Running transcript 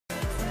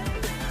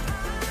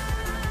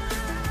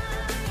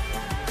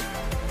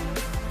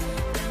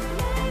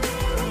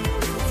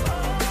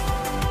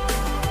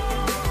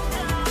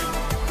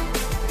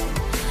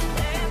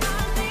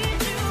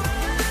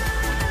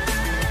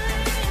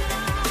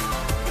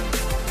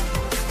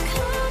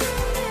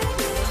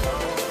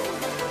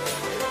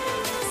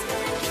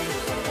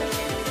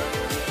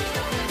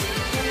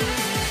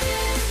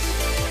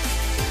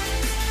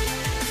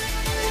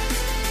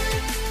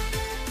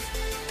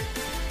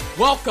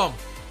Welcome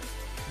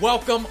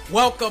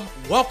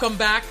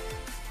back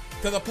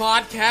to the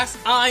podcast.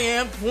 I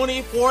am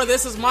 24.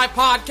 This is my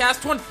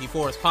podcast,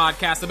 24's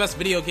podcast, the best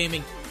video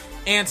gaming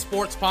and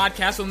sports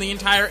podcast on the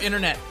entire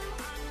internet.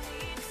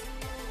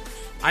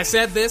 I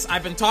said this,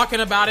 I've been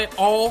talking about it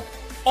all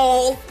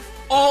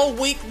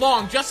week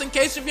long. Just in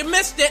case if you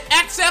missed it,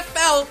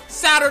 XFL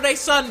Saturday,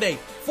 Sunday.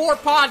 4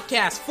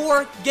 podcasts,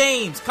 4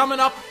 games coming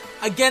up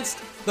against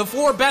the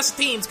 4 best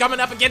teams coming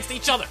up against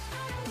each other.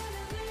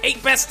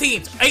 8 best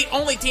teams, 8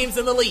 only teams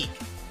in the league.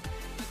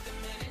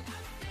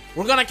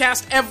 We're going to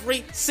cast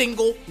every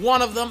single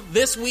one of them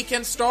this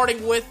weekend,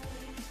 starting with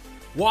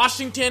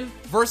Washington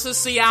versus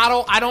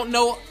Seattle. I don't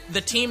know the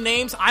team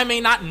names. I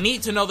may not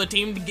need to know the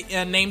team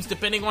names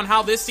depending on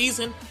how this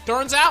season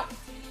turns out.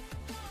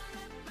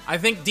 I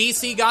think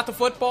DC got the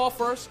football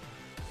first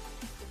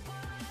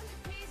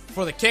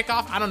for the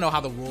kickoff. I don't know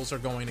how the rules are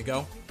going to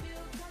go.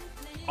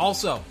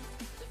 Also,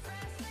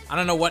 I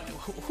don't know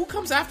who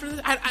comes after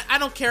this. I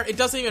don't care. It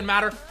doesn't even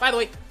matter. By the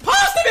way,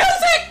 pause the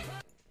music!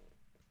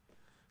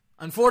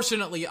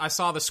 Unfortunately, I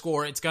saw the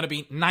score. It's going to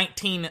be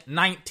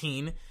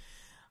 19-19.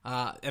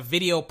 A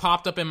video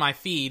popped up in my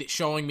feed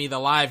showing me the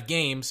live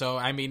game. So,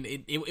 I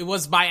mean, it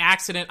was by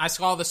accident. I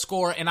saw the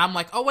score, and I'm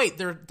like, oh, wait,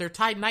 they're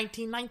tied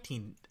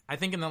 19-19. I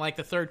think in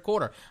the third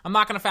quarter. I'm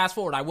not going to fast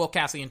forward. I will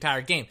cast the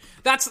entire game.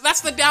 That's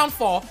the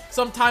downfall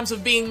sometimes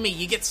of being me.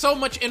 You get so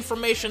much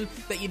information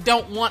that you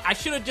don't want. I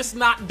should have just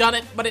not done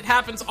it, but it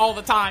happens all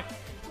the time.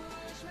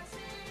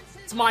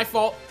 It's my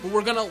fault, but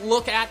we're going to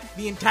look at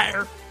the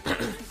entire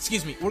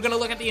we're going to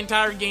look at the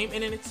entire game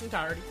in its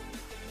entirety.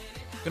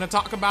 Going to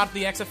talk about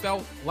the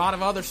XFL, a lot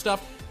of other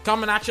stuff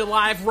coming at you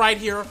live right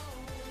here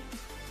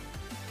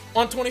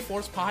on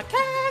 24's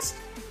podcast.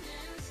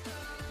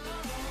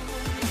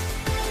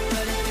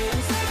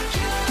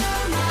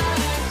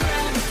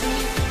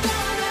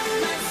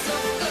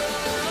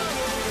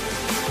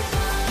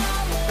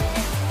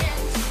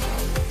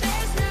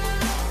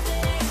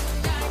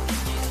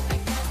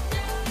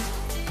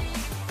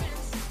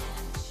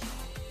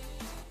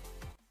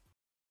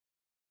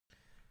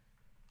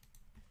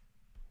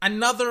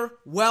 Another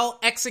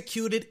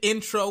well-executed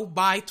intro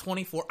by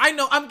 24. I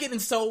know, I'm getting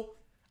so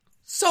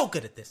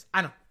good at this.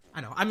 I know.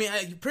 I mean,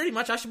 pretty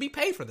much I should be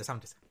paid for this.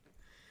 That's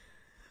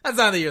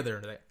neither here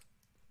nor there.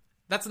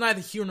 That's neither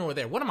here nor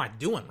there. What am I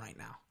doing right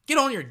now? Get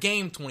on your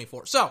game,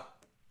 24. So,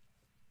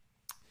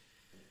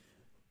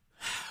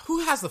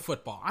 who has the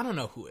football? I don't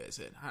know who is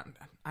it.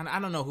 I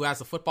don't know who has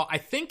the football. I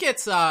think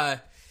it's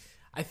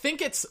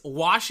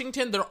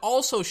Washington. They're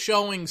also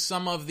showing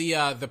some of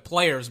the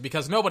players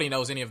because nobody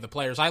knows any of the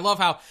players. I love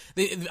how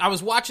I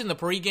was watching the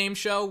pregame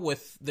show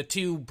with the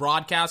 2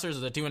 broadcasters,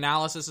 or the 2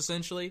 analysts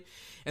essentially,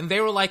 and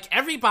they were like,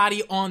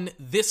 everybody on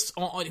this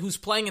who's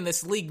playing in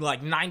this league,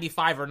 like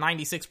 95 or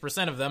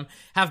 96% of them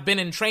have been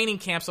in training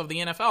camps of the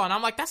NFL, and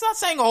I'm like, that's not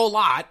saying a whole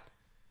lot.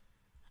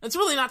 It's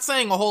really not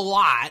saying a whole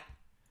lot.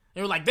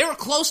 They were like, they were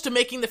close to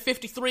making the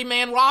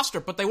 53-man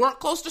roster, but they weren't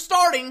close to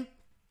starting.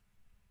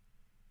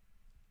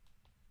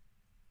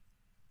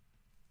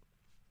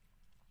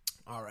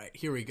 All right,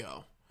 here we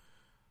go.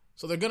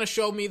 So they're going to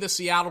show me the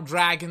Seattle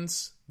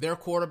Dragons, their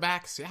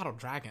quarterback. Seattle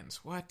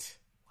Dragons, what?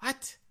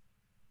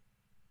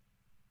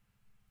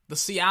 The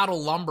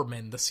Seattle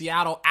Lumbermen, the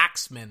Seattle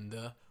Axemen,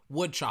 the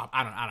Woodchop.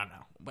 I don't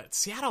know. But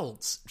Seattle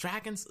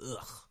Dragons,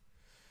 ugh.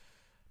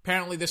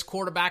 Apparently this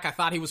quarterback, I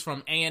thought he was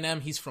from A&M.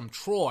 He's from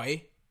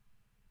Troy.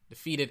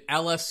 Defeated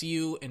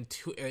LSU in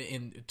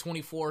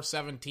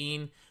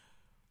 24-17.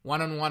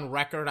 1-1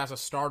 record as a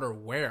starter.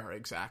 Where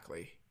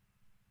exactly?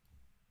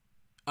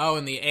 Oh,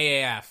 in the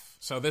AAF.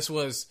 So this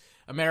was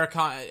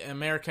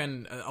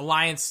American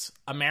Alliance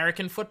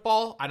American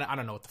football. I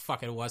don't know what the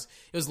fuck it was.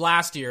 It was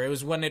last year. It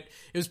was when it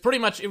was pretty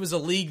much, it was a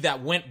league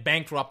that went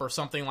bankrupt or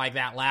something like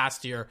that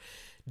last year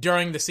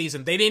during the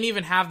season. They didn't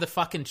even have the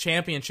fucking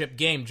championship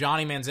game.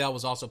 Johnny Manziel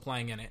was also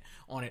playing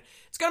on it.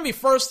 It's going to be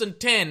 1st and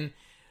 10,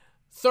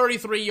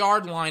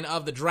 33-yard line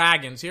of the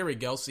Dragons. Here we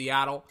go,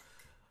 Seattle.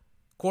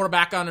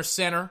 Quarterback under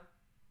center.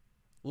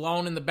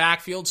 Lone in the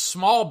backfield.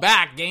 Small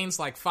back. Gains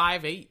like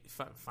 5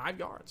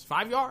 yards.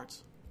 5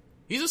 yards.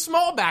 He's a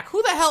small back.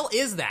 Who the hell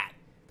is that?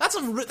 That's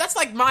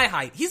like my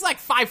height. He's like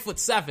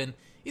 5'7".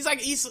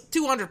 He's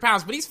 200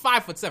 pounds, but he's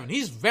 5'7".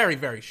 He's very,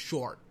 very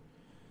short.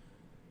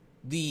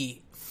 The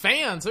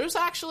fans, there's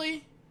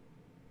actually,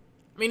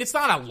 I mean, it's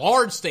not a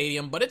large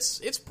stadium, but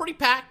it's pretty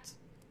packed.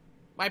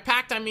 By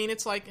packed, I mean,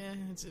 it's like,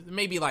 it's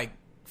maybe like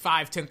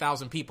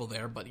 10,000 people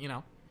there, but you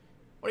know,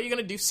 what are you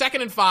going to do?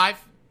 2nd and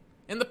 5.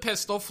 In the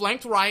pistol,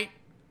 flanked right.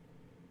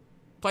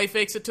 Play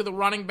fakes it to the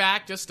running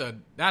back. That's a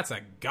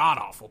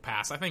god-awful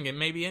pass. I think it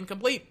may be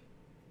incomplete.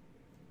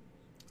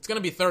 It's going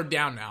to be 3rd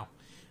down now.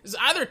 It's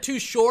either too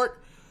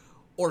short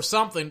or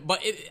something,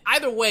 but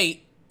either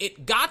way,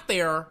 it got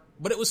there,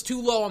 but it was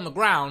too low on the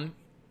ground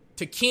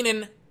to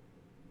Keenan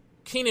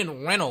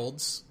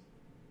Reynolds.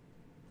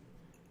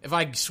 If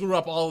I screw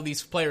up all of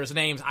these players'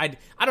 names, I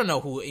don't know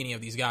who any of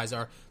these guys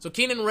are. So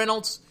Keenan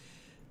Reynolds,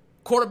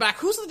 quarterback.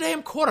 Who's the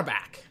damn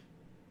quarterback?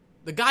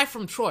 The guy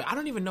from Troy. I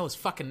don't even know his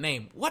fucking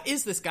name. What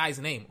is this guy's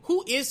name?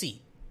 Who is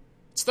he?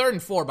 It's 3rd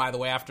and 4, by the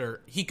way,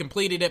 after he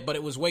completed it, but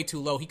it was way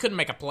too low. He couldn't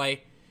make a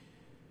play.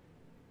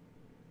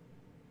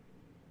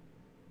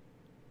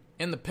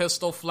 In the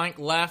pistol, flank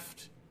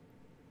left.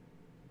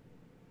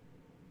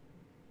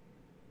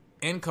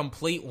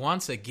 Incomplete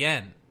once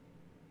again.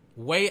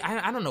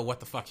 I don't know what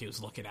the fuck he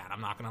was looking at.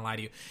 I'm not going to lie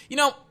to you. You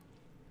know,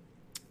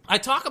 I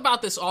talk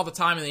about this all the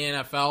time in the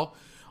NFL.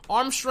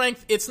 Arm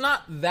strength, it's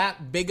not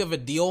that big of a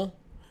deal.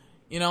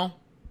 You know,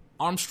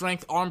 arm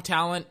strength, arm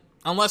talent,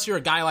 unless you're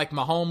a guy like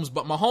Mahomes.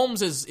 But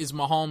Mahomes is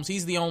Mahomes.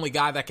 He's the only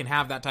guy that can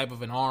have that type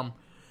of an arm.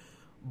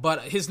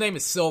 But his name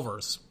is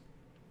Silvers.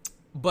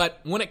 But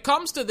when it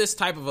comes to this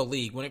type of a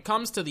league, when it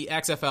comes to the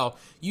XFL,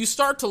 you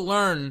start to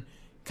learn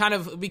kind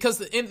of,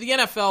 because in the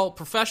NFL,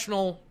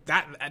 professional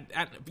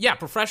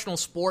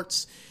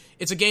sports,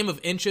 it's a game of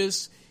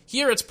inches.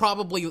 Here it's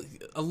probably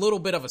a little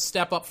bit of a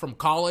step up from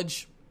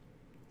college,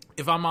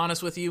 if I'm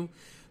honest with you.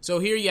 So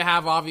here you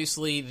have,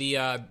 obviously,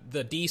 the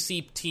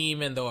DC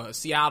team and the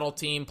Seattle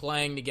team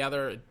playing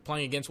together,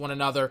 playing against one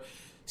another.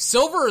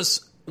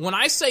 Silvers, when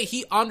I say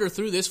he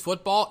underthrew this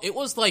football, it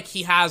was like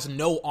he has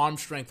no arm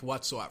strength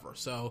whatsoever.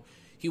 So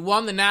he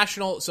won the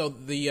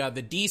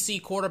the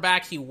DC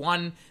quarterback, he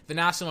won the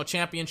national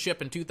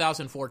championship in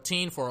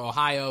 2014 for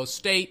Ohio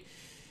State.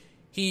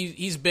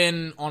 He's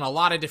been on a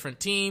lot of different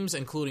teams,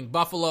 including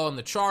Buffalo and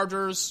the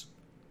Chargers.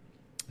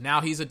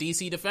 Now he's a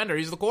DC defender.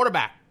 He's the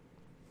quarterback.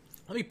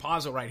 Let me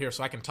pause it right here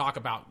so I can talk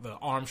about the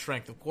arm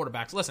strength of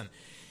quarterbacks. Listen,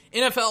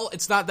 NFL,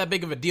 it's not that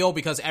big of a deal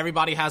because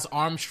everybody has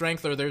arm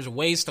strength, or there's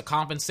ways to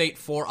compensate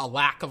for a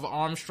lack of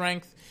arm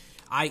strength,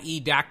 i.e.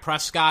 Dak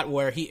Prescott,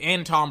 where he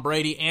and Tom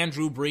Brady and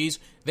Drew Brees,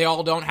 they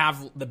all don't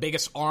have the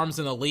biggest arms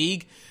in the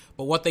league.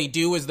 But what they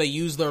do is they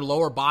use their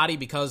lower body,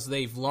 because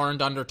they've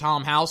learned under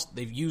Tom House,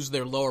 they've used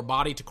their lower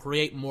body to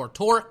create more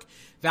torque.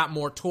 That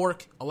more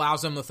torque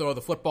allows them to throw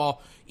the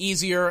football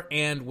easier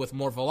and with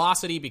more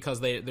velocity,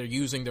 because they're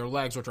using their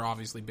legs, which are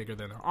obviously bigger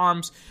than their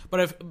arms.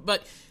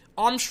 But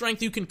arm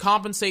strength you can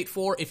compensate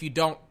for if you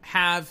don't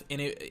have in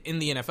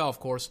the NFL, of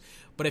course.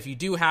 But if you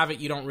do have it,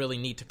 you don't really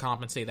need to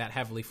compensate that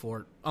heavily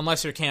for it,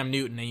 unless you're Cam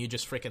Newton and you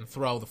just freaking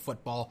throw the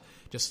football,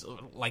 just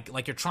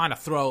like you're trying to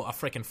throw a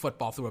freaking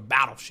football through a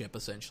battleship,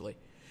 essentially.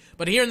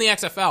 But here in the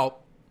XFL,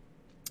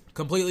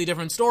 completely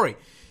different story.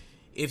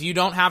 If you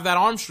don't have that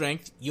arm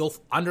strength, you'll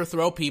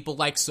underthrow people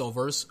like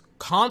Silvers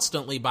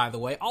constantly, by the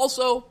way.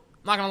 Also, I'm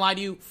not going to lie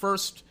to you,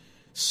 first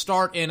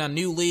start in a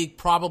new league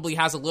probably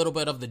has a little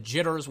bit of the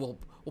jitters. We'll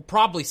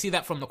probably see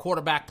that from the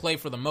quarterback play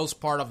for the most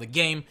part of the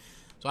game.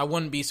 So I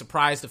wouldn't be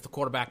surprised if the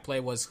quarterback play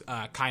was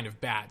kind of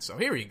bad. So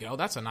here you go.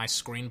 That's a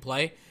nice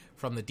screenplay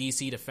from the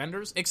DC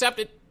defenders, except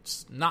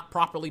it's not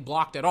properly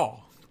blocked at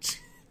all.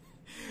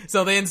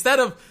 So they instead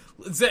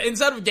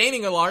of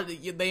gaining a yard,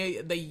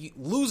 they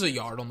lose a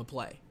yard on the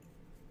play.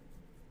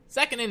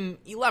 2nd and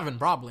 11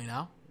 probably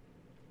now.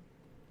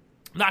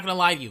 I'm not going to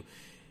lie to you.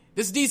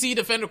 This DC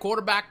defender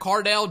quarterback,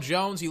 Cardale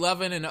Jones,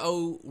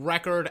 11-0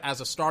 record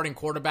as a starting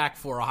quarterback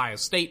for Ohio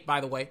State, by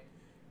the way.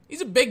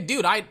 He's a big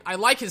dude. I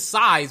like his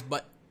size,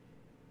 but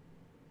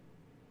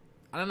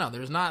I don't know.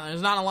 There's not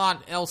a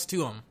lot else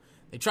to him.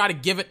 They try to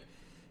give it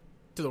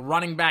to the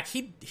running back.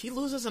 He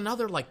loses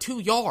another 2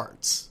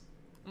 yards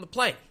on the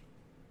play.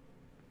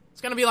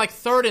 It's going to be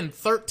 3rd and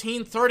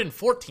 13, 3rd and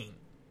 14.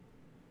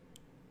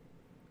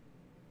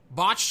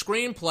 Botched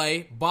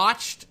screenplay,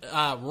 botched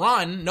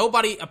run.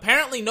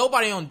 Apparently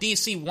nobody on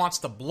DC wants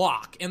to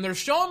block. And they're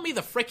showing me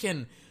the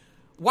freaking...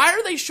 Why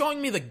are they showing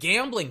me the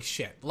gambling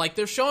shit?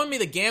 They're showing me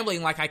the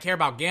gambling like I care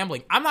about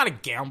gambling. I'm not a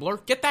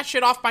gambler. Get that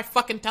shit off my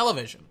fucking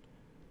television.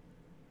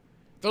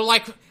 They're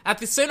at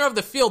the center of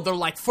the field,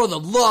 they're for the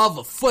love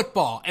of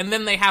football. And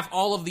then they have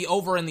all of the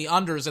over and the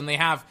unders, and they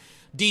have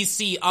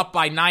DC up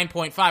by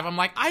 9.5. I'm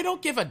I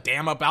don't give a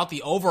damn about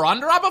the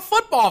over-under. I'm a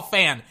football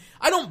fan.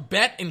 I don't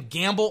bet and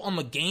gamble on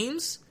the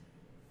games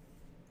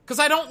because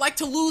I don't like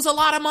to lose a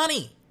lot of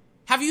money.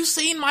 Have you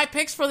seen my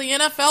picks for the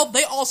NFL?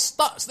 They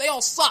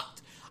all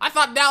sucked. I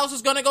thought Dallas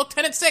was going to go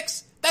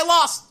 10-6. They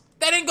lost.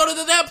 They didn't go to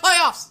the damn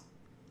playoffs.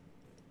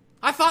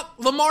 I thought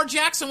Lamar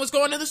Jackson was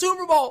going to the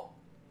Super Bowl.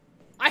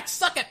 I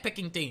suck at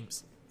picking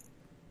teams.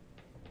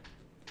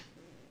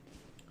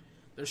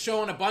 They're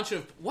showing a bunch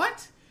of...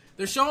 What?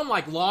 They're showing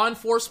law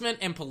enforcement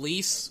and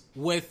police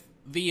with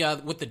the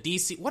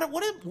DC...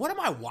 What am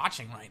I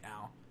watching right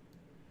now?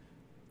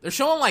 They're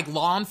showing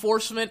law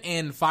enforcement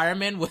and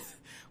firemen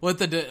with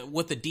the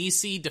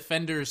DC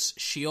Defenders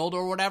shield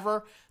or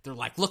whatever. They're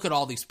look at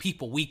all these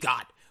people we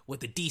got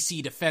with the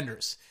DC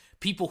Defenders.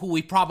 People who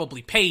we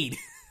probably paid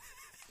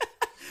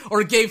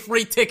or gave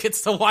free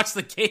tickets to watch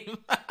the game.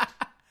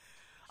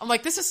 I'm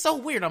this is so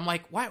weird. I'm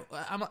why?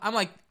 I'm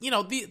I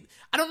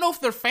don't know if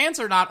they're fans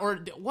or not,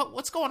 or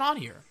what's going on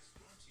here.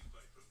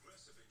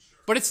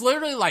 But it's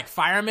literally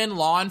firemen,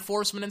 law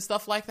enforcement, and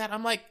stuff like that.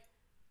 I'm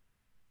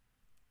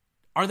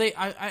are they?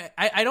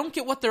 I don't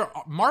get what they're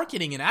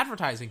marketing and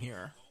advertising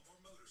here.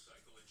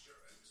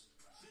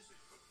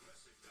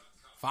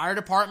 Fire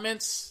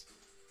departments.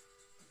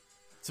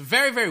 It's a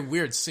very, very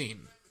weird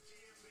scene.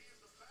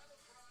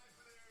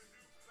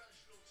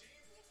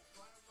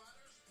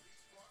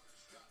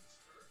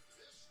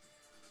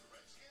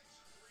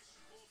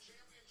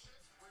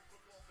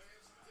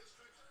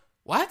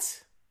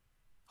 What?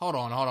 Hold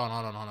on.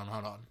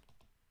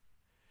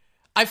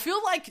 I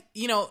feel like,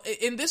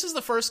 and this is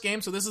the first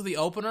game, so this is the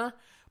opener,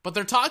 but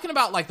they're talking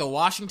about, like, the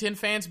Washington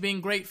fans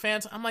being great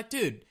fans. I'm like,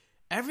 dude,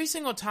 every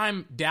single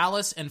time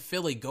Dallas and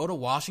Philly go to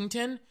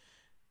Washington,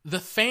 the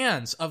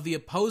fans of the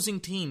opposing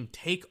team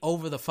take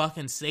over the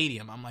fucking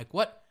stadium. I'm like,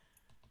 what?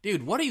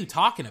 Dude, what are you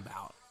talking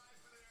about?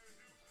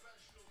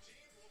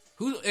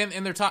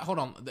 And they're talking, hold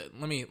on,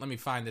 let me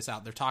find this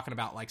out. They're talking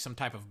about, like, some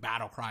type of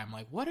battle cry. I'm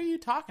like, what are you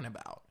talking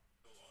about?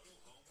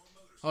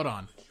 Hold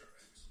on.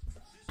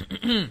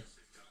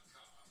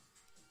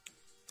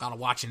 Gotta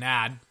watch an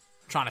ad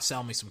trying to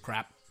sell me some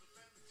crap.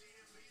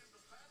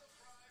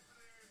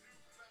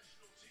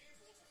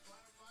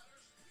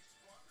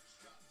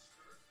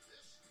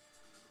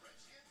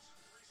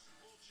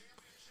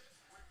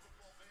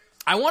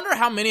 I wonder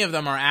how many of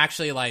them are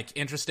actually, like,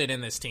 interested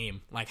in this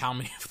team. Like, how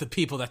many of the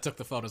people that took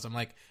the photos. I'm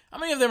like, how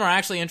many of them are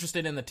actually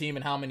interested in the team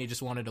and how many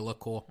just wanted to look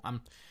cool? I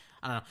don't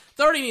know.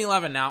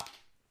 30-11 now.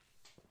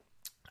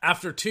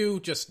 After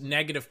 2 just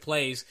negative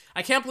plays.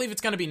 I can't believe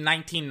it's going to be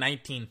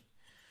 19-19.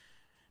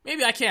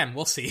 Maybe I can.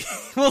 We'll see.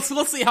 we'll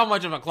see how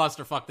much of a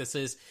clusterfuck this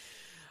is.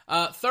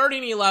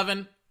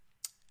 30-11.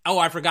 Oh,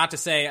 I forgot to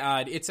say,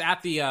 it's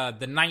at the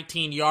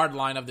 19-yard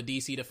line of the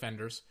DC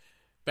Defenders.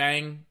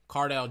 Bang.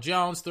 Cardale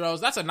Jones throws.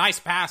 That's a nice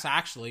pass,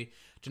 actually,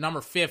 to number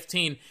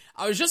 15.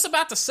 I was just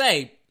about to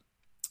say,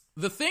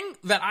 the thing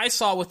that I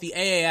saw with the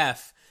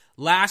AAF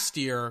last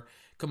year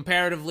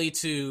comparatively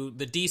to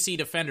the DC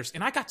Defenders,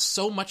 and I got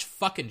so much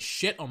fucking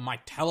shit on my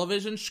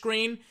television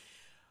screen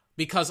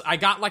because I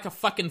got like a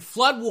fucking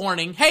flood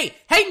warning. Hey,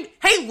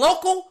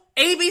 local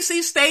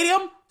ABC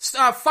Stadium,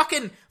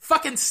 fucking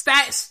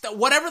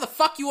whatever the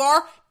fuck you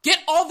are, get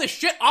all this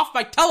shit off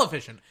my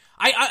television.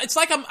 It's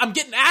like I'm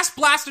getting ass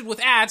blasted with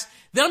ads,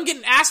 then I'm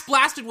getting ass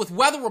blasted with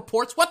weather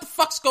reports. What the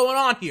fuck's going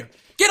on here?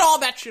 Get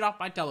all that shit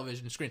off my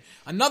television screen.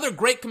 Another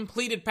great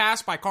completed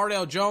pass by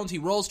Cardale Jones. He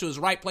rolls to his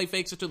right, play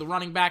fakes it to the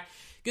running back,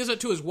 gives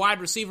it to his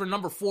wide receiver,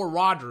 number 4,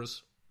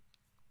 Rogers.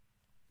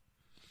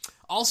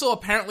 Also,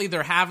 apparently,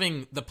 they're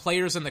having the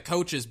players and the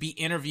coaches be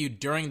interviewed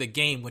during the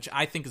game, which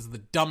I think is the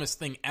dumbest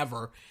thing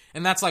ever.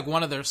 And that's like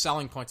one of their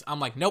selling points. I'm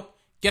like, nope,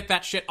 get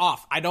that shit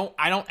off. I don't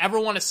ever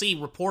want to see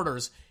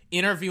reporters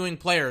interviewing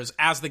players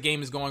as the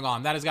game is going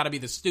on. That has got to be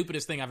the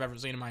stupidest thing I've ever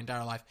seen in my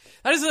entire life.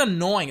 That is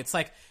annoying. It's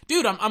like,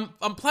 dude, I'm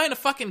playing a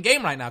fucking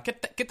game right now.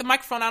 Get the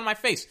microphone out of my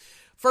face.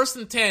 1st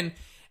and 10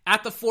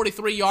 at the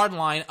 43-yard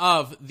line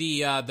of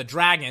the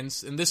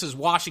Dragons, and this is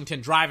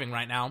Washington driving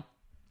right now.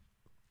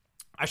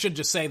 I should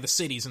just say the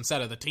cities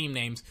instead of the team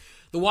names.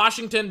 The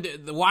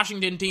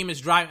Washington team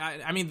is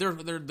driving. I mean, they're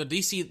the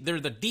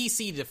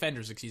DC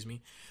Defenders. Excuse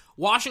me.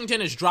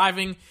 Washington is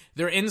driving.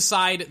 They're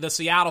inside the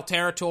Seattle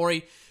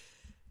territory.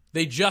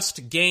 They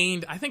just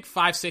gained, I think,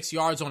 5-6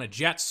 yards on a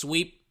jet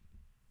sweep.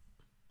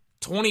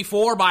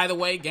 24, by the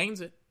way, gains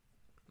it.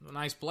 A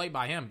nice play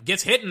by him.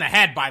 Gets hit in the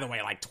head, by the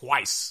way, like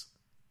twice.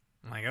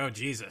 I'm like, oh,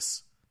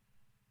 Jesus.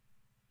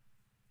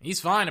 He's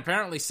fine.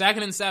 Apparently,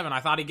 2nd and 7.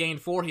 I thought he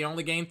gained 4. He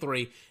only gained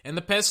 3. And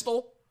the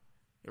pistol,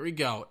 here we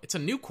go. It's a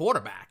new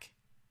quarterback.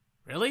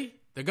 Really?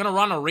 They're going to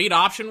run a read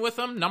option with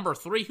him? Number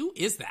 3? Who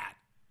is that?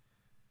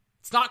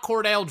 It's not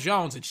Cardale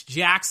Jones. It's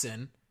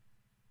Jackson.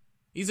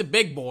 He's a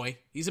big boy.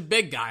 He's a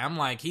big guy. I'm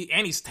like,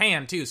 and he's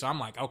tan too, so I'm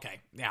like,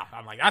 okay. Yeah,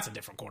 I'm like, that's a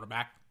different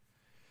quarterback.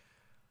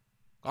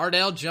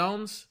 Cardale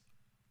Jones.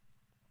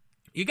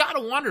 You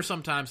gotta wonder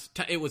sometimes.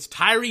 It was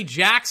Tyree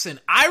Jackson.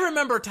 I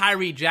remember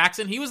Tyree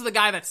Jackson. He was the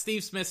guy that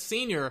Steve Smith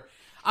Sr.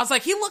 I was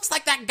like, he looks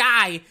like that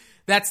guy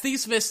that Steve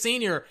Smith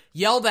Sr.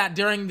 yelled at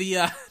during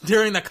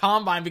the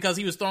combine because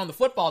he was throwing the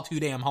football too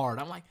damn hard.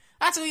 I'm like,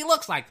 that's who he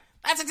looks like.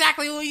 That's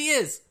exactly who he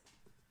is.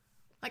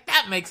 I'm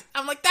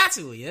like, that's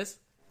who he is.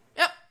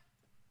 Yep.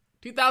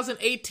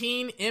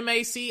 2018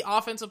 MAC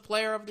Offensive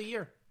Player of the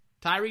Year.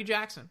 Tyree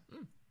Jackson.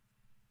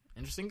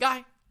 Interesting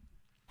guy.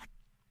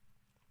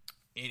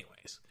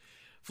 Anyways.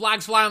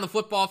 Flags fly on the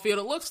football field.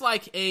 It looks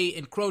like a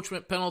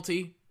encroachment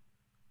penalty.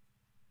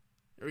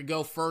 Here we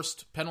go.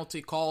 First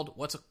penalty called.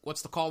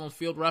 What's the call on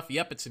field ref?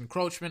 Yep, it's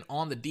encroachment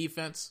on the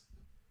defense.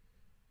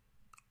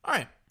 All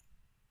right.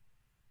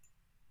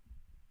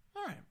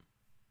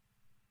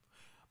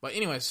 But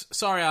anyways,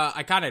 sorry,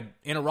 I kind of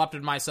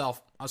interrupted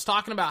myself. I was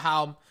talking about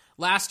how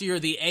last year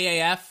the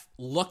AAF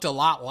looked a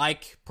lot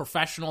like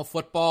professional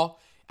football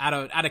at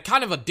a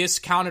kind of a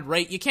discounted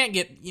rate. You can't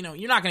get,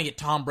 you're not going to get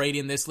Tom Brady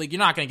in this league. You're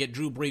not going to get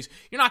Drew Brees.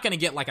 You're not going to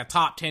get like a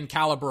top 10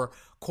 caliber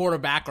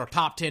quarterback or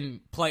top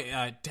 10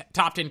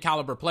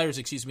 caliber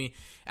players,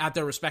 at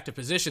their respective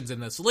positions in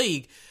this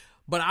league.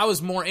 But I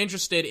was more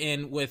interested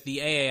in, with the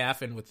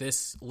AAF and with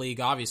this league,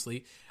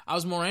 obviously, I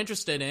was more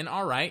interested in,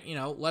 all right,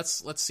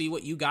 let's see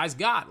what you guys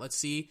got. Let's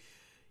see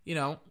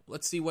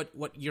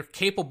what you're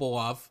capable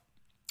of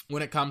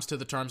when it comes to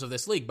the terms of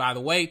this league. By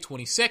the way,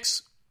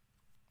 26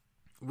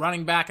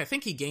 running back. I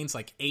think he gains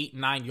like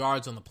 8-9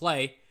 yards on the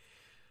play.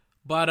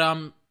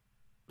 But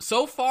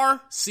so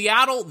far,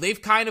 Seattle,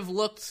 they've kind of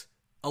looked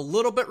a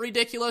little bit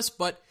ridiculous,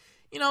 but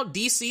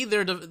DC,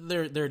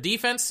 their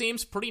defense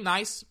seems pretty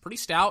nice, pretty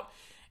stout.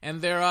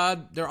 and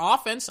their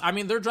offense. I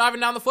mean, they're driving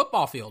down the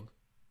football field.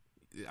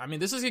 I mean,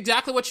 this is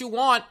exactly what you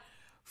want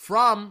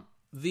from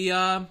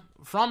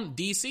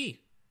DC.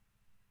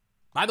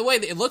 By the way,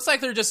 it looks like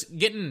they're just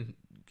getting.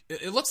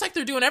 It looks like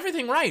they're doing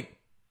everything right.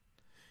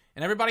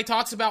 And everybody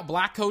talks about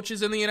black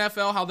coaches in the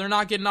NFL, how they're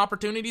not getting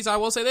opportunities. I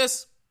will say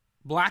this: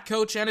 black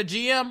coach and a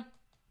GM.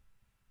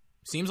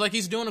 Seems like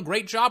he's doing a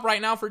great job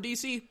right now for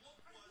DC.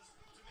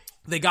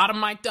 They got him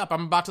mic'd up.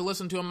 I'm about to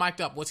listen to him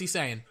mic'd up. What's he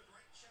saying?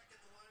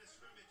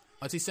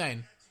 What's he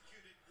saying?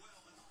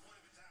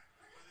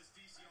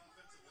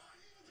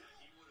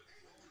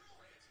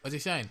 What's he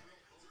saying?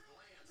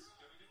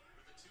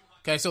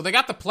 Okay, so they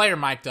got the player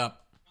mic'd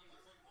up.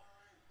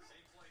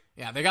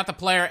 Yeah, they got the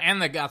player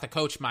and they got the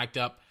coach mic'd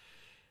up.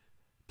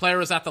 Player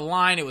was at the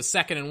line. It was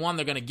 2nd and 1.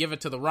 They're going to give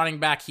it to the running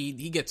back. He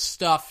gets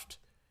stuffed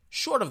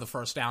short of the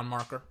first down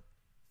marker.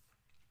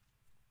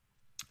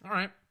 All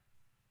right.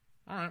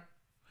 I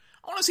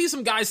want to see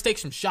some guys take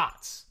some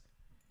shots.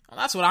 Well,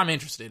 that's what I'm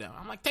interested in.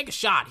 I'm like, take a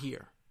shot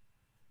here.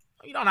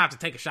 You don't have to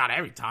take a shot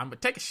every time,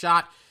 but take a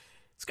shot.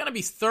 It's going to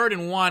be 3rd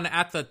and 1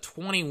 at the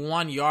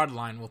 21-yard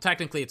line. Well,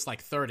 technically, it's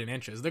like 3rd in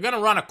inches. They're going to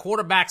run a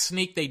quarterback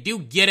sneak. They do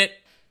get it.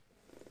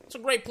 It's a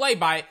great play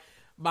by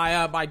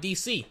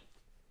DC.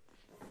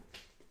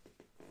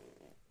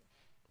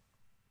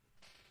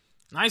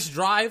 Nice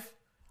drive.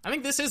 I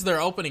think this is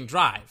their opening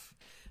drive.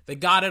 They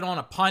got it on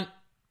a punt.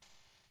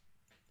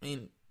 I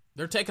mean,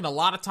 they're taking a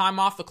lot of time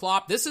off the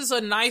clock. This is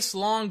a nice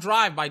long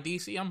drive by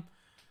DC. I'm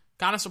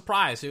kind of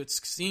surprised. It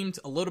seemed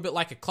a little bit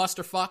like a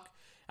clusterfuck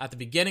at the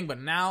beginning, but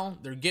now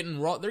they're getting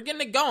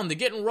it going. They're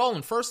getting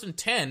rolling. 1st and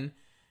 10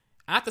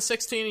 at the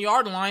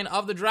 16-yard line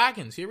of the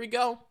Dragons. Here we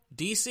go.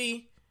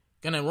 DC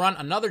going to run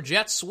another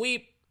jet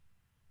sweep.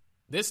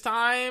 This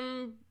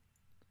time,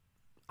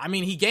 I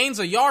mean, he gains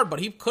a yard, but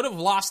he could have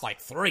lost like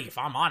 3, if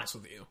I'm honest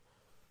with you.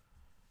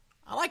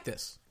 I like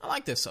this.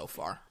 So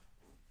far.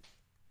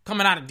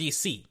 Coming out of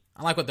DC.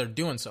 I like what they're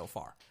doing so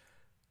far.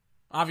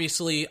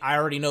 Obviously, I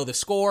already know the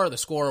score. The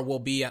score will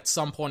be at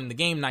some point in the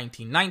game,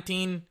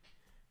 19-19.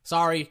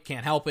 Sorry,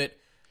 can't help it.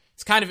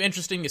 It's kind of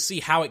interesting to see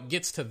how it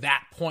gets to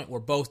that point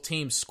where both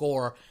teams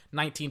score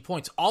 19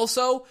 points.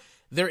 Also,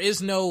 there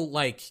is no,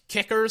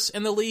 kickers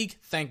in the league.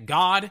 Thank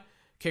God.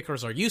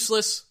 Kickers are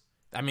useless.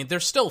 I mean, they're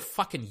still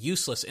fucking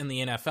useless in the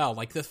NFL.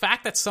 Like, the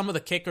fact that some of the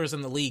kickers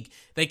in the league,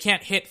 they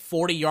can't hit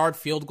 40-yard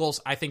field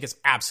goals, I think is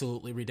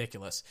absolutely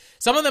ridiculous.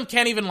 Some of them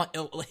can't even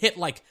hit,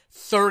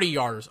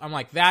 30-yarders. I'm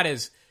like, that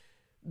is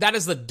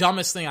the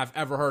dumbest thing I've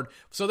ever heard.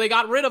 So they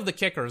got rid of the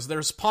kickers.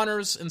 There's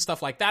punters and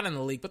stuff like that in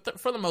the league, but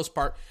for the most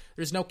part,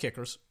 there's no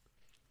kickers.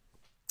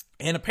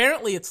 And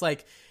apparently it's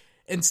like,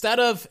 instead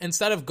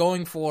of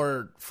going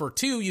for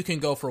 2, you can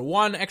go for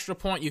 1 extra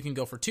point, you can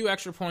go for 2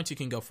 extra points, you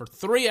can go for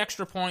 3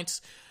 extra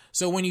points.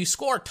 So when you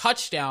score a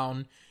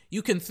touchdown,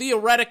 you can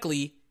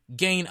theoretically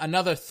gain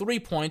another 3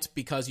 points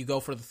because you go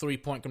for the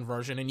 3-point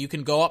conversion, and you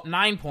can go up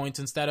 9 points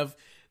instead of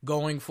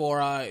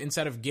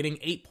getting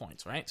 8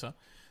 points, right? So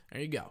there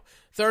you go.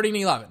 30 and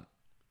 11.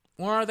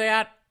 Where are they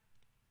at?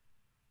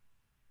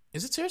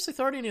 Is it seriously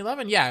 30 and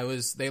 11? Yeah, it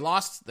was.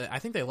 I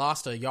think they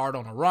lost a yard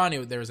on a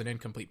run. There was an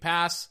incomplete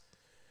pass.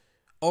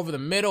 Over the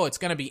middle, it's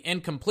going to be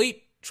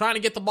incomplete. Trying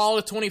to get the ball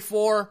to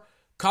 24.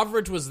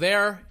 Coverage was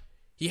there.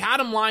 He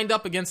had him lined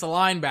up against the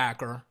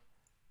linebacker.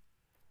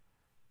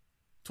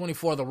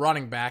 24, the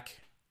running back.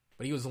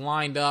 But he was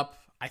lined up,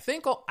 I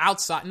think,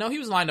 outside. No, he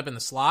was lined up in the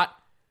slot.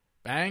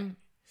 Bang.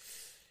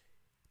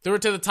 Threw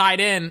it to the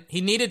tight end.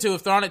 He needed to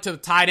have thrown it to the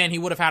tight end. He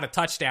would have had a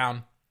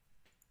touchdown.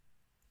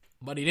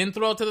 But he didn't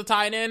throw it to the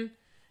tight end.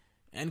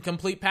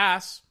 Incomplete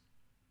pass.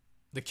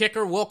 The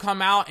kicker will come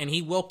out, and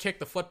he will kick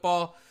the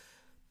football.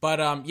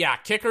 But,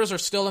 kickers are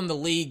still in the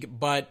league,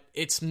 but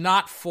it's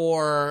not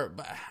for...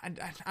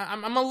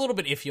 I'm a little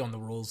bit iffy on the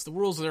rules. The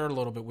rules are a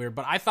little bit weird,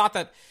 but I thought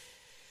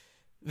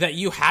that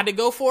you had to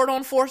go for it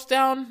on 4th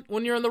down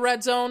when you're in the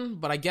red zone,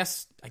 but I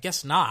guess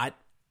not.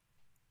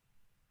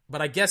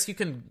 But I guess you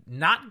can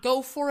not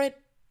go for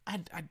it? I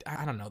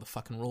don't know the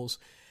fucking rules.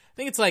 I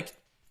think it's like,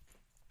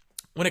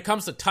 when it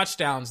comes to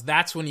touchdowns,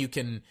 that's when you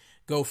can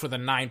go for the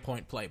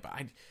 9-point play, but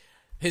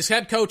his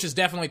head coach is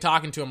definitely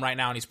talking to him right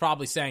now, and he's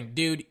probably saying,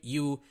 dude,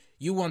 you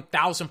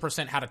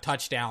 1,000% had a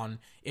touchdown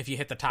if you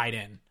hit the tight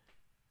end.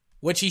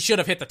 Which he should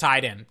have hit the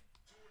tight end.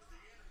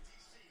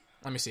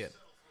 Let me see it.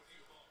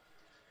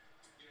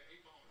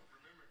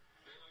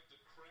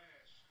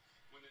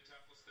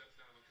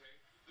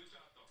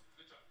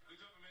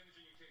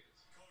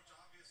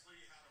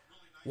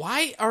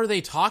 Why are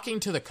they talking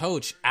to the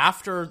coach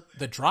after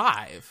the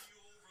drive?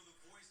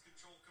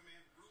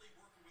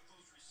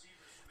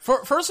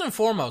 First and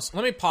foremost,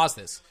 let me pause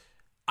this.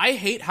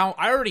 I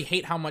already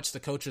hate how much the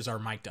coaches are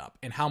mic'd up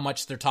and how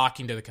much they're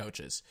talking to the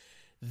coaches.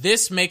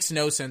 This makes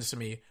no sense to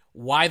me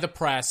why the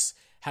press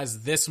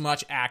has this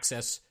much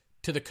access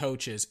to the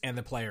coaches and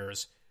the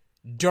players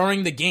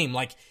during the game.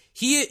 Like,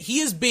 he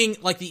is being,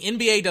 like, the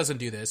NBA doesn't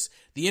do this.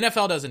 The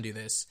NFL doesn't do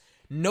this.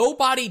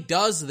 Nobody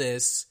does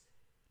this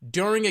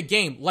during a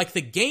game. Like,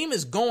 the game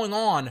is going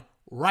on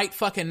right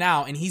fucking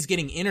now, and he's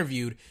getting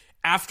interviewed,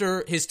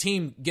 after his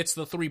team gets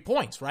the 3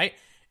 points, right?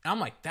 And I'm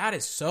like, that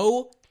is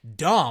so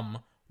dumb.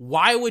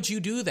 Why would you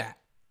do that?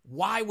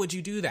 Why would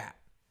you do that?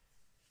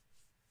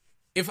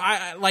 If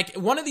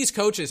one of these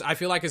coaches, I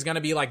feel like is going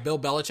to be like Bill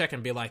Belichick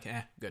and be like,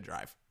 good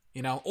drive.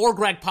 Or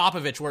Greg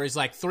Popovich, where he's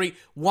like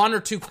 1 or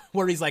 2,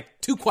 where he's like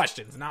 2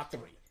 questions, not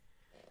 3.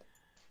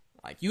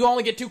 Like, you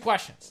only get 2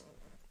 questions.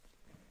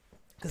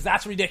 Because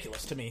that's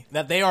ridiculous to me,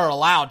 that they are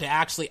allowed to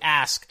actually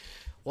ask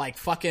like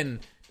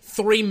fucking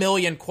 3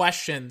 million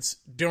questions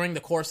during the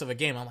course of a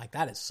game. I'm like,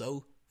 that is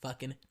so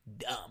fucking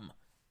dumb.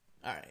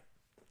 All right.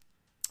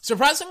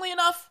 Surprisingly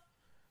enough,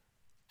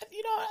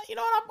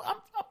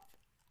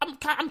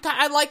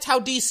 I liked how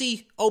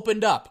DC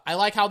opened up. I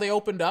like how they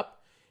opened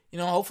up.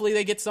 Hopefully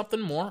they get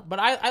something more. But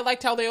I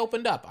liked how they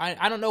opened up.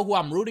 I don't know who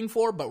I'm rooting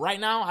for, but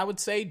right now I would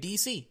say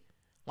DC.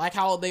 Like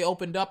how they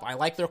opened up. I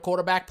like their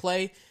quarterback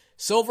play.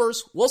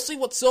 Silvers, we'll see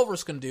what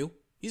Silvers can do.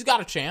 He's got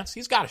a chance.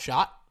 He's got a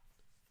shot.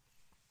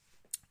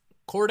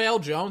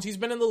 Cordell Jones, he's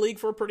been in the league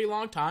for a pretty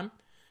long time.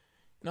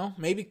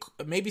 Maybe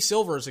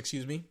Silvers,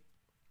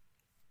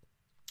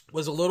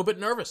 was a little bit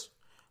nervous.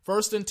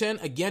 1st and 10,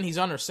 again, he's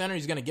under center.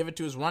 He's going to give it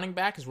to his running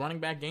back. His running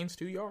back gains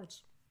 2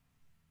 yards.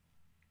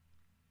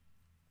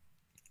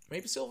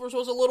 Maybe Silvers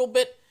was a little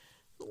bit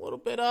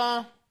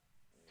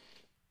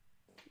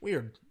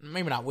weird.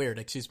 Maybe not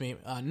weird,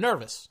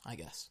 nervous, I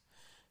guess.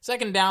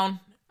 2nd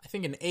down, I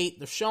think an 8.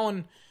 They're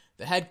showing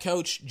the head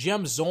coach,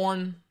 Jim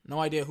Zorn. No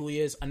idea who he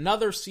is.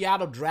 Another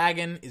Seattle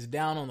Dragon is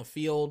down on the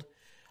field.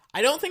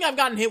 I don't think I've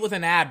gotten hit with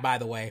an ad, by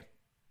the way,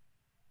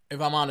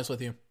 if I'm honest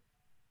with you.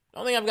 I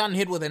don't think I've gotten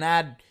hit with an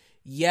ad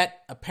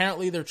yet.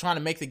 Apparently, they're trying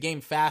to make the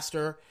game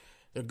faster.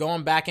 They're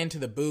going back into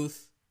the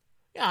booth.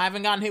 Yeah, I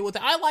haven't gotten hit with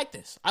it. I like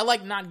this. I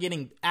like not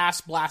getting ass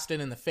blasted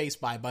in the face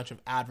by a bunch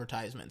of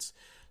advertisements.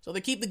 So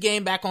they keep the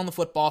game back on the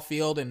football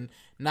field and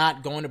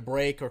not going to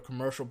break or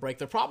commercial break.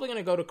 They're probably going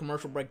to go to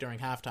commercial break during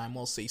halftime.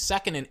 We'll see.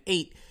 2nd and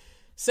 8,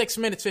 6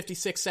 minutes,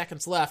 56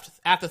 seconds left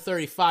at the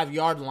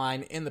 35-yard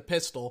line in the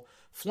pistol.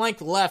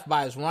 Flanked left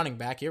by his running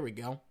back. Here we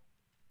go.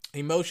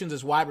 He motions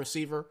his wide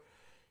receiver.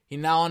 He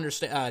now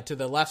understands to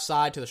the left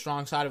side, to the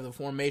strong side of the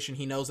formation.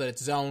 He knows that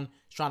it's zone.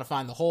 He's trying to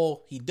find the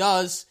hole. He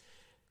does.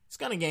 It's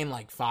going to gain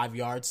like 5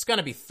 yards. It's going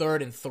to be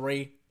 3rd and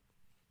 3.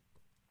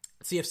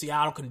 Let's see if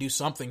Seattle can do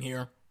something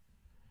here.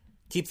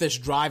 Keep this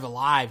drive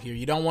alive here.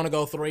 You don't want to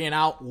go 3 and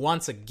out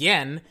once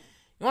again.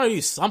 You want to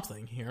do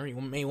something here. You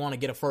may want to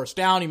get a 1st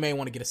down. You may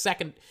want to get a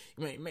 2nd.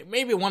 You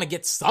maybe want to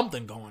get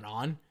something going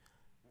on.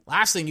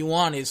 Last thing you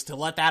want is to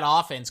let that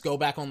offense go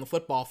back on the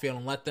football field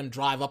and let them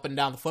drive up and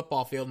down the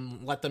football field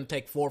and let them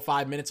take 4 or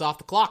 5 minutes off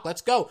the clock.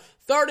 Let's go.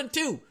 3rd and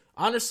 2.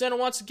 Under center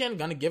once again.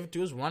 Going to give it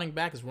to his running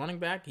back. His running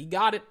back, he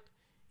got it.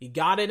 He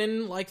got it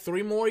in like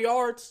 3 more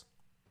yards.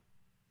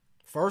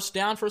 1st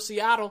down for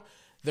Seattle.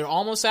 They're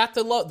almost at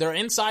they're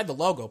inside the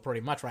logo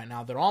pretty much right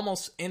now. They're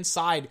almost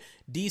inside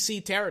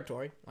DC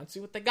territory. Let's see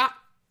what they got.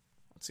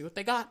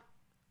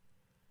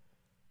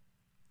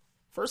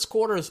 First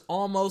quarter is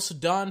almost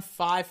done.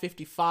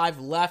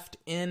 5:55 left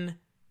in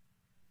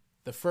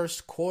the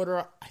first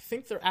quarter. I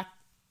think they're at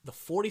the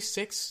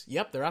 46.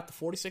 Yep, they're at the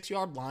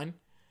 46-yard line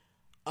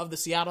of the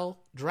Seattle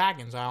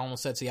Dragons. I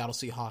almost said Seattle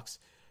Seahawks.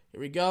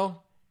 Here we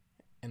go.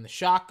 And the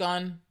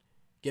shotgun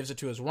gives it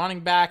to his running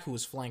back, who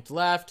is flanked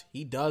left.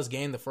 He does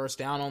gain the 1st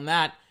down on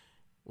that.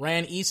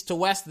 Ran east to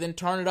west, then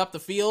turned it up the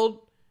field.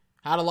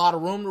 Had a lot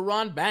of room to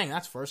run. Bang,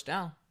 that's 1st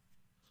down.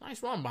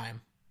 Nice run by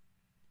him.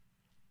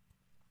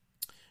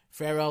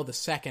 Farrell the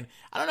 2nd.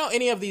 I don't know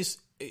any of these.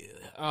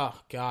 Oh,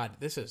 God,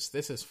 this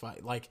is fun.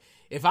 Like,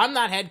 if I'm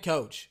not head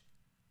coach,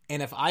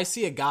 and if I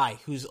see a guy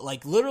who's,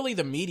 like, literally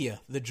the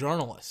media, the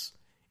journalist,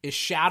 is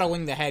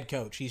shadowing the head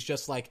coach, he's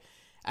just like,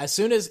 as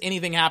soon as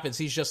anything happens,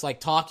 he's just like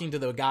talking to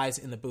the guys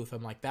in the booth.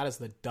 I'm like, that is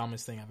the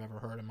dumbest thing I've ever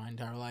heard in my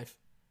entire life.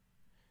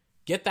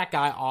 Get that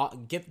guy off.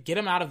 Get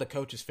him out of the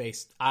coach's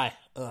face.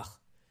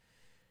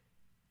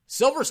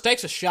 Silvers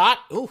takes a shot.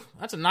 Ooh,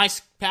 that's a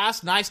nice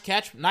pass, nice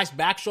catch, nice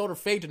back shoulder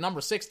fade to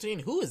number 16.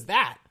 Who is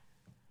that?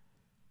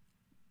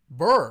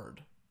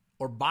 Bird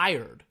or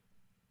Byard.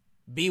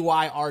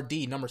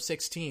 B-Y-R-D, number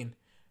 16.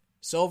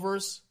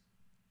 Silvers.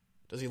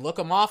 Does he look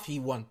him off? He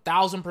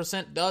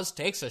 1,000% does.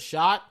 Takes a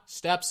shot.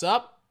 Steps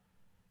up.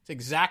 It's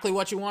exactly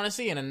what you want to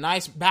see. And a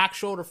nice back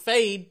shoulder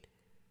fade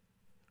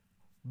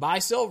by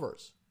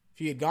Silvers. If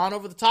he had gone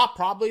over the top,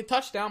 probably a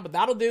touchdown, but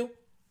that'll do.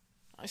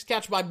 Nice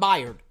catch by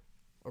Byard.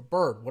 Or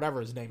Bird,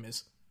 whatever his name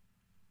is.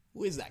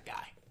 Who is that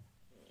guy?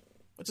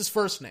 What's his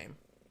first name?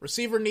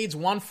 Receiver needs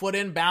 1 foot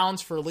in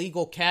bounds for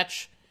legal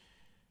catch.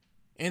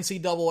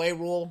 NCAA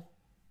rule.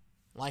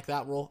 Like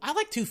that rule. I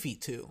like 2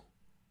 feet too.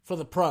 For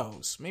the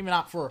pros. Maybe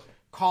not for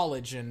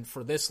college and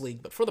for this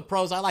league, but for the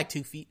pros, I like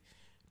 2 feet.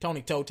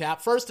 Tony toe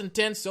tap. 1st and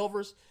 10,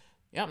 Silvers.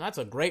 Yeah, that's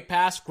a great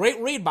pass. Great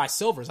read by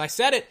Silvers. I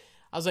said it.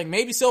 I was like,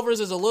 maybe Silvers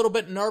is a little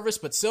bit nervous,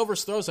 but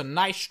Silvers throws a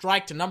nice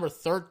strike to number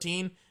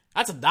 13.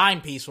 That's a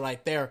dime piece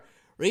right there.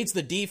 Reads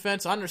the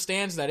defense,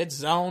 understands that it's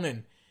zone,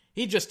 and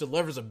he just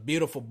delivers a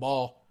beautiful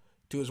ball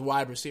to his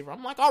wide receiver.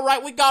 I'm like, all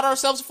right, we got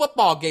ourselves a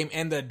football game.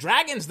 And the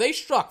Dragons, they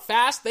struck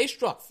fast, they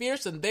struck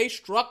fierce, and they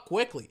struck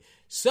quickly.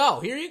 So,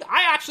 here you go.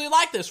 I actually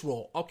like this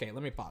rule. Okay,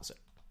 let me pause it.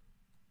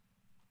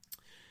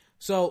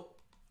 So,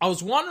 I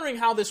was wondering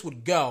how this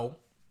would go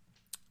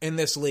in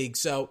this league.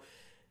 So,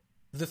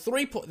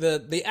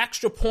 the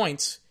extra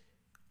points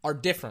are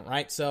different,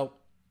 right? So,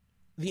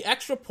 the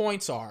extra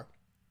points are,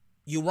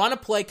 you run a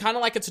play kind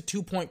of like it's a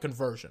 2-point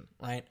conversion,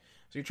 right?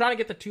 So, you're trying to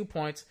get the 2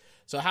 points.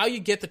 So, how you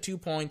get the 2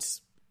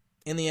 points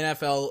in the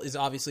NFL is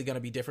obviously going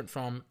to be different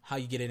from how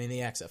you get it in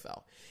the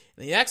XFL.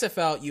 In the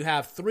XFL, you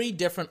have 3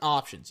 different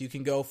options. You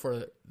can go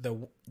for the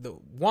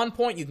 1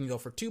 point, you can go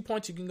for 2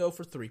 points, you can go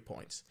for 3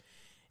 points.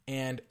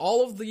 And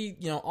all of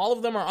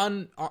them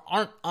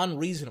aren't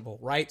unreasonable,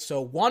 right?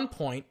 So 1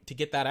 point to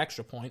get that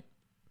extra point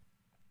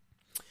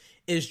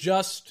is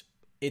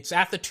it's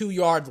at the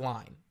 2-yard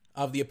line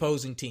of the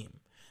opposing team.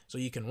 So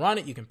you can run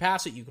it, you can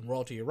pass it, you can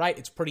roll to your right.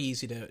 It's pretty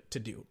easy to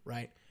do,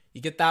 right? You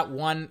get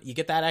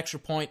that extra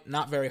point,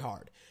 not very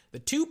hard. The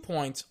 2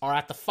 points are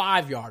at the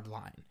 5-yard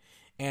line,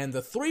 and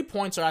the 3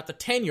 points are at the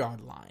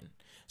 10-yard line.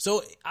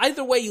 So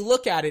either way you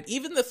look at it,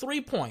 even the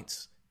 3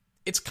 points,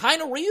 it's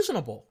kind of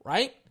reasonable,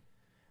 right?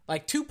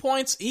 Like 2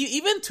 points,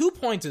 even 2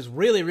 points is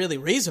really, really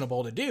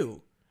reasonable to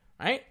do,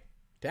 right?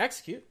 To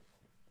execute.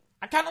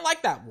 I kind of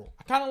like that rule.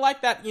 I kind of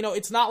like that,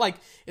 it's not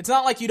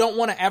like you don't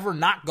want to ever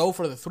not go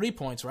for the 3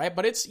 points, right?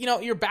 But it's,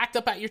 you're backed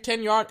up at your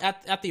 10-yard,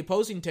 at the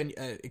opposing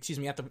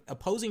at the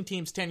opposing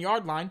team's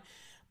 10-yard line,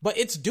 but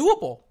it's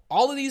doable.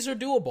 All of these are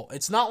doable.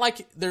 It's not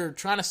like they're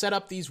trying to set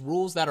up these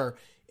rules that are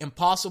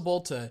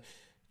impossible to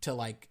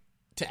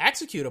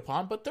execute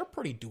upon, but they're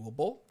pretty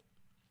doable.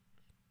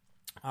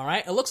 All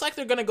right. It looks like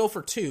they're going to go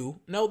for 2.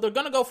 No, they're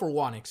going to go for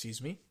 1,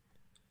 excuse me.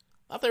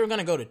 I thought they were going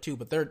to go to 2,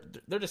 but they're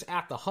just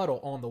at the huddle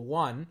on the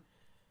 1.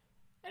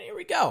 And here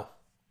we go.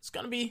 It's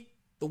going to be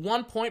the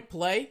 1-point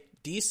play.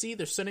 DC,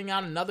 they're sending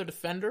out another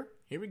defender.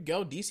 Here we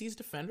go. DC's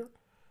defender.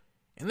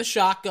 In the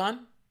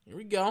shotgun. Here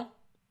we go.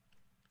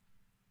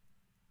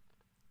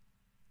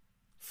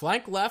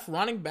 Flank left,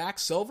 running back.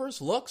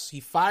 Silvers looks. He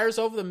fires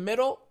over the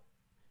middle.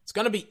 It's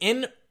going to be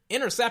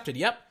intercepted.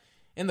 Yep.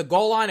 In the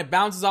goal line, it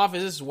bounces off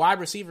his wide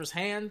receiver's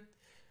hand.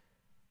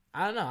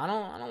 I don't know.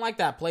 I don't like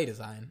that play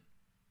design.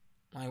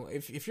 Like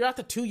if you're at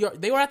the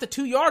 2-yard, they were at the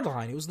 2-yard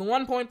line. It was the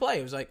 1-point play.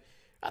 It was like,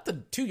 at the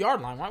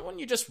 2-yard line, why wouldn't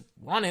you just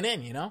run it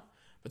in,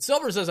 But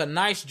Silvers does a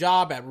nice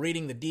job at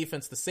reading the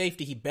defense. The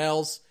safety, he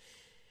bails.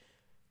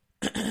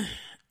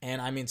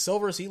 And,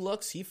 Silvers,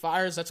 he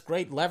fires. That's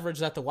great leverage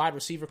that the wide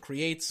receiver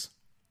creates.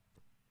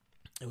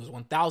 It was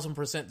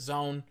 1,000%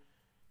 zone.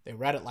 They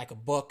read it like a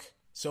book.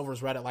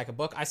 Silvers read it like a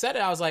book. I said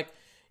it, I was like,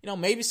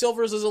 maybe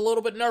Silvers is a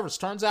little bit nervous.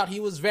 Turns out he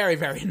was very,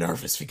 very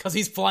nervous because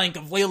he's playing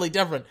completely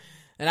different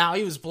than how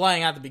he was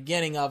playing at the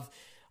beginning of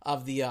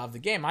the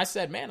game. I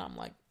said, man, I'm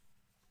like,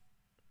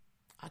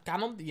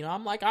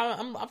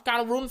 I'm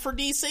kind of rooting for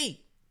DC.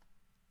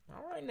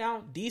 All right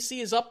now,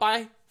 DC is up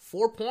by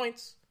 4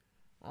 points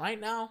right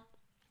now.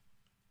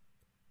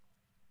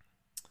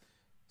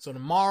 So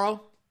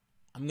tomorrow,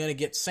 I'm gonna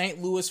get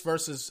St. Louis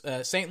versus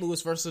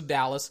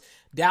Dallas.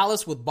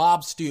 Dallas with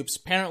Bob Stoops.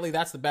 Apparently,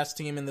 that's the best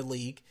team in the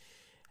league.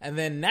 And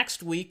then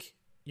next week,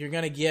 you're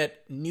gonna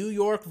get New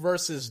York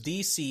versus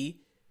DC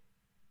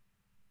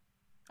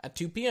at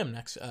 2 p.m.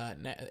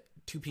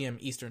 2 p.m.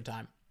 Eastern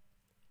time.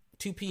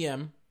 2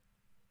 p.m.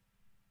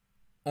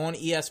 on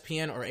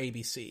ESPN or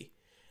ABC.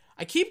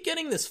 I keep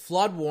getting this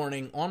flood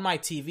warning on my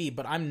TV,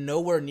 but I'm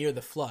nowhere near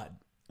the flood.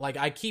 Like,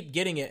 I keep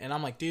getting it, and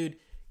I'm like, dude,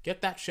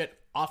 get that shit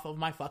off of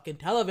my fucking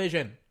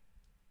television.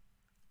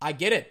 I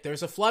get it.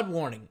 There's a flood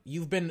warning.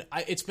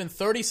 It's been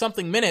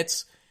 30-something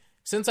minutes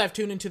since I've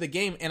tuned into the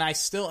game, and I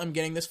still am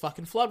getting this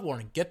fucking flood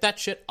warning. Get that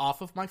shit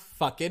off of my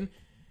fucking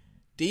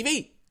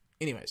TV.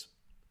 Anyways,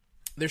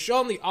 they're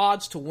showing the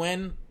odds to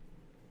win.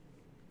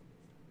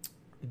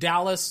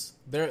 Dallas,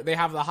 they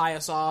have the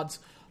highest odds,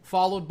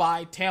 followed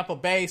by Tampa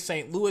Bay,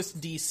 St. Louis,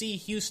 DC,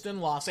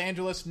 Houston, Los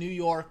Angeles, New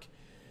York,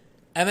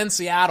 and then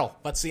Seattle.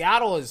 But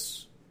Seattle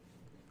is,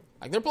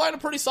 they're playing a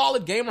pretty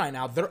solid game right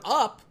now. They're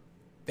up.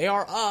 They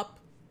are up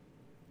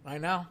right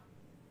now.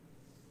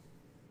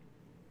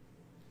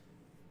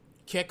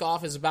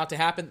 Kickoff is about to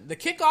happen. The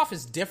kickoff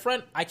is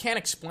different. I can't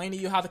explain to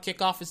you how the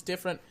kickoff is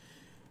different,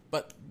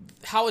 but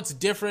how it's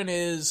different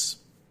is,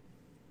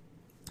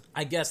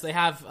 I guess they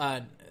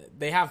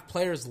have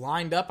players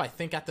lined up, I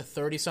think, at the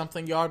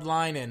 30-something yard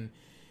line, and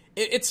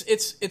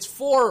it's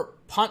for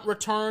punt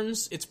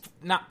returns. It's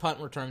not punt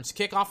returns,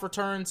 kickoff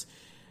returns.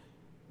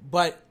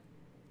 But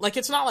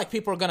it's not like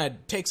people are gonna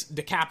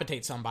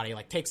decapitate somebody,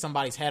 take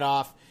somebody's head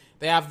off.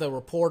 They have the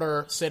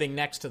reporter sitting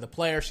next to the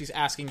player. She's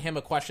asking him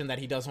a question that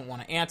he doesn't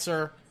want to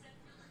answer.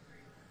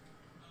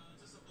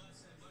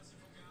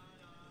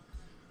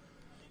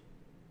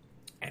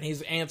 And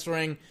he's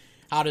answering,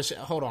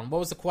 hold on, what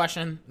was the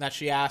question that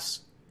she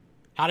asked?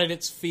 How did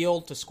it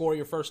feel to score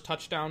your first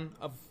touchdown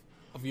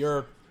of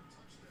your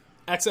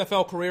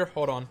XFL career?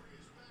 Hold on.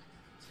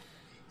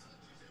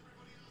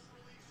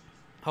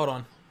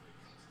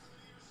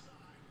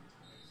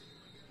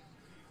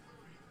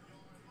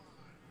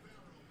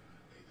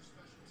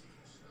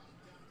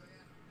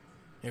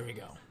 Here we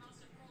go.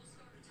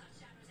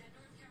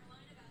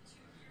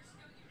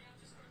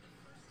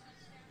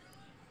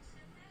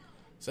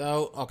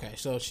 So, okay,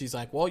 so she's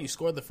like, well, you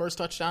scored the first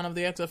touchdown of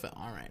the XFL.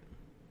 All right.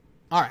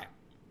 All right.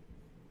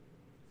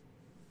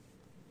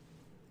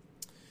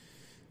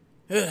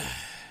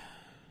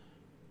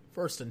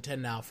 First and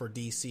 10 now for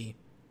DC.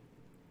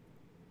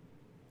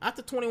 At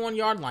the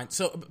 21-yard line.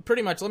 So,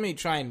 pretty much, let me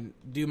try and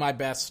do my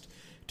best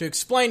to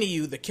explain to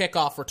you the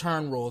kickoff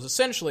return rules.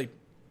 Essentially,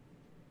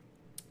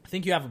 I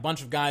think you have a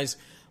bunch of guys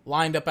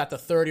lined up at the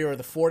 30 or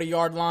the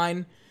 40-yard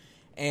line,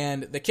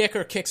 and the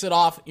kicker kicks it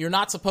off. You're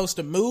not supposed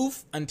to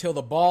move until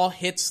the ball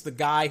hits the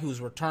guy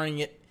who's returning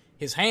it,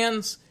 his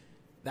hands.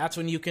 That's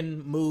when you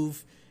can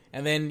move.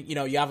 And then,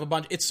 you have a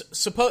bunch. It's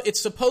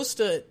supposed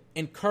to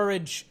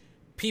encourage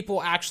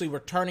people actually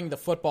returning the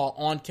football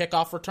on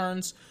kickoff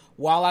returns,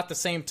 while at the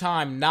same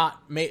time but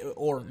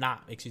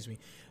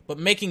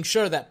making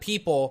sure that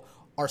people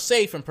are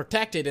safe and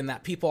protected and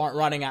that people aren't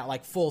running at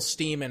like full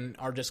steam and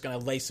are just going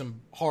to lay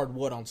some hard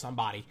wood on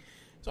somebody.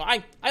 So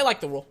I like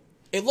the rule.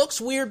 It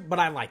looks weird, but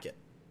I like it.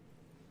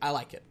 I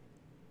like it.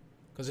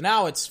 Because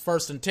now it's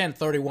first and 10,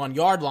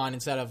 31-yard line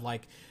instead of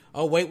like,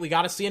 oh, wait, we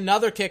got to see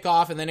another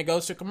kickoff and then it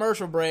goes to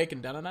commercial break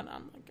and da-da-da-da.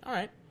 I'm like, all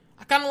right.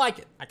 I kind of like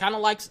it. I kind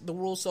of like the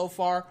rule so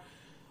far.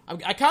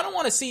 I kind of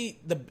want to see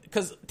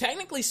because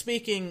technically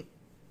speaking,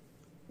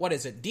 what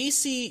is it?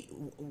 DC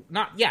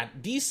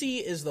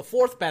is the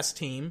fourth best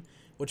team,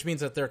 which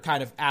means that they're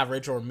kind of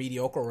average or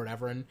mediocre or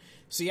whatever. And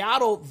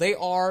Seattle, they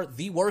are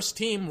the worst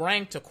team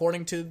ranked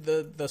according to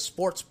the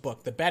sports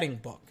book, the betting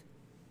book.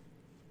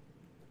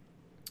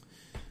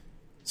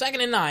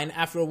 2nd and 9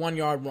 after a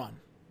 1-yard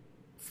run.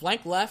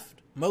 Flank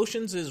left,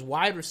 motions his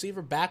wide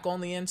receiver back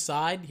on the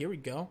inside. Here we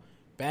go.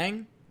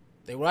 Bang.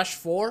 They rush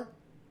 4.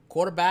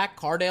 Quarterback,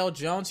 Cardale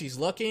Jones, he's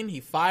looking, he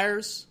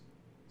fires.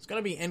 It's going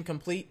to be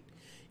incomplete.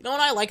 You know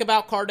what I like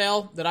about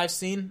Cardale that I've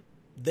seen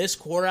this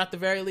quarter at the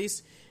very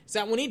least? Is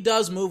that when he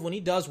does move, when he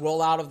does roll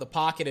out of the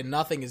pocket and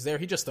nothing is there,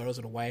 he just throws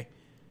it away.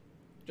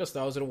 I'm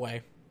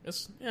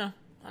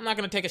not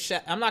going to take a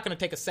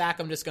sack,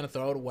 I'm just going to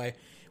throw it away.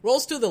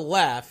 Rolls to the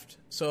left,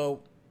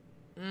 so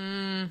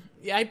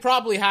he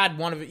probably had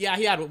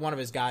he had one of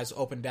his guys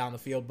open down the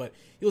field, but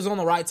he was on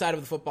the right side of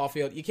the football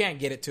field. You can't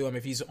get it to him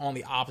if he's on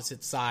the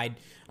opposite side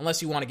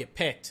unless you want to get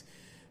picked.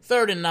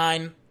 3rd and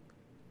 9.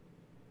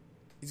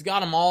 He's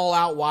got them all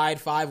out wide,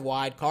 5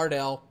 wide.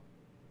 Cardale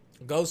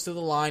goes to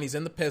the line. He's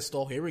in the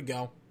pistol. Here we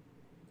go.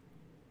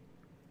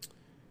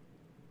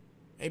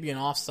 Maybe an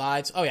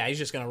offsides. Oh, yeah, he's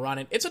just going to run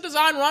it. It's a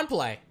design run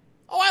play.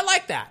 Oh, I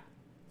like that.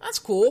 That's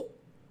cool.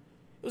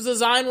 It was a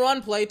design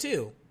run play,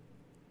 too.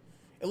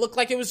 It looked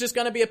like it was just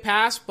going to be a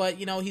pass, but,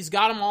 he's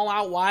got them all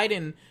out wide,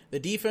 and the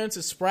defense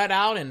is spread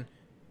out. And,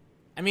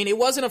 it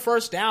wasn't a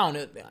first down.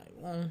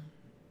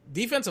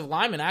 Defensive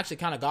lineman actually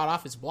kind of got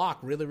off his block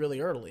really, really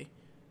early.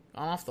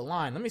 Got off the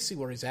line. Let me see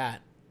where he's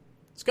at.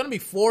 It's going to be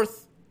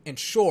 4th and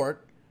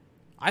short.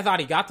 I thought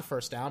he got the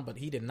first down, but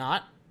he did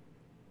not.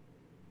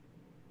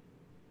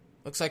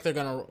 Looks like they're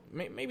going to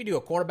maybe do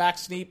a quarterback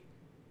sneak.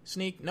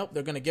 Nope,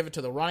 they're going to give it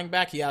to the running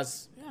back. He's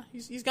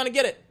going to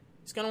get it.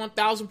 He's going to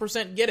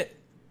 1,000% get it.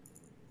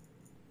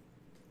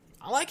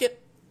 I like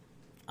it.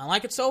 I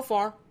like it so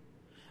far.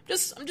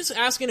 I'm just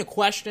asking a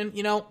question.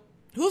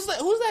 Who's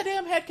that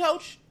damn head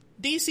coach?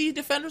 DC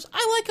Defenders.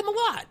 I like him a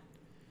lot.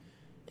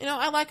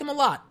 I like him a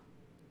lot.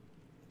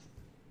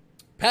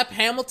 Pep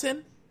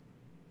Hamilton.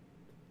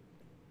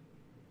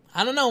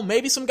 I don't know.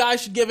 Maybe some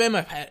guys should give him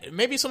a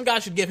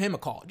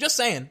call. Just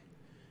saying.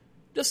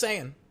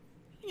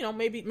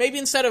 Maybe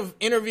instead of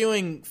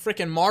interviewing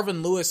freaking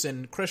Marvin Lewis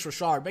and Chris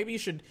Richard, maybe you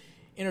should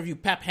interview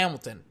Pep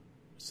Hamilton.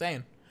 Just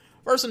saying.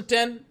 1st and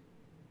 10.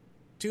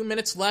 2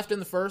 minutes left in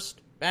the first.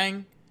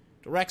 Bang.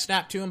 Direct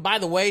snap to him. By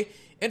the way,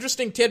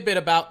 interesting tidbit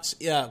about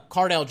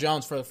Cardale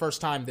Jones for the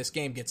first time this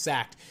game gets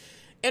sacked.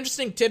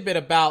 Interesting tidbit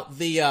about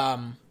the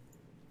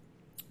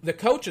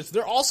coaches.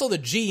 They're also the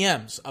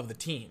GMs of the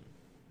teams.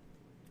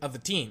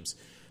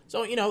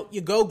 So,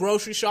 you go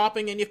grocery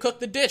shopping and you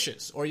cook the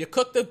dishes, or you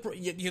cook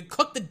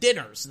the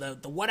dinners, the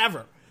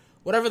whatever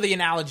the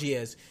analogy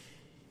is.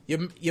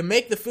 You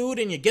make the food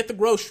and you get the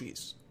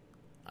groceries.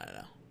 I don't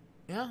know.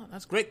 Yeah,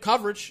 that's great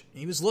coverage.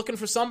 He was looking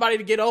for somebody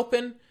to get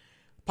open.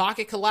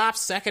 Pocket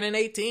collapse, 2nd and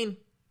 18.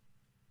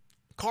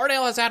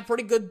 Cardale has had a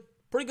pretty good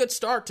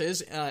start to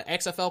his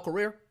XFL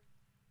career.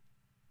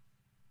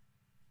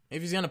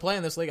 If he's going to play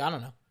in this league, I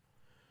don't know.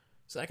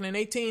 2nd and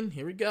 18.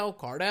 Here we go.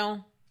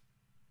 Cardale.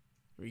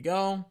 Here we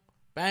go.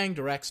 Bang.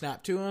 Direct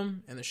snap to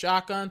him in the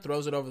shotgun.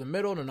 Throws it over the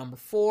middle to number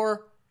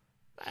 4.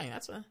 Bang.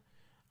 That's a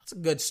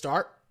good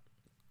start.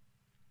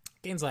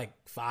 Gains like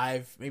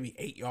 5, maybe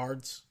 8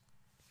 yards.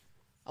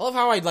 I love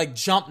how I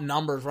jump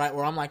numbers, right?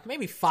 Where I'm like,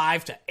 maybe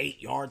 5 to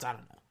 8 yards. I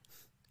don't know.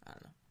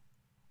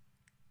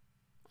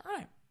 All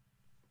right.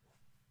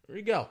 Here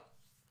we go.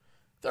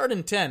 3rd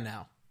and 10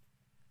 now.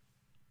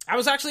 I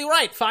was actually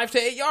right. 5 to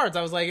 8 yards.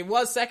 I was like, it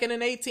was 2nd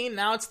and 18.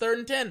 Now it's 3rd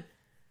and 10. Here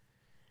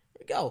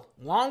we go.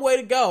 Long way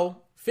to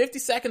go. 50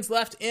 seconds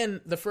left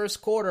in the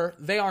first quarter.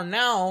 They are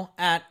now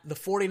at the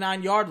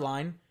 49-yard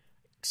line.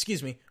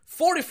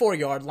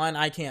 44-yard line,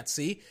 I can't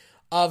see,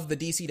 of the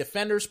DC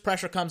defenders.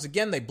 Pressure comes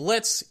again. They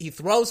blitz. He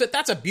throws it.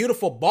 That's a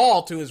beautiful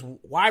ball to his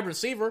wide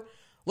receiver.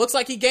 Looks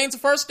like he gains a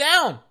first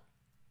down.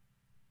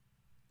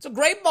 It's a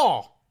great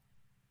ball.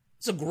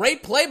 It's a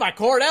great play by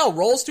Cardale.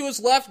 Rolls to his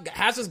left,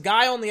 has his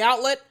guy on the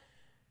outlet.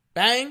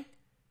 Bang.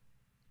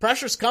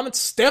 Pressure's coming.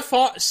 Stiff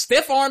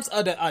arms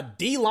a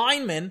D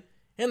lineman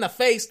in the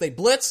face. They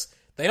blitz.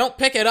 They don't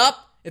pick it up.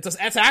 It's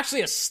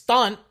actually a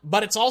stunt,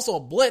 but it's also a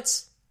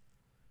blitz.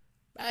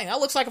 Bang, that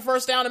looks like a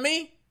first down to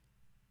me.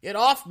 Get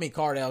off me,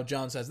 Cardale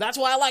Jones says. That's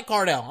why I like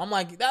Cardale. I'm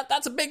like,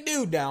 that's a big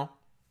dude now.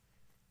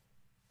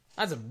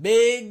 That's a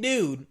big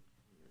dude.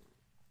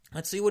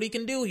 Let's see what he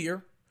can do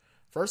here.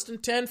 1st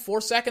and 10,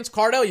 4 seconds.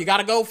 Cardale, you got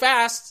to go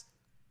fast.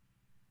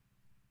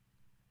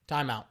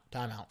 Timeout.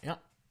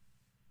 Yep.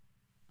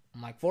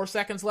 I'm like 4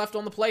 seconds left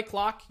on the play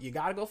clock. You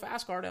got to go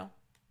fast, Cardale.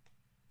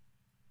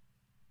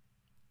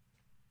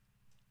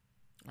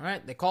 All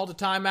right, they called a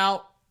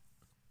timeout.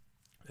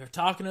 They're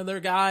talking to their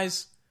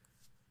guys.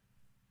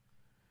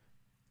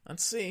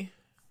 Let's see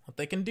what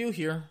they can do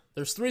here.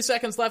 There's 3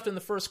 seconds left in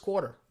the first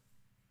quarter.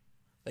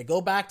 They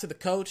go back to the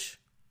coach.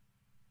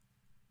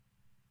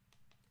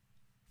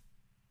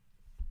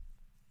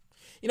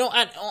 You know,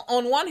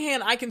 on one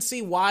hand, I can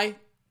see why,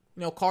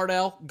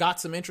 Cardale got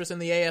some interest in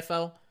the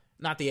AFL.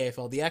 Not the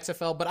AFL, the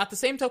XFL. But at the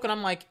same token,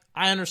 I'm like,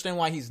 I understand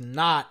why he's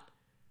not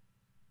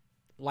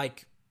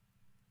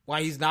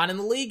in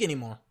the league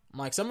anymore. I'm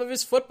like, some of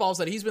his footballs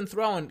that he's been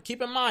throwing,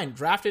 keep in mind,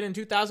 drafted in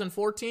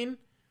 2014,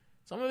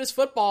 some of his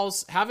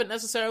footballs haven't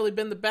necessarily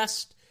been the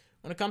best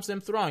when it comes to him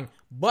throwing.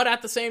 But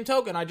at the same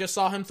token, I just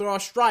saw him throw a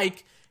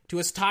strike to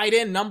his tight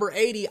end, number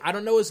 80. I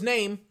don't know his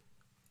name.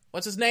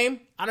 What's his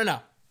name? I don't know.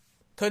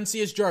 Couldn't see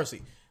his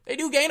jersey. They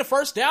do gain a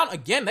first down.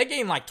 Again, they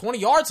gain like 20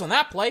 yards on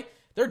that play.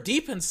 They're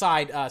deep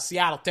inside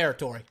Seattle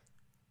territory.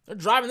 They're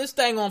driving this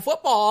thing on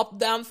football up and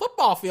down the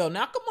football field.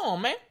 Now, come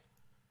on, man.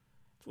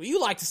 That's what you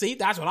like to see.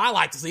 That's what I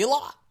like to see a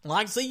lot. I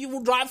like to see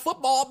you drive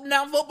football up and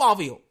down the football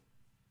field.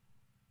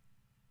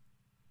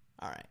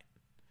 All right.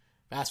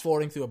 Fast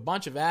forwarding through a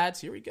bunch of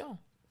ads. Here we go.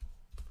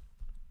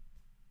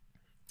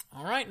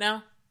 All right,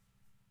 now.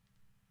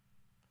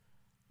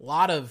 A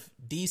lot of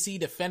DC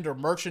Defender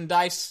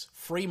merchandise,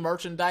 free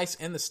merchandise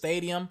in the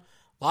stadium.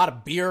 A lot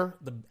of beer.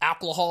 The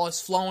alcohol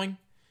is flowing.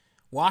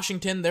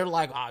 Washington, they're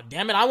like, oh,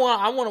 damn it,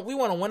 we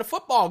want to win a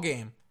football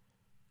game.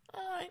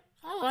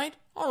 All right.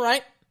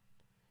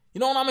 You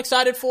know what I'm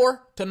excited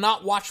for? To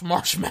not watch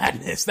March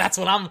Madness. That's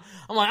what I'm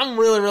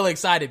really, really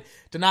excited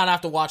to not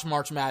have to watch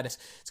March Madness.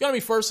 It's going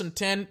to be 1st and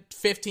 10,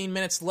 15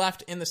 minutes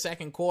left in the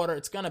second quarter.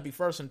 It's going to be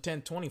 1st and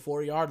 10,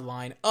 24-yard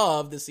line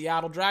of the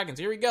Seattle Dragons.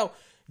 Here we go.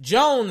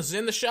 Jones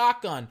in the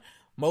shotgun.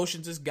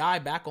 Motions his guy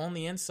back on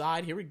the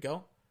inside. Here we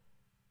go.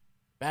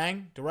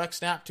 Bang. Direct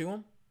snap to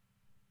him.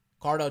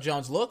 Cardale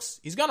Jones looks.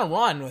 He's going to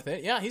run with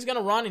it. Yeah, he's going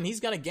to run, and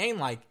he's going to gain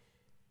like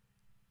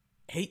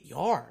 8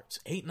 yards,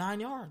 9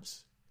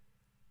 yards.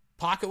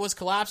 Pocket was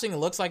collapsing. It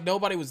looks like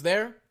nobody was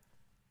there.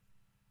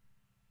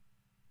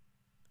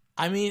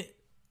 I mean,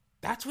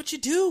 that's what you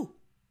do.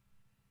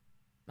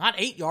 Not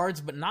 8 yards,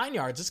 but 9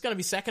 yards. It's going to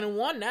be 2nd and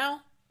 1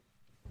 now.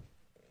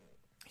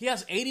 He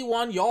has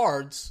 81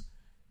 yards.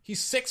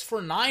 He's 6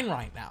 for 9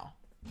 right now.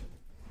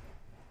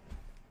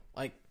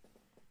 Like,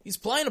 he's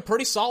playing a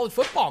pretty solid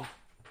football.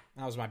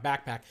 That was my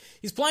backpack.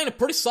 He's playing a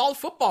pretty solid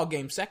football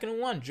game. 2nd and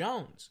 1.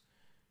 Jones.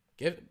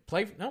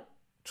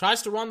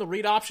 Tries to run the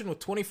read option with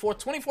 24.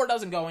 24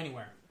 doesn't go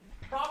anywhere.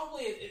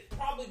 Probably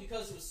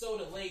because it was so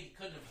delayed, he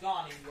couldn't have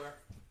gone anywhere.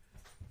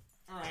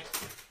 All right.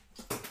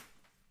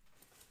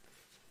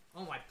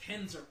 Oh, my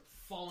pins are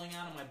falling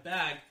out of my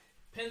bag.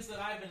 Pins that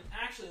I've been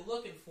actually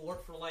looking for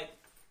like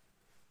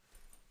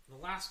the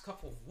last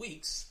couple of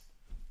weeks.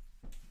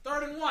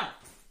 3rd and 1.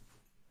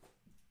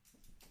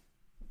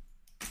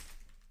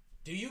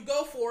 Do you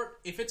go for it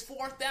if it's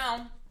 4th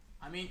down?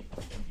 I mean,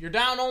 you're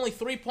down only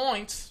 3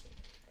 points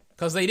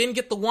because they didn't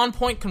get the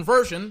 1-point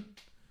conversion.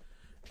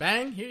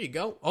 Bang, here you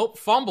go. Oh,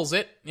 fumbles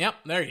it. Yep,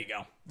 there you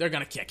go. They're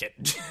going to kick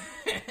it.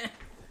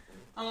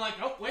 I'm like,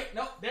 oh, wait,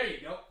 no, there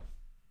you go.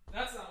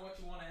 That's not what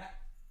you want to happen.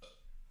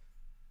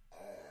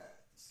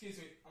 Excuse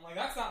me. I'm like,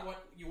 that's not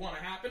what you want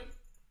to happen.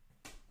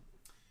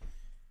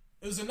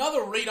 It was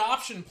another read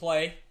option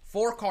play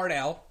for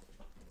Cardale.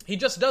 He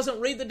just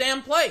doesn't read the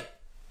damn play.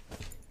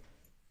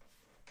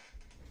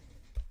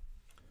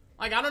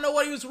 Like, I don't know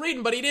what he was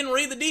reading, but he didn't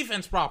read the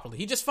defense properly.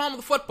 He just fumbled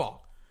the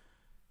football.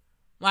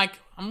 Like,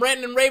 I'm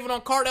ranting and raving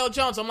on Cardale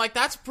Jones. I'm like,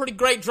 that's a pretty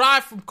great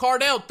drive from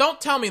Cardale. Don't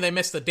tell me they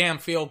missed the damn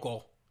field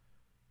goal.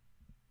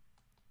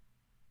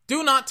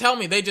 Do not tell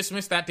me they just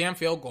missed that damn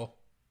field goal.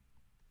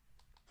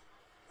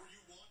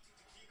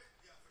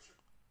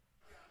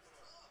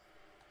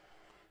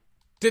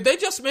 Did they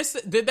just miss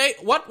it? Did they?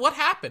 What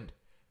happened?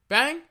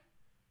 Bang.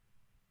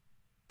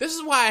 This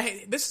is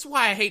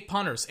why I hate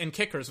punters and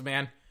kickers,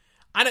 man.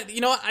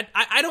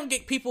 I don't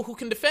get people who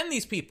can defend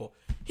these people.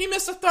 He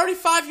missed a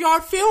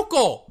 35-yard field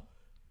goal.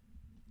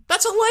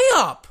 That's a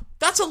layup.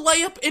 That's a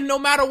layup in no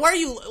matter where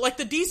you, like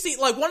the DC,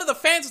 like one of the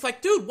fans is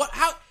like, dude,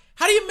 how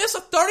How do you miss a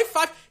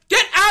 35?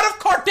 Get out of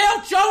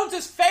Cardale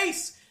Jones'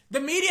 face! The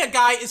media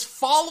guy is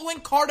following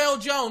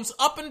Cardale Jones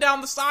up and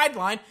down the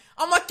sideline.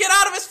 I'm like, get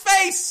out of his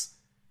face!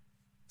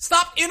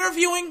 Stop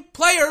interviewing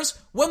players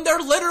when they're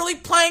literally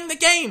playing the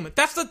game.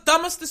 That's the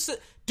dumbest decision.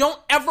 Don't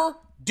ever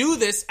do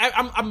this.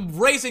 I'm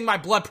raising my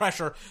blood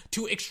pressure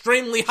to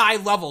extremely high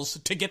levels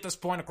to get this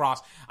point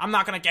across. I'm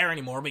not going to care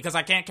anymore because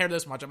I can't care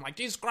this much. I'm like,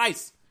 Jesus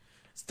Christ.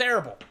 It's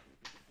terrible.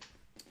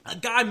 A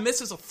guy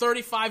misses a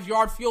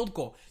 35-yard field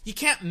goal. You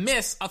can't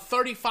miss a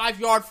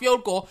 35-yard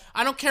field goal.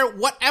 I don't care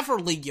whatever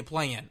league you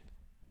play in.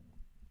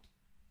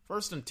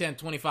 1st and 10,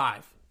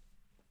 25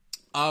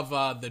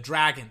 of the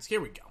Dragons. Here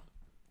we go.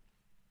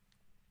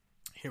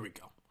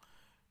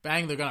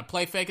 Bang, they're going to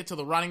play fake it to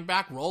the running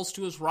back. Rolls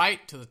to his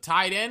right, to the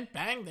tight end.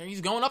 Bang, there he's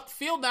going up the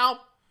field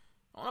now.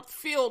 Going up the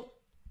field.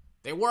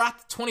 They were at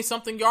the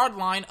 20-something yard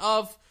line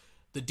of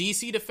the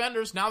DC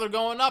defenders. Now they're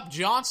going up.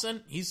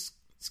 Johnson, he's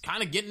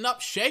kind of getting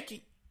up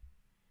shaky.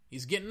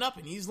 He's getting up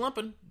and he's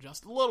limping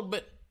just a little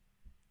bit.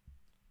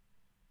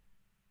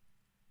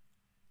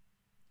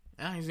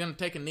 Now he's going to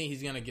take a knee.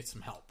 He's going to get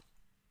some help.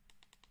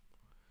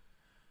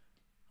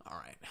 All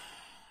right.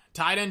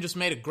 Tight end just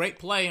made a great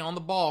play on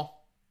the ball.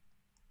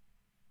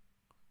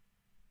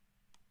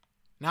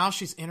 Now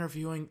she's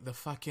interviewing the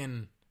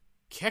fucking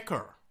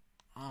kicker.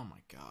 Oh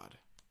my God.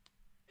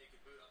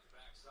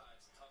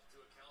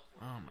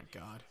 Oh my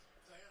God.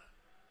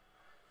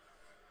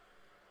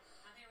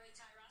 I'm here with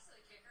Tyrasa,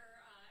 the kicker.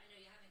 I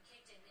know you haven't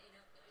kicked in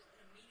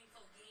a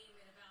meaningful game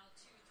in about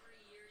 2-3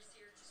 years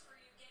here. Just for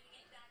you getting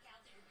it back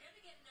out there, you're going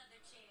to get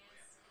another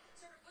chance.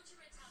 Sort of, what's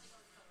your mentality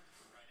going forward?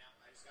 Right now,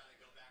 I just got to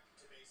go back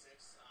to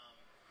basics.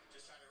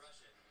 Just trying to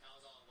rush it. That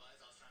was all it was.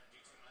 I was trying to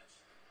do too much.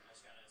 I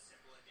just got to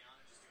simple it down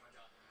and just do my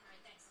job. All right,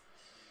 thanks.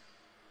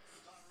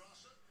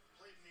 Tyrasa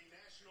played in the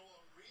National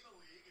Arena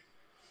League in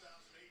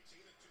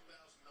 2018 and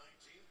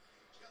 2019.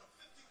 He's got a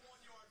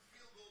 51-yard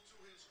field goal to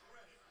his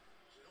credit.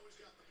 So you know he's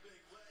got the big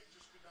leg,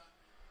 just could not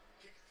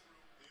kick it through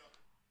the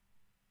other.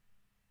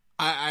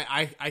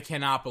 I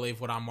cannot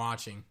believe what I'm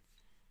watching.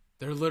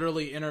 They're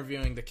literally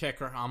interviewing the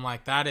kicker. I'm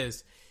like, that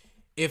is,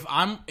 if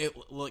I'm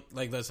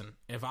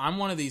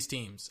one of these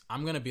teams,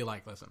 I'm going to be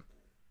like, listen,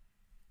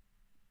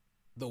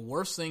 the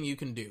worst thing you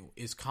can do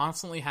is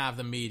constantly have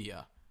the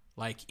media,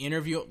 like,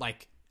 interview,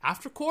 like,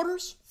 after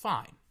quarters,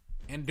 fine.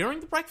 And during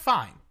the break,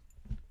 fine.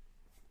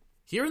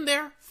 Here and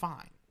there,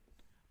 fine.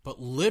 But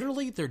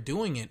literally, they're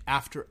doing it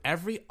after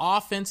every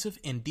offensive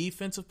and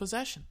defensive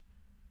possession.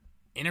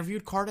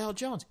 Interviewed Cardale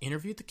Jones.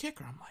 Interviewed the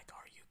kicker. I'm like,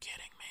 are you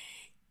kidding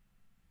me?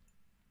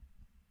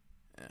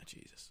 Oh,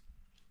 Jesus.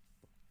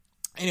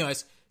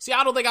 Anyways,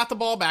 Seattle, they got the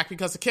ball back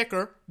because the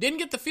kicker didn't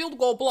get the field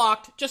goal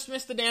blocked, just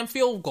missed the damn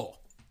field goal.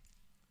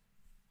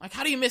 Like,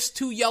 how do you miss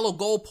 2 yellow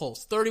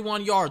goalposts,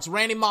 31 yards?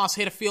 Randy Moss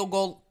hit a field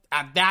goal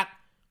at that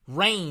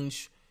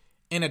range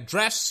in a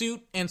dress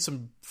suit and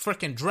some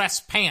freaking dress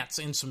pants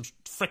and some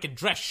freaking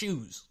dress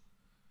shoes.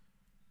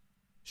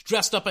 He's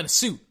dressed up in a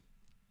suit.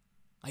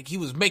 Like he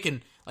was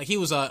making, like he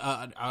was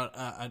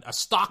a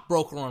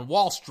stockbroker on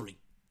Wall Street.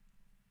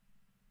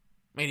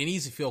 Made an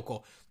easy field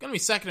goal. It's going to be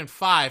 2nd and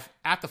 5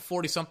 at the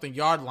 40-something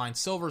yard line.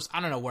 Silvers,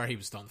 I don't know where he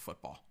was throwing the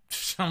football.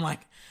 I'm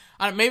like,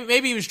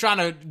 maybe he was trying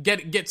to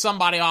get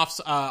somebody off,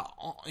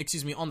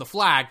 on the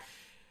flag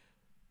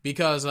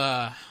because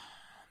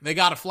they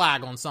got a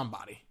flag on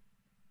somebody.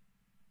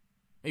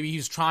 Maybe he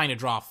was trying to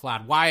draw a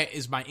flag. Why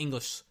is my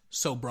English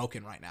so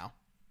broken right now?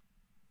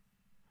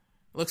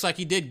 Looks like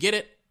he did get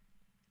it.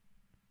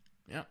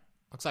 Yep.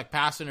 Looks like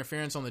pass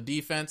interference on the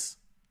defense.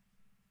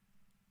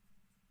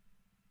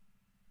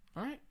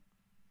 All right.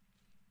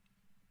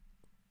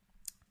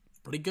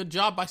 Pretty good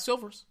job by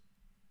Silvers.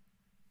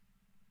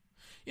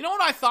 You know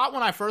what I thought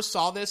when I first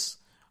saw this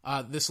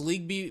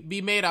league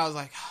be made? I was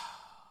like,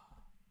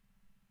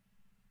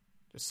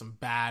 there's some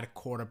bad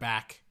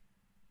quarterback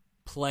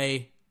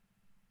play.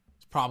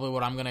 It's probably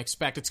what I'm going to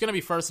expect. It's going to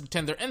be 1st and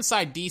 10. They're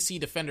inside DC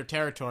defender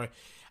territory.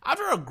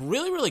 After a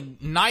really, really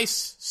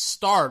nice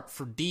start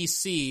for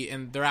DC,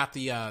 and they're at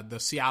the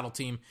Seattle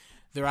team.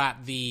 They're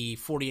at the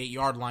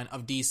 48-yard line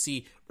of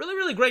DC. Really,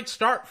 really great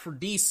start for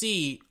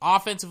DC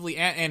offensively,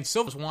 and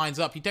Silvers winds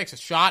up. He takes a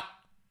shot.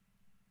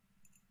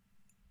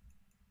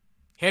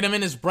 Hit him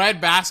in his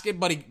breadbasket,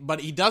 but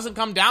he doesn't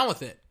come down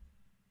with it.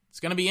 It's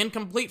going to be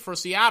incomplete for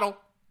Seattle.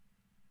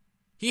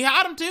 He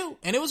had him too,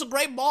 and it was a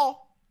great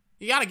ball.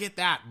 You got to get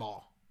that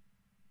ball.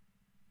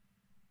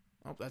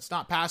 Oh, that's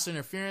not pass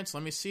interference.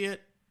 Let me see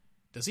it.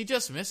 Does he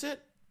just miss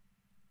it?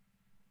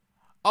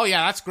 Oh,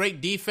 yeah, that's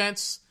great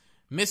defense.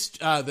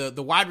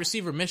 The wide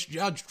receiver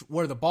misjudged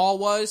where the ball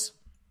was.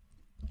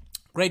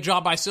 Great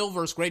job by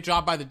Silvers. Great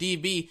job by the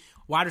DB.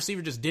 Wide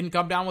receiver just didn't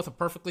come down with a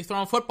perfectly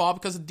thrown football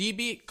because the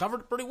DB covered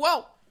it pretty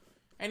well.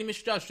 And he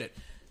misjudged it.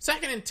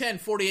 2nd and 10,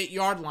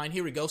 48-yard line.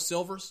 Here we go.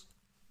 Silvers.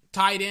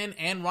 Tight end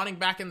and running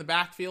back in the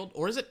backfield.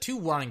 Or is it 2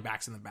 running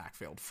backs in the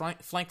backfield?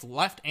 Flanked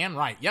left and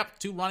right. Yep,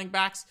 2 running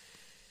backs.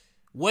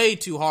 Way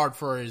too hard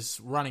for his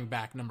running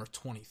back, number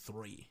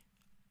 23.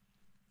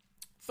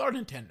 3rd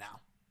and 10 now.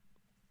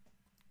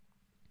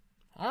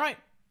 All right.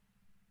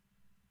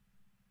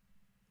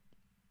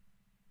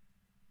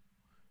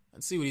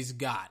 Let's see what he's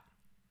got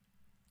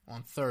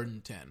on 3rd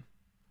and 10.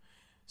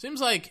 Seems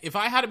like, if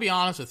I had to be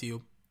honest with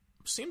you,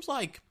 seems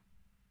like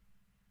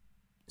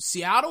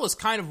Seattle is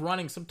kind of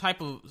running some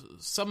type of,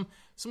 some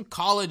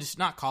college,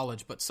 not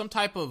college, but some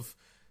type of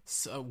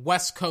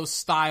West Coast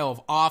style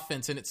of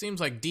offense, and it seems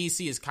like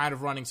DC is kind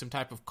of running some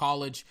type of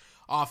college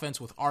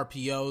offense with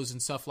RPOs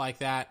and stuff like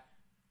that.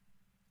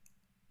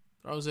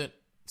 Throws it.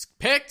 It's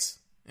picked.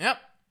 Yep.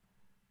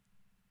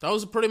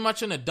 Throws it pretty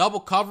much in a double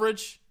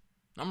coverage.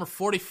 Number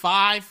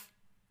 45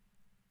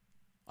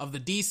 of the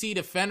DC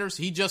defenders.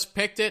 He just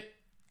picked it.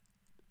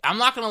 I'm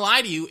not going to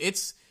lie to you.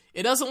 It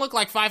doesn't look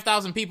like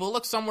 5,000 people. It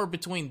looks somewhere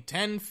between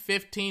 10,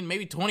 15,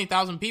 maybe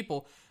 20,000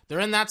 people. They're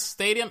in that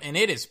stadium, and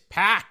it is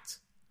packed.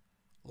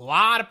 A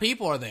lot of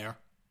people are there.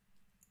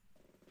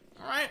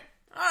 All right.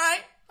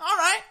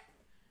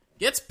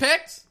 Gets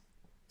picked.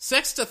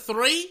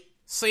 6-3,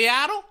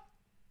 Seattle.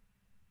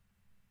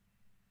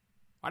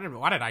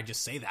 Why did I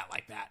just say that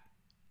like that?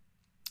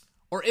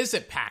 Or is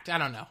it packed? I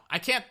don't know. I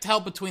can't tell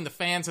between the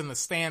fans and the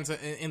stands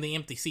and the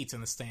empty seats in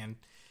the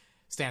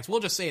stands. We'll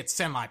just say it's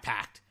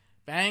semi-packed.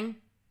 Bang,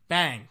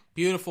 bang.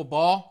 Beautiful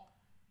ball.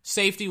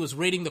 Safety was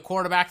reading the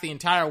quarterback the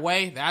entire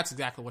way. That's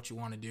exactly what you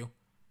want to do.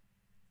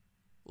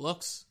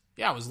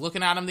 I was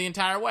looking at him the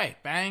entire way.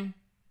 Bang.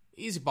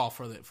 Easy ball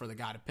for the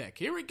guy to pick.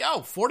 Here we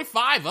go.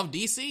 45 of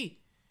DC.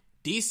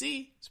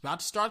 DC is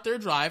about to start their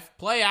drive.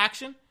 Play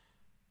action.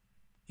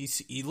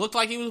 He looked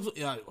like he was,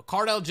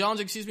 Cardale Jones,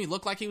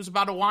 looked like he was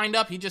about to wind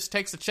up. He just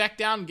takes the check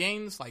down,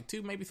 gains like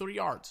 2, maybe 3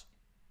 yards.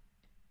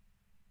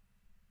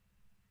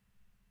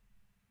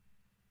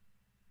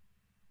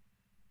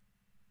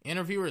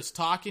 Interviewer is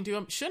talking to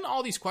him. Shouldn't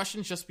all these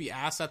questions just be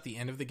asked at the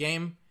end of the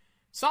game?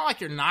 It's not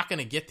like you're not going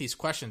to get these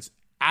questions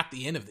at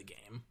the end of the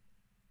game.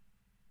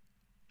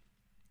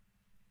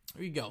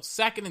 Here you go.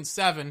 2nd and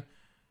 7,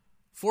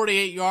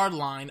 48-yard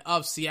line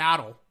of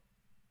Seattle.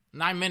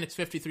 9 minutes,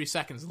 53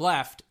 seconds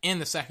left in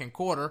the second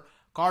quarter.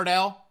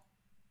 Cardale,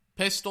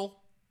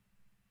 pistol.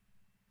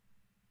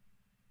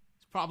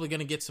 He's probably going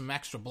to get some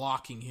extra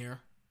blocking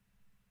here.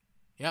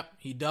 Yep,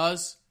 he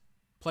does.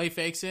 Play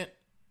fakes it.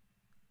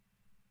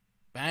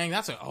 Bang,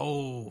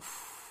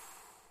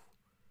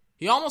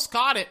 he almost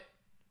caught it.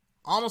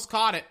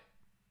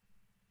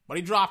 But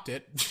he dropped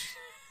it.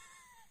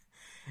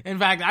 In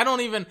fact, I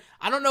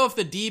don't know if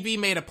the DB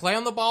made a play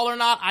on the ball or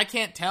not. I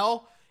can't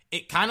tell.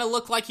 It kind of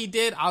looked like he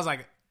did. I was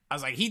like,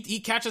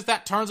 he catches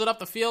that, turns it up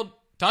the field,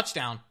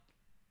 touchdown.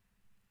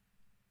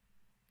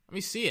 Let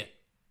me see it.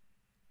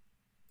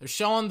 They're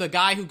showing the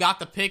guy who got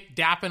the pick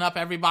dapping up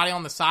everybody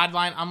on the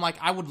sideline. I'm like,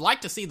 I would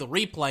like to see the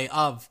replay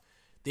of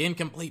the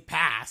incomplete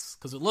pass,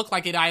 because it looked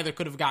like it either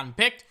could have gotten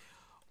picked,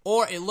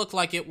 or it looked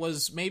like it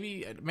was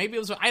maybe it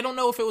was. I don't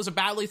know if it was a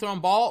badly thrown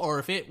ball or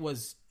if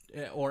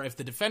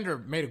the defender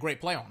made a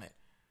great play on it.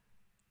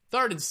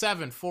 3rd and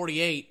 7,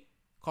 48.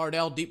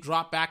 Cardale deep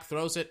drop back,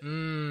 throws it.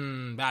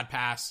 Bad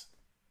pass.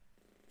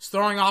 He's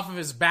throwing off of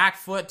his back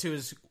foot to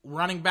his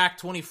running back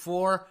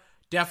 24.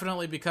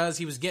 Definitely because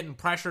he was getting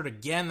pressured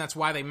again. That's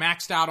why they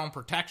maxed out on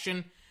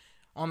protection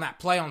on that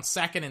play on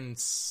second and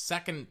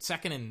 7,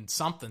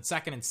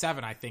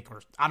 I think,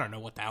 or I don't know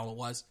what the hell it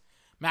was.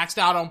 Maxed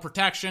out on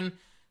protection,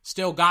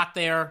 still got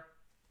there.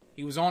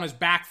 He was on his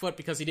back foot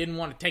because he didn't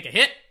want to take a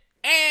hit,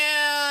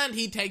 and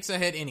he takes a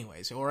hit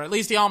anyways, or at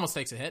least he almost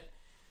takes a hit.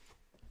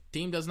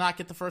 Team does not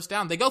get the first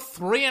down. They go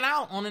 3 and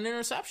out on an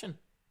interception,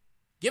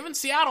 giving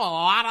Seattle a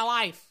lot of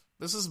life.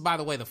 This is, by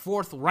the way, the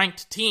 4th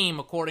ranked team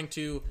according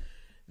to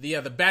the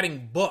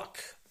betting book.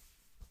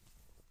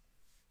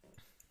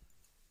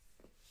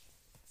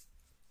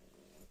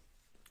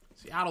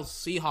 Seattle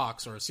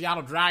Seahawks, or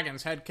Seattle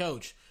Dragons head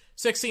coach.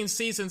 16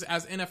 seasons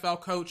as NFL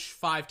coach,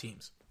 5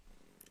 teams.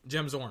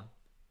 Jim Zorn.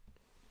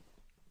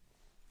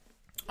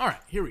 All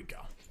right, here we go.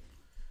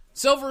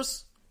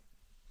 Silvers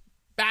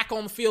back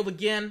on the field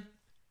again.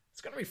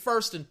 It's going to be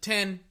 1st and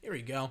 10. Here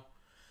we go.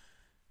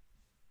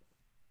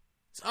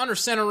 It's under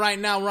center right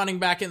now, running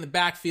back in the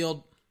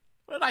backfield.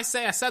 What did I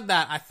say? I said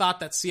that I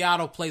thought that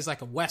Seattle plays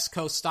like a West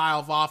Coast style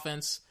of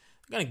offense.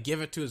 I'm going to give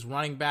it to his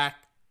running back.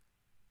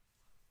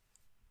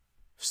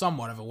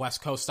 Somewhat of a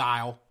West Coast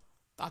style.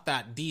 Thought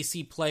that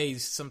DC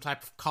plays some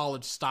type of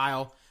college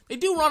style. They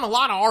do run a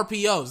lot of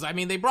RPOs. I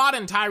mean, they brought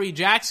in Tyree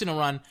Jackson to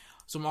run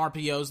some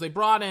RPOs. They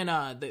brought in,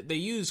 they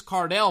use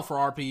Cardale for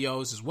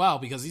RPOs as well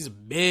because he's a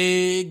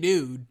big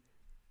dude.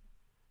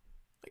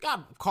 They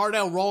got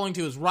Cardale rolling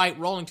to his right,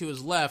 rolling to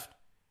his left.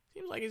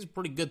 Seems like he's a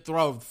pretty good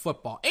throw of the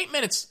football. 8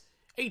 minutes,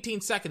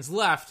 18 seconds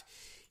left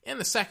in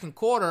the second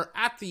quarter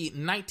at the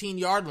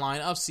 19-yard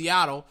line of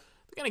Seattle.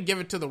 They're going to give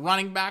it to the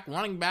running back.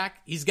 Running back,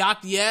 he's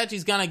got the edge.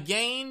 He's going to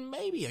gain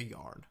maybe a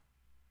yard.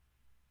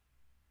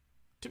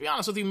 To be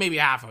honest with you, maybe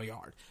half a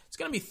yard. It's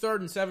going to be 3rd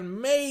and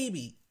 7,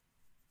 maybe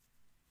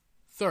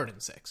 3rd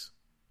and 6.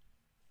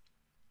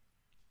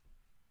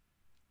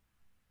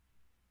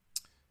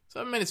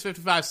 7 minutes,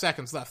 55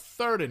 seconds left.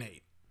 3rd and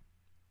 8.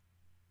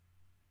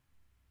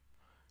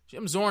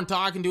 Jim Zorn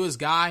talking to his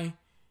guy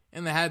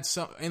in the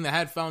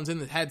headphones, in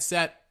the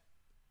headset.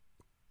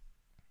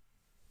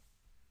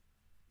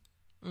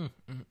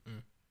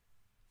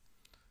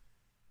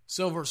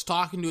 Silver's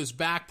talking to his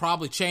back,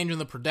 probably changing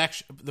the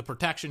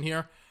protection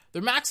here.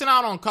 They're maxing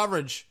out on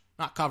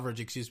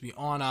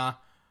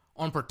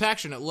on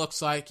protection, it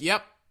looks like.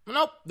 Yep.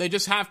 Nope. They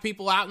just have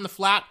people out in the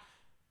flat.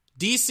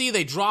 DC,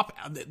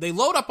 they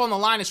load up on the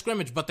line of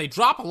scrimmage, but they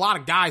drop a lot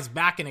of guys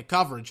back into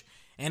coverage,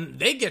 and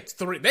they get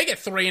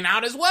three and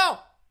out as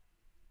well.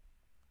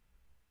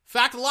 In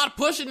fact, a lot of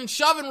pushing and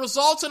shoving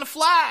results in a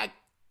flag.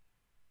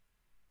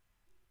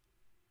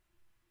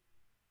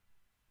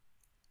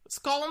 Let's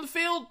call on the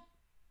field.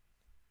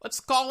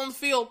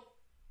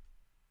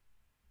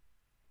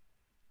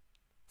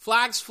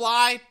 Flags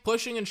fly,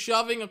 pushing and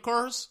shoving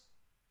occurs.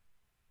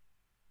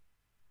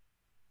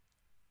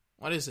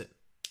 What is it?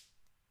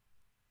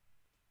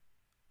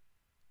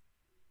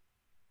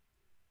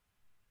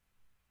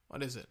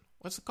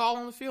 What's the call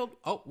on the field?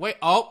 Oh, wait.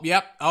 Oh,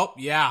 yep. Oh,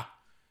 yeah.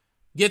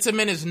 Gets him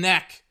in his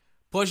neck.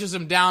 Pushes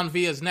him down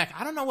via his neck.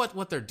 I don't know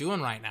what they're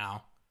doing right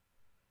now.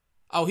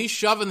 Oh, he's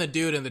shoving the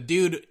dude, and the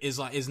dude is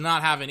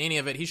not having any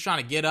of it. He's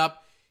trying to get up.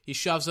 He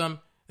shoves him.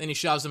 Then he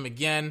shoves him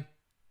again.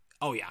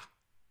 Oh, yeah.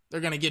 They're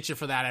going to get you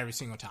for that every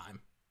single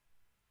time.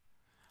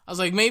 I was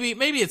like, maybe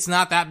it's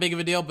not that big of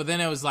a deal, but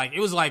then it was like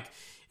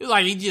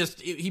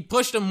he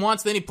pushed him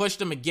once, then he pushed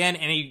him again,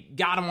 and he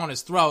got him on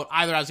his throat,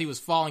 either as he was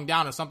falling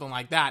down or something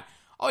like that.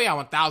 Oh, yeah,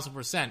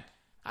 1,000%.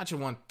 That should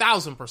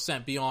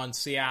 1,000% be on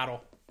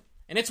Seattle.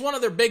 And it's one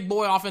of their big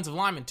boy offensive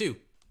linemen, too.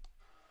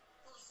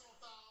 Personal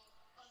foul,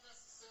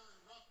 unnecessary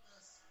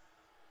roughness,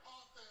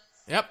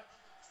 offense. Yep.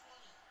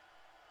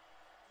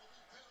 Will be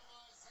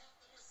penalized half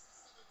the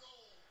distance to the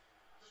goal.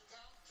 The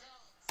down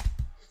counts.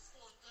 It's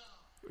fourth down.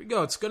 Here we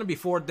go. It's going to be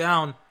fourth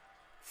down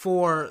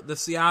for the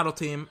Seattle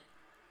team.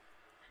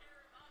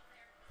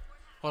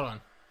 Hold on. I don't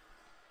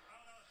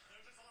know.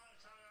 There's just a lot of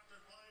trying after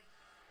play.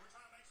 We're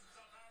trying to make some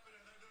stuff happen,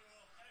 and they're doing a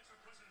little extra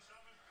pushing and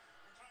shoving.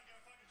 We're trying to get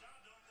a fucking job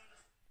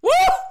done. Woo!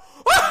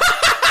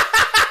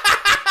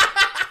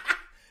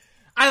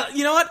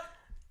 You know what?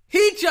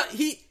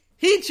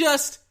 He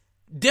just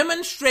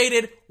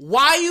demonstrated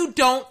why you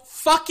don't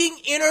fucking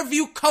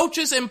interview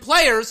coaches and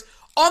players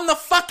on the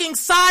fucking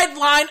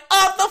sideline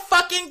of the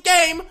fucking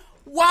game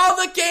while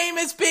the game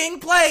is being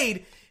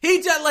played.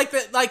 He just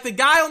like the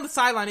guy on the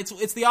sideline.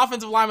 It's the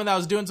offensive lineman that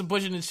was doing some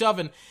pushing and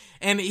shoving,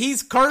 and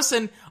he's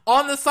cursing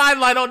on the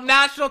sideline on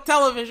national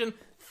television.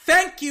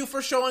 Thank you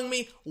for showing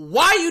me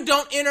why you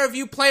don't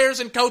interview players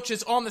and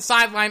coaches on the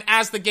sideline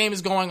as the game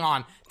is going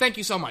on. Thank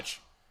you so much.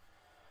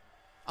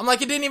 I'm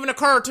like, it didn't even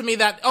occur to me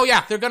that, oh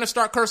yeah, they're going to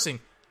start cursing.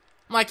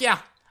 I'm like, yeah.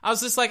 I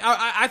was just like,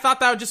 I thought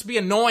that would just be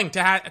annoying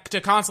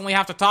to constantly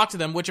have to talk to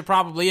them, which it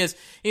probably is.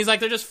 He's like,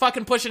 they're just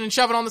fucking pushing and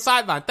shoving on the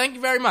sideline. Thank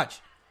you very much.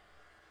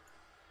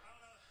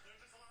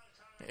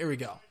 Here we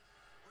go.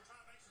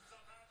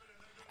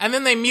 And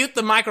then they mute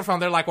the microphone.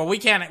 They're like, well, we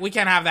can't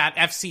have that,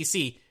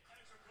 FCC.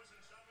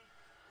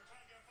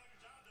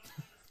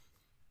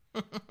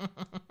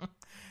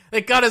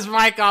 They cut his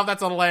mic off.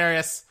 That's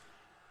hilarious.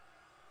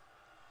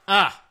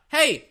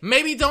 Hey,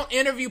 maybe don't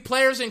interview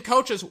players and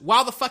coaches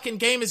while the fucking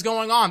game is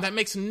going on. That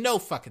makes no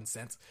fucking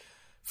sense.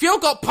 Field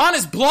goal punt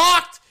is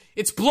blocked.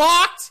 It's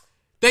blocked.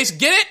 They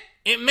get it.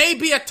 It may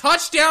be a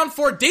touchdown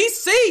for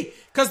DC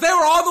because they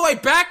were all the way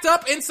backed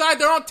up inside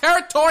their own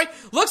territory.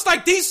 Looks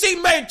like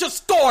DC may have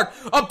just scored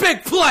a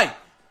big play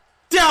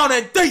down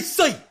at DC.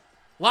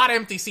 A lot of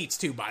empty seats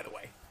too, by the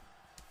way.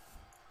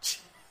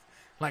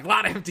 Like, a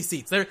lot of empty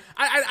seats.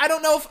 I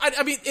don't know if...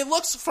 I mean, it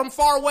looks from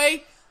far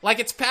away like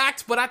it's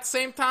packed, but at the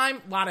same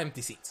time, a lot of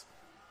empty seats.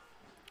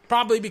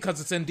 Probably because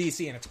it's in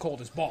D.C. and it's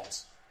cold as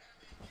balls.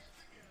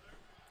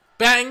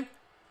 Bang.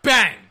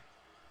 Bang.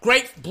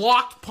 Great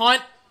blocked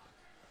punt.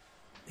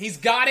 He's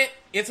got it.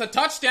 It's a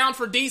touchdown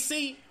for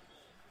D.C.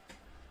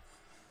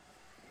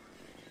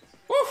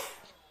 Woo.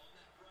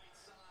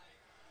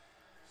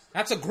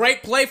 That's a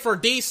great play for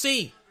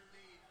D.C.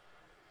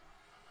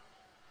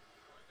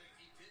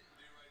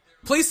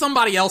 Please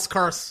somebody else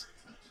curse.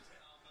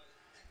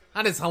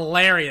 That is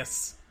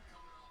hilarious.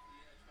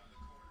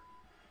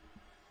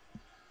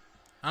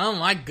 Oh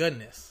my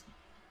goodness.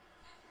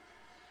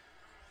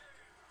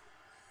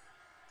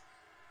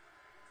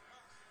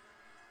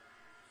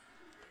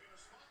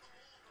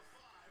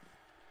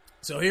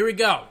 So here we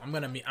go. I'm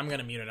gonna mute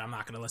it. I'm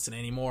not gonna listen to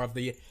any more of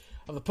the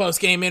post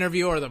game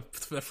interview or the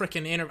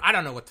freaking interview. I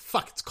don't know what the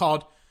fuck it's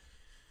called.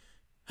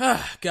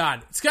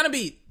 God, it's gonna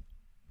be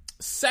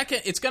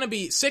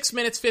 6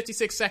 minutes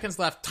 56 seconds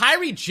left.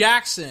 Tyree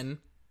Jackson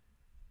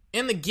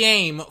in the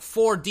game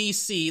for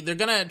DC. They're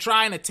gonna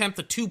try and attempt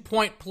a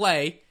 2-point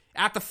play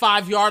at the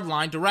 5-yard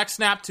line. Direct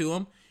snap to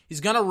him. He's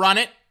gonna run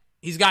it.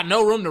 He's got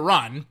no room to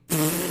run,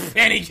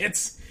 and he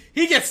gets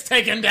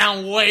taken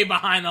down way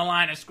behind the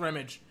line of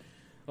scrimmage.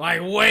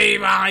 Like, way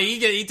behind.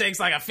 He takes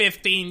like a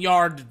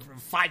 15-yard,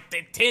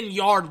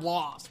 10-yard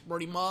loss,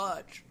 pretty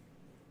much.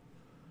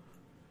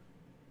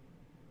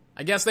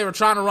 I guess they were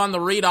trying to run the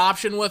read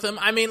option with him.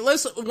 I mean,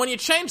 listen, when you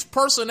change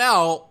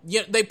personnel,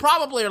 they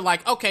probably are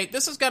like, okay,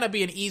 this is going to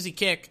be an easy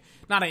kick.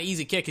 Not an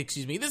easy kick,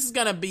 excuse me. This is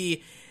going to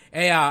be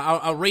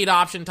a read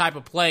option type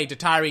of play to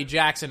Tyree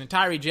Jackson. And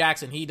Tyree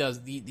Jackson,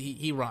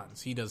 he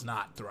runs. He does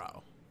not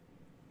throw.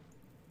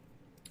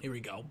 Here we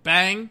go.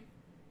 Bang.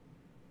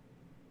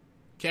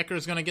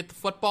 Kicker's going to get the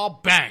football.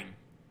 Bang.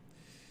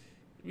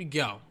 Here we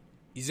go.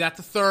 He's at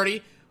the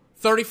 30.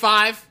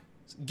 35.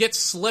 Gets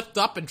slipped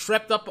up and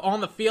tripped up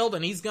on the field,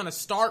 and he's going to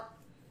start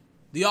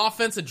the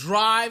offensive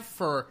drive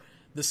for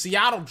the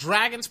Seattle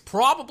Dragons,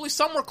 probably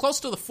somewhere close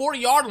to the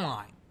 40-yard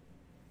line.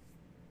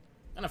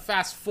 I'm going to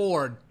fast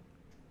forward.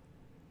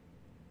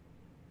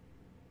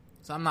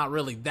 So I'm not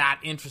really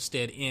that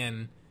interested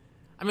in...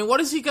 I mean,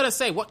 what is he going to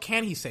say? What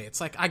can he say? It's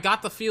like, I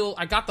got the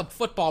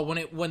football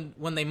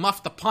when they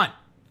muffed the punt.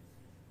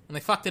 When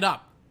they fucked it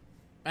up.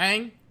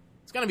 Bang.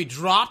 It's going to be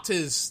dropped to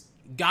his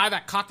guy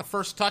that caught the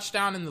first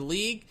touchdown in the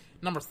league,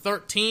 number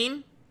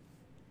 13.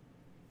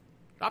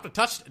 Dropped a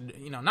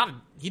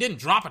touchdown. He didn't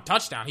drop a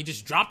touchdown. He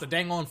just dropped the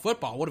dang on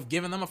football. Would have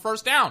given them a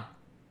first down.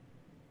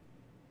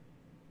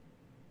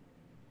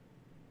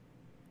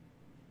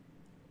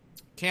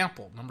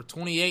 Campbell, number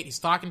 28. He's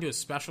talking to his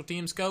special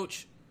teams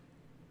coach.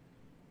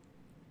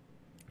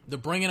 They're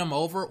bringing him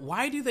over.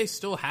 Why do they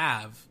still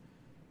have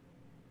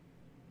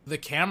the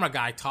camera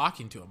guy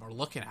talking to him or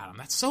looking at him?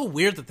 That's so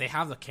weird that they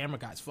have the camera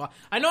guys.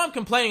 I know I'm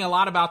complaining a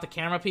lot about the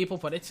camera people,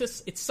 but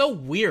it's so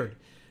weird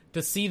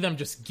to see them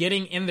just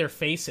getting in their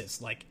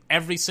faces like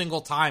every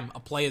single time a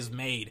play is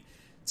made.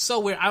 It's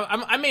so weird.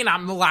 I mean,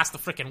 I'm gonna last the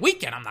freaking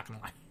weekend. I'm not gonna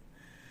lie.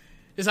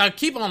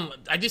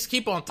 I just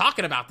keep on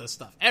talking about this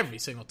stuff every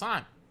single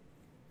time.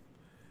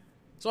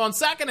 So on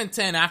 2nd and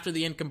 10 after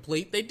the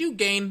incomplete, they do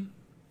gain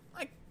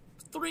like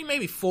 3,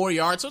 maybe 4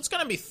 yards. So it's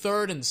gonna be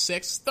 3rd and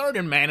 6, 3rd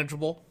and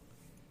manageable.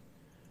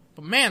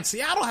 But man,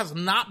 Seattle has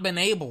not been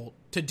able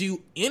to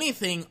do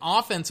anything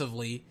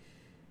offensively,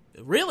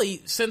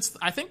 really, since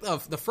I think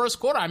the first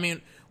quarter. I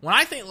mean, when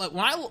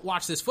I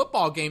watch this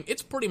football game,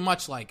 it's pretty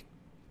much like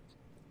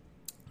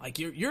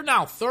you're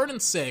now 3rd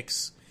and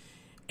 6,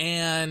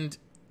 and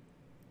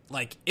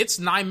like it's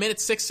 9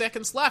 minutes 6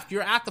 seconds left.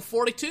 You're at the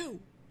 42.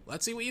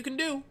 Let's see what you can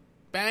do.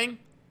 Bang.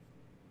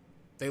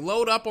 They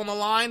load up on the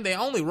line. They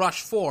only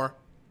rush 4.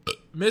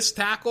 Missed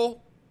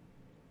tackle.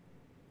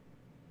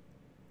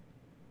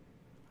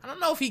 I don't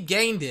know if he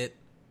gained it.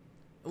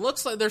 It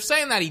looks like they're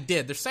saying that he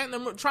did.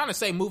 They're trying to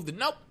say moved it.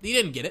 Nope, he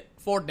didn't get it.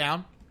 4th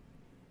down.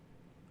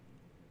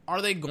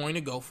 Are they going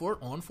to go for it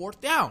on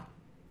 4th down?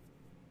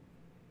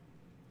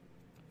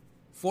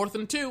 4th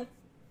and 2.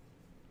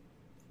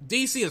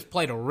 DC has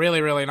played a really,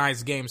 really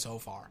nice game so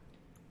far.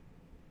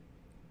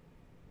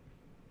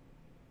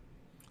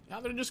 Now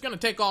they're just going to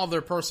take all of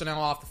their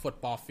personnel off the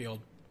football field.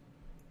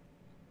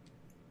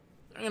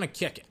 They're going to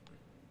kick it.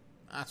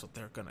 That's what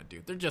they're going to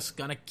do. They're just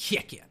going to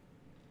kick it.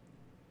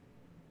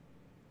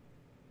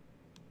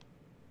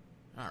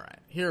 All right,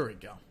 here we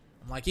go.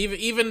 I'm like,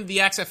 even the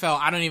XFL,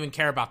 I don't even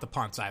care about the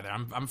punts either.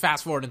 I'm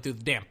fast forwarding through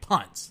the damn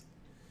punts.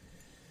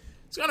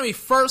 It's going to be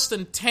 1st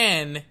and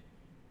 10. I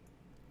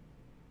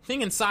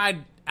think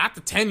inside at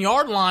the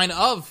 10-yard line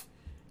of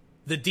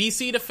the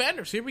DC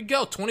defenders. Here we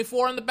go.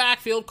 24 in the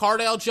backfield.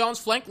 Cardale Jones,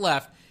 flank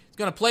left. He's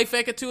going to play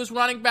fake it to his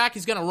running back.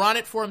 He's going to run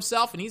it for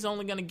himself, and he's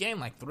only going to gain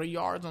like 3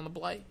 yards on the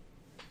play.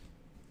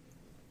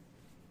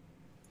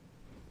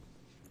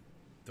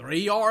 3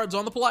 yards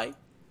on the play.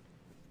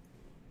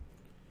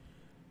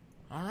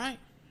 All right,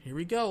 here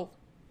we go.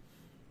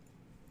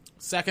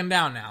 2nd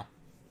down now.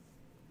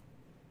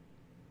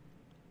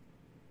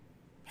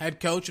 Head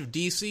coach of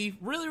DC,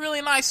 really,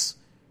 really nice,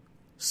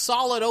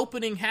 solid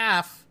opening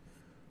half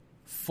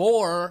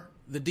for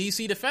the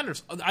DC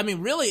defenders. I mean,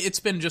 really, it's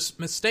been just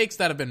mistakes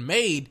that have been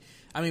made.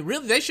 I mean,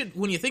 really, they should,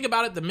 when you think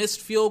about it, the missed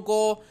field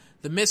goal,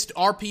 the missed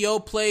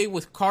RPO play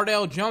with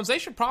Cardale Jones, they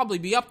should probably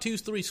be up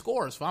 2-3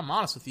 scores, if I'm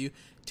honest with you.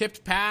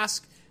 Tipped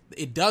pass,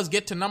 it does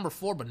get to number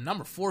 4, but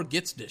number 4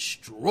 gets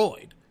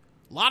destroyed.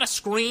 A lot of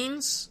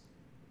screens,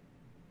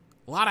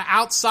 a lot of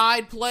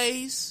outside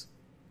plays,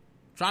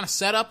 trying to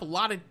set up a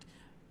lot of,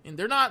 and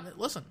they're not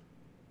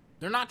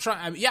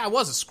trying, yeah, it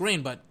was a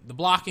screen, but the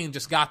blocking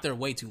just got there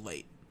way too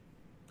late.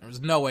 There was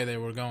no way they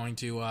were going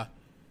to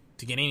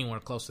get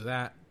anywhere close to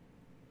that.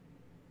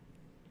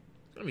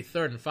 It's going to be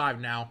 3rd and 5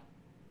 now.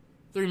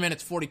 3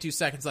 minutes, 42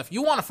 seconds left.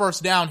 You want a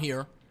first down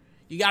here.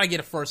 You got to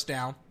get a first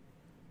down.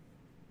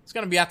 It's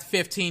going to be at the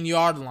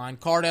 15-yard line.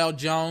 Cardale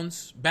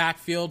Jones,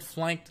 backfield,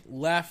 flanked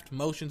left.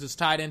 Motions is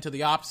tied into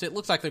the opposite.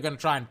 Looks like they're going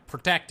to try and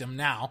protect him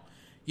now.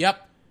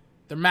 Yep,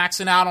 they're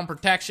maxing out on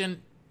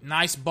protection.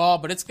 Nice ball,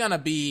 but it's going to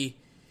be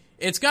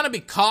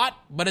caught,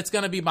 but it's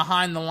going to be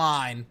behind the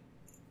line.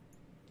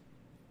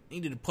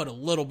 Needed to put a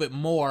little bit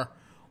more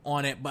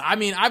on it, but I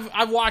mean,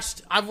 I've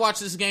watched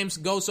this game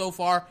go so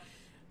far.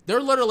 They're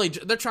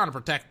trying to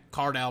protect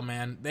Cardale,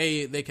 man.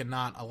 They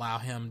cannot allow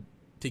him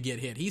to get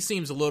hit. He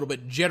seems a little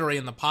bit jittery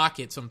in the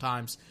pocket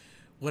sometimes.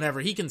 Whenever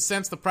he can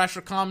sense the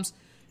pressure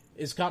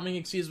is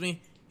coming,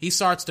 he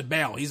starts to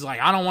bail. He's like,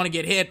 I don't want to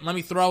get hit. Let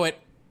me throw it,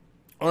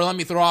 or let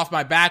me throw off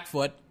my back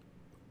foot.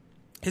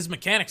 His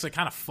mechanics, they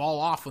kind of fall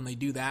off when they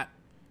do that.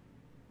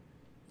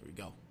 Here we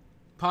go.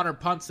 Punter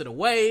punts it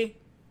away.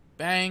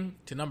 Bang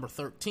to number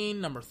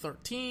 13. Number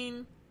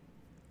 13.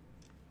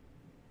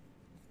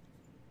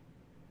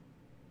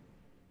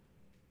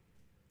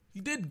 He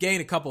did gain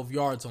a couple of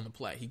yards on the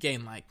play. He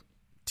gained like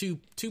Two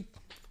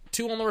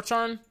on the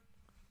return.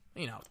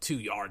 2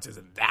 yards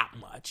isn't that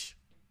much.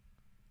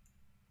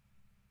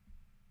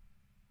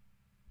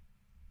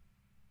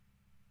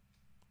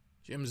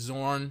 Jim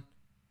Zorn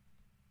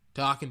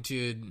talking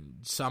to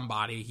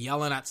somebody,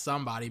 yelling at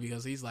somebody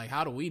because he's like,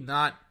 how do we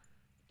not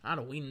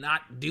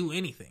do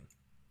anything?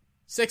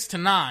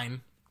 6-9.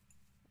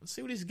 Let's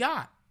see what he's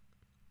got.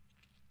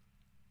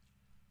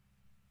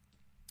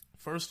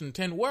 1st and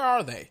 10. Where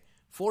are they?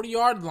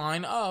 40-yard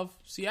line of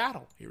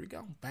Seattle. Here we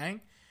go.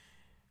 Bang.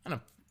 I'm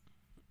gonna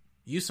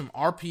use some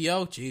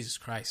RPO. Jesus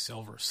Christ,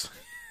 Silvers.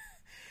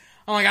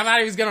 I'm like, I thought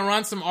he was gonna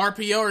run some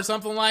RPO or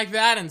something like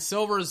that, and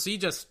Silvers, he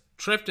just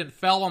tripped and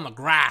fell on the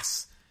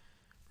grass.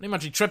 Pretty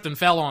much he tripped and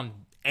fell on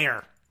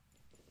air.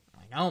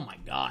 Like, oh my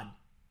God.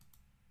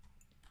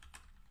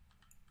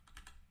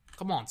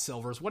 Come on,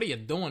 Silvers. What are you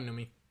doing to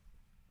me?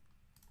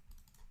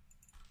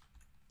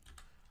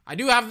 I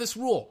do have this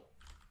rule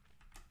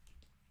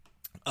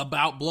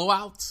about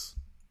blowouts.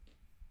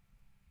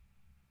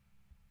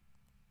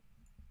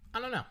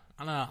 I don't know.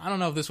 I don't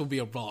know if this will be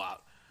a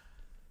blowout.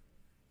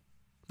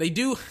 They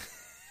do...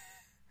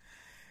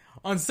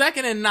 On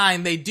 2nd and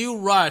 9, they do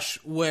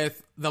rush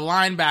with the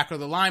linebacker.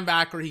 The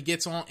linebacker, he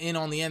gets in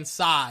on the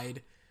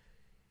inside.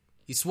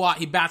 He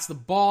bats the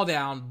ball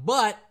down,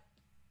 but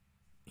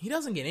he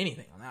doesn't get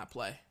anything on that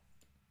play.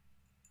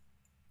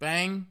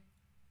 Bang.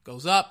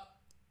 Goes up.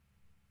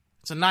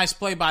 It's a nice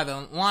play by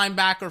the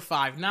linebacker,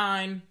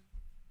 5'9".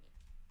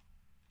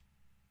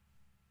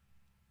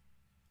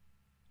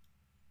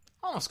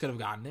 Almost could have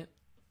gotten it.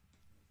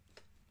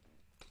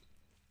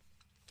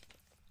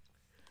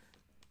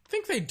 I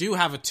think they do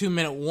have a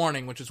 2-minute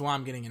warning, which is why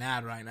I'm getting an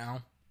ad right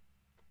now.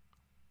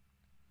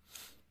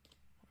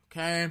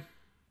 Okay.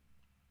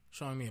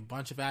 Showing me a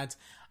bunch of ads.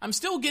 I'm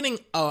still getting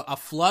a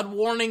flood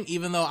warning,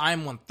 even though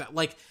I'm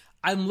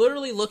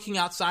literally looking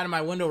outside of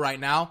my window right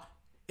now.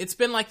 It's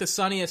been like the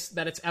sunniest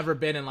that it's ever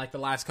been in like the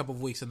last couple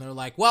of weeks, and they're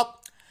like, well,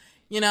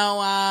 we're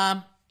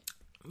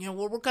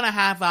gonna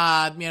have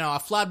a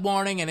flood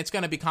warning, and it's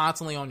gonna be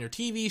constantly on your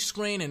TV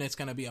screen, and it's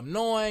gonna be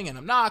annoying and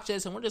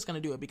obnoxious, and we're just gonna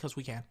do it because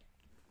we can.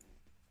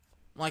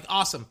 I'm like,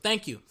 awesome,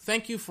 thank you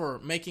for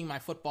making my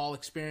football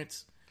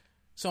experience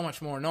so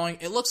much more annoying.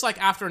 It looks like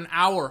after an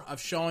hour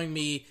of showing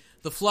me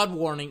the flood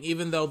warning,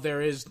 even though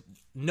there's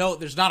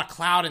not a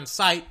cloud in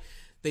sight,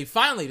 they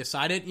finally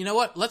decided, you know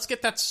what, let's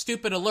get that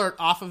stupid alert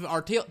off of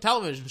our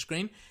television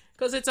screen,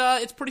 because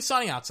it's pretty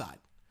sunny outside.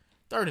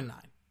 3rd and 9.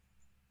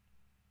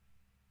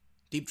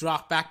 Deep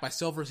drop back by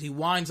Silvers. He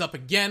winds up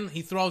again.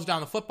 He throws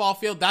down the football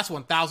field. That's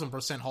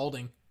 1,000%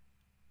 holding. I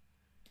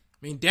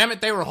mean, damn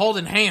it, they were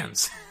holding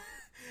hands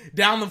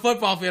down the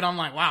football field. I'm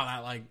like,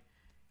 wow,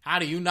 how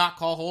do you not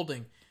call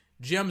holding?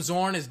 Jim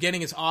Zorn is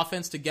getting his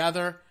offense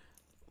together.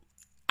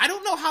 I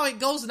don't know how it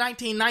goes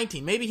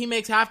 19-19. Maybe he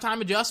makes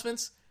halftime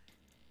adjustments.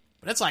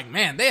 But it's like,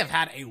 man, they have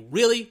had a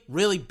really,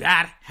 really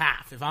bad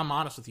half, if I'm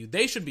honest with you.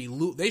 They should be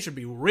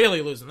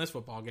really losing this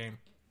football game.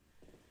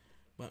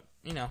 But,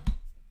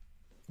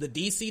 the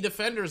DC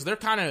defenders, they're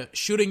kind of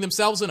shooting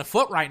themselves in the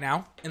foot right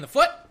now. In the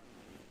foot.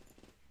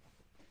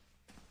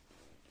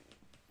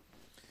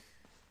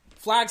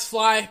 Flags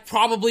fly,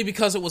 probably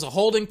because it was a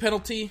holding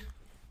penalty.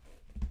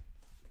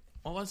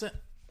 What was it?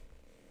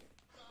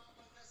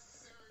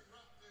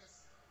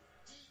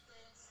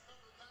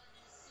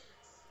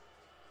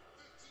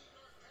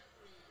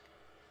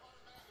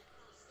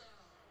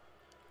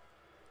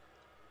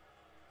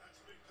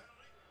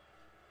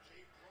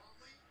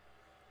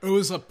 It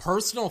was a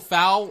personal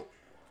foul,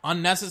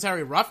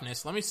 unnecessary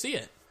roughness. Let me see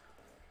it.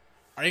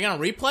 Are you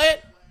going to replay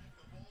it?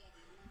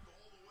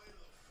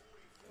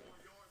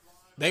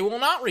 They will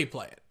not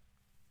replay it.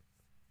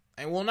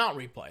 They will not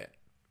replay it.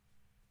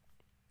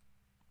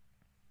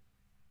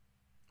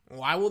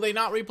 Why will they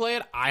not replay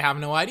it? I have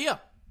no idea.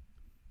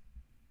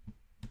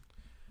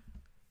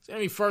 It's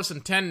going to be 1st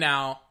and 10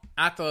 now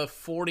at the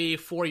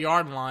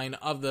 44-yard line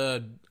of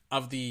the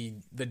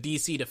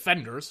DC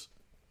defenders.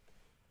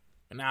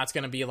 And now it's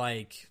going to be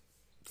like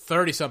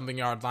 30-something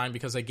yard line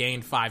because they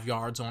gained 5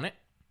 yards on it.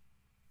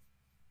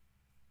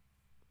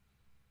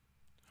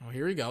 Oh,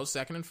 here we go.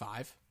 2nd and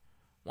 5.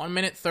 1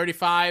 minute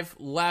 35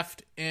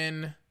 left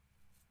in...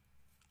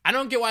 I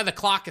don't get why the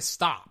clock is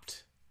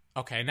stopped.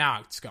 Okay,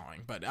 now it's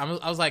going. But I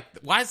was like,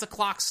 why is the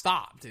clock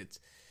stopped? It's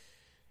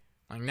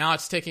like now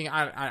it's ticking.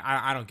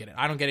 I don't get it.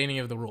 I don't get any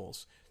of the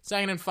rules.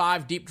 2nd and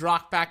 5. Deep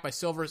drop back by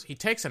Silvers. He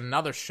takes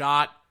another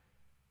shot.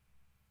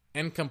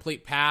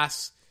 Incomplete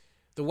pass.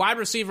 The wide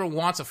receiver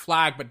wants a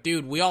flag, but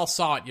dude, we all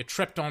saw it. You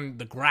tripped on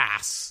the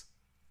grass.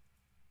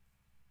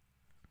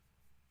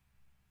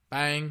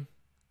 Bang.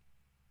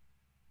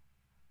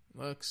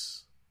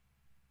 Looks.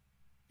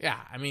 Yeah,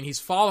 I mean, he's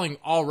falling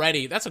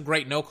already. That's a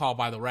great no call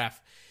by the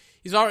ref.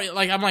 He's already,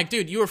 I'm like,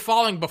 dude, you were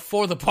falling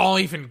before the ball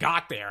even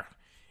got there.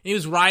 He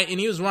was right, and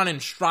he was running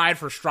stride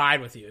for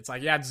stride with you. It's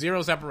like you had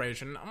 0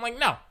 separation. I'm like,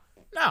 no.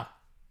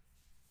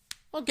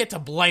 Don't get to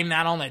blame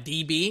that on the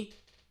DB.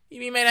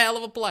 DB made a hell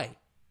of a play.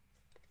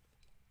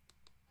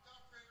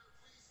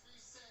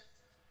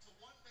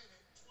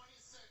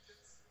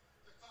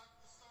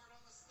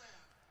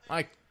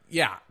 Like,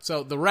 yeah.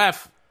 So the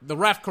ref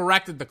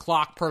corrected the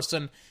clock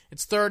person.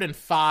 It's 3rd and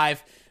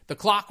 5. The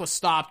clock was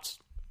stopped.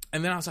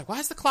 And then I was like, why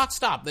is the clock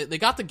stopped? They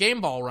got the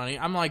game ball running.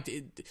 I'm like,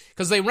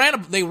 because they ran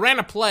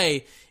a play,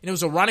 and it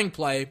was a running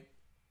play.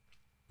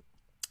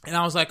 And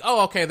I was like,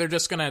 oh, okay, they're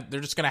just gonna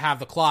have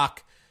the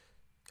clock,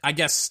 I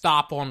guess,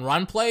 stop on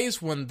run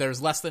plays when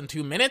there's less than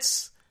 2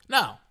 minutes.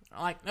 No.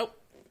 I'm like, nope.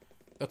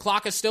 The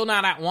clock is still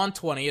not at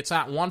 1:20. It's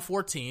at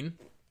 1:14.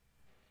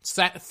 It's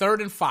at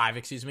 3rd and 5,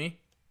 excuse me.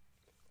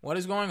 What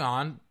is going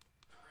on?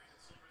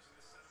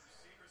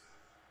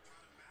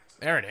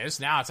 There it is.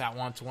 Now it's at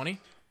 1:20.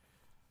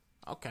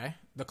 Okay.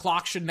 The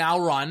clock should now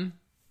run.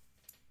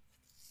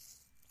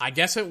 I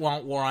guess it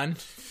won't run.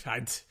 All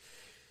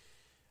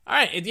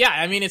right.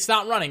 It's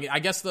not running. I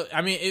guess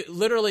it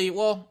literally,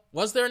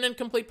 was there an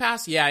incomplete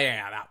pass?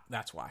 Yeah.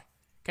 That's why.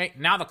 Okay.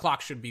 Now the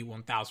clock should be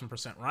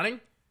 1,000%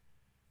 running.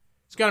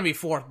 It's going to be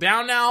 4th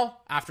down now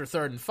after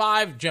 3rd and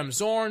 5. Jim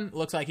Zorn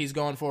looks like he's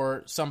going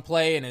for some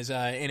play in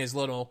his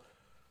little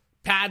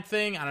pad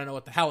thing. I don't know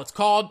what the hell it's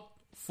called.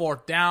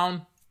 4th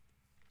down.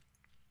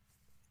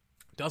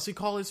 Does he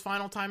call his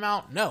final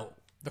timeout? No.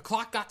 The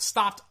clock got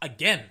stopped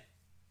again.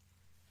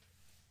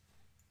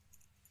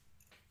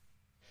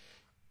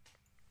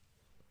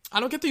 I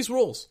don't get these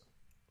rules.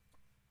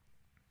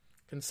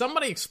 Can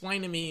somebody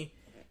explain to me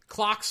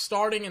clock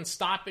starting and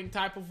stopping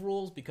type of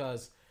rules?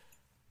 Because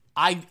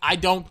I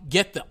don't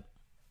get them.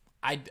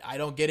 I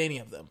don't get any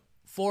of them.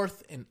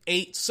 4th and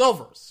 8,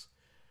 Silvers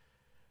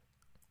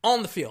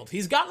on the field.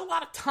 He's got a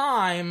lot of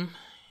time.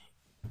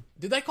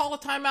 Did they call a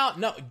timeout?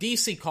 No,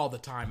 DC called the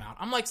timeout.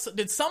 I'm like,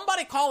 did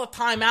somebody call a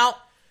timeout?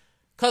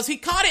 Because he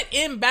caught it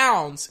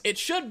inbounds. It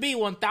should be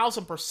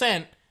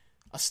 1,000%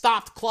 a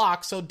stopped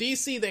clock. So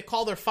DC, they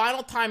call their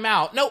final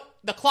timeout. Nope,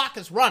 the clock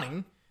is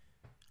running.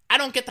 I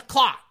don't get the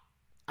clock.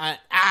 I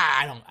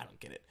don't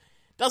get it.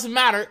 Doesn't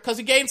matter because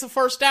he gains the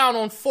 1st down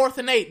on 4th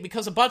and 8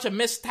 because a bunch of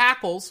missed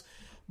tackles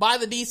by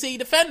the DC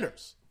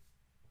defenders.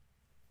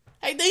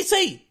 Hey,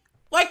 DC,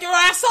 wake your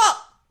ass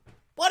up.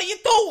 What are you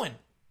doing?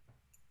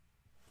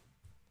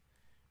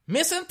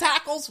 Missing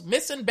tackles,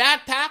 missing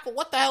bad tackle.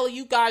 What the hell are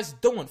you guys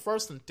doing?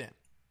 1st and 10.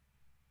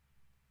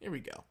 Here we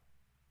go.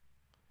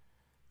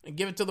 And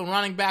give it to the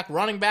running back.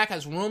 Running back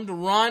has room to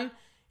run.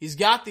 He's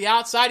got the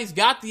outside. He's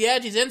got the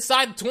edge. He's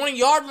inside the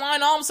 20-yard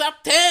line, almost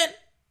at 10.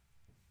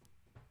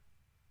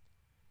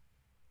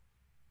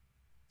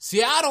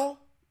 Seattle,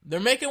 they're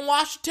making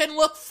Washington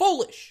look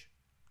foolish.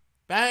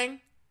 Bang.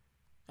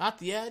 Got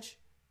the edge.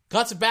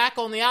 Cuts it back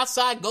on the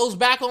outside. Goes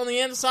back on the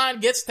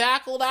inside. Gets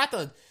tackled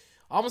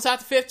almost at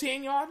the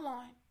 15-yard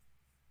line.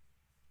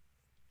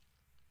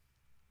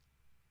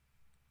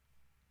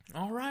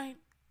 All right.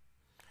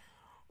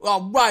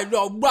 All right.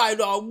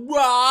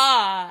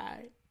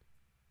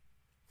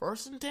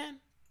 1st and 10.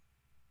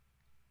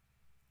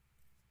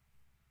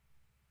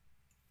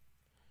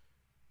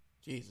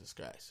 Jesus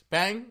Christ.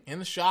 Bang. In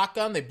the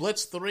shotgun. They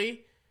blitz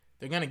 3.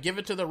 They're going to give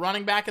it to the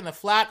running back in the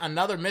flat.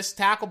 Another missed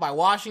tackle by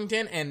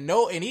Washington. And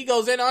he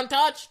goes in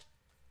untouched.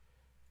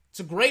 It's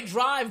a great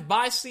drive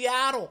by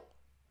Seattle.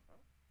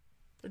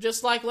 They're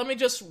just like, let me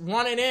just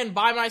run it in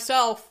by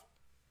myself.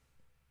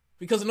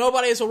 Because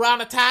nobody is around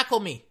to tackle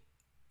me.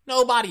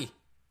 Nobody.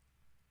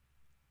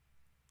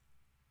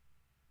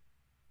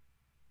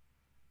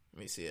 Let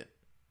me see it.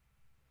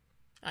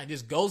 He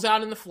just goes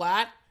out in the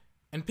flat,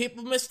 and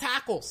people miss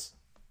tackles.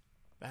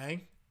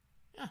 Bang.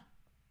 Yeah.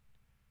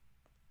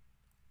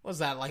 Was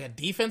that, like a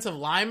defensive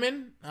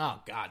lineman?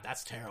 Oh, God,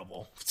 that's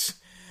terrible.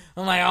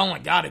 I'm like, oh, my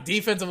God, a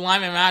defensive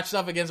lineman matched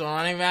up against a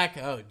running back?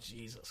 Oh,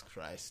 Jesus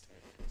Christ.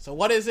 So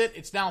what is it?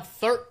 It's now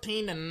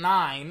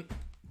 13-9.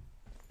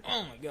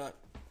 Oh, my God.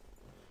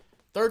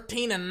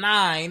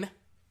 13-9.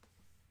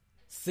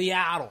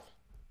 Seattle.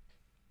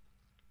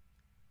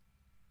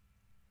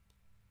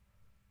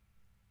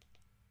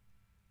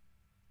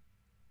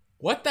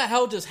 What the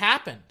hell just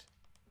happened?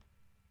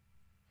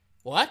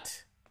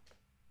 What?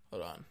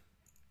 Hold on.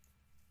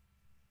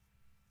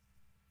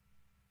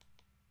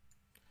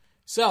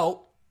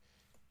 So,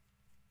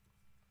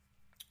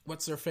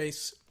 what's their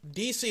face?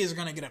 DC is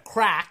going to get a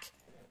crack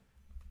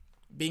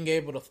being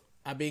able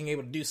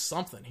to do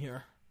something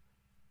here.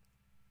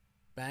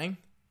 Bang.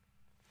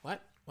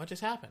 What? What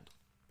just happened?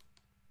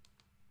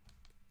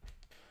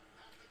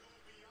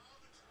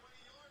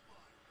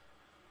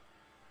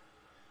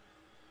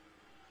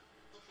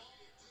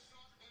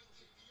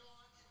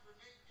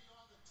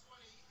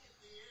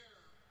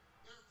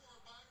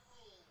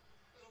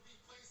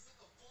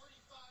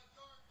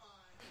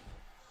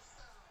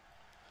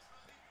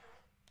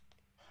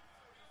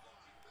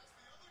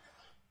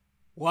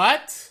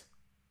 What?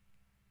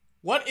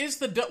 What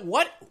is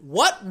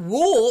what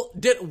rule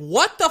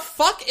what the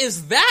fuck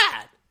is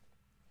that?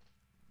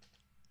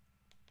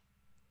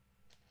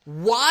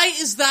 Why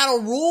is that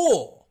a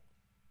rule?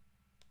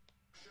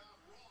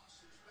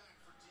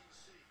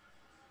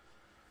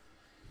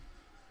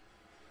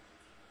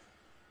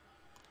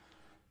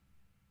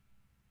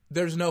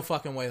 There's no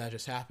fucking way that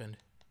just happened.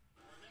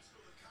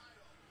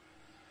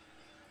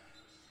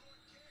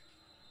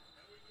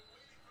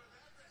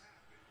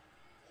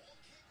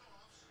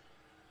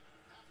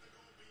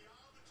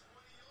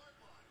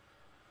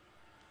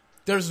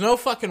 There's no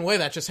fucking way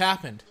that just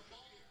happened.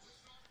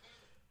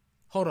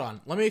 Hold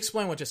on. Let me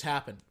explain what just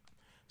happened.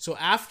 So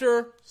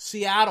after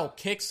Seattle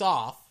kicks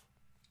off,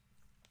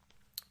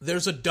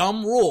 there's a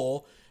dumb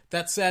rule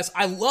that says,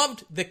 I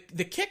loved the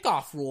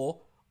kickoff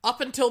rule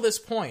up until this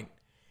point.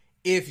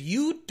 If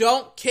you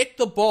don't kick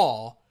the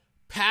ball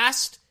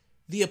past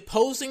the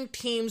opposing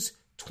team's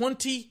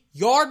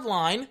 20-yard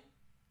line,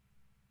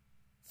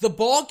 the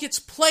ball gets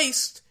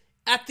placed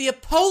at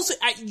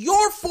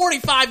your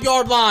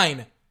 45-yard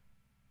line.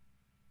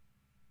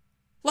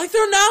 Like,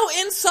 they're now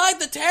inside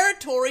the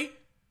territory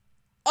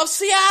of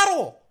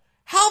Seattle.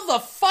 How the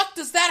fuck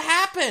does that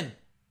happen?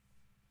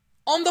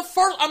 On the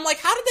first, I'm like,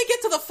 how did they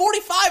get to the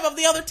 45 of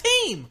the other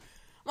team?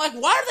 I'm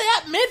like, why are they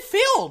at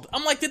midfield?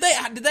 I'm like, did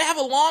they have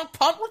a long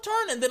punt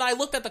return? And then I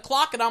looked at the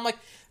clock and I'm like,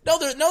 no,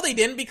 they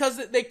didn't, because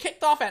they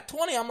kicked off at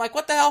 20. I'm like,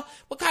 what the hell?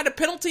 What kind of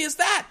penalty is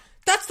that?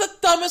 That's the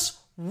dumbest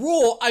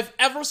rule I've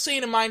ever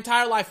seen in my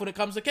entire life when it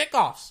comes to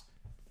kickoffs.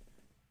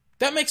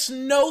 That makes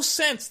no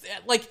sense.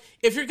 Like,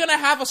 if you're going to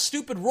have a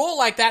stupid rule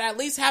like that, at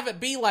least have it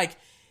be like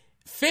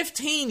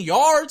 15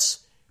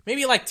 yards,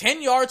 maybe like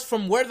 10 yards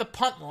from where the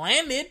punt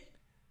landed.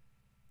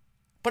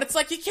 But it's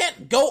like you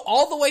can't go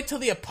all the way to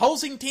the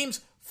opposing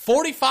team's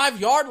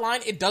 45-yard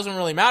line. It doesn't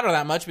really matter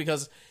that much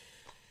because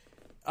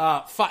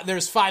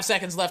there's 5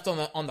 seconds left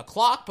on the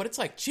clock. But it's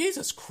like,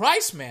 Jesus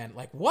Christ, man.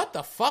 Like, what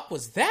the fuck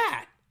was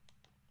that?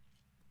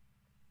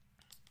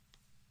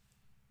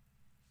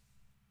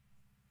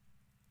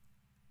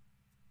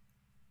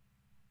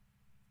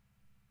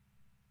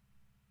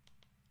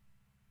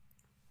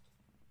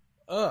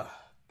 Ugh,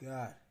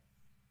 God.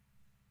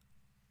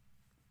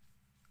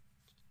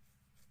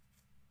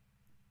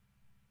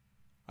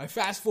 I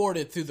fast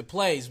forwarded through the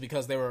plays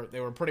because they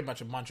were pretty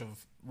much a bunch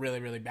of really,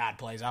 really bad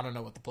plays. I don't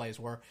know what the plays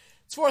were.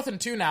 It's 4th and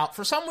 2 now.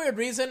 For some weird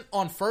reason,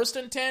 on 1st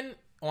and 10, it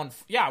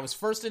was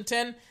 1st and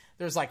 10.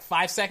 There's like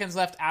 5 seconds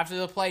left after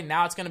the play.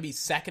 Now it's going to be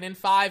 2nd and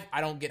 5.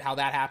 I don't get how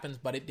that happens,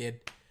 but it did.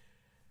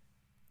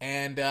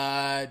 And,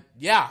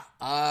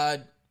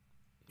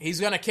 he's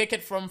going to kick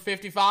it from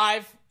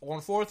 55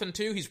 on 4th and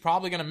 2. He's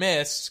probably going to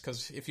miss,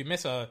 because if you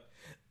miss a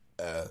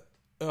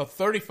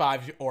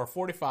 35 or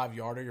 45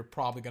 yarder, you're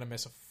probably going to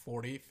miss a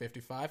 40,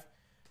 55.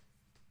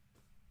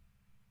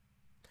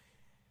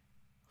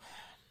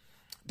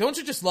 Don't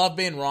you just love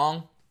being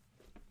wrong?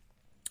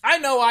 I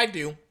know I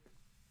do.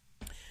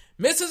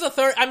 Misses a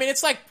third. I mean,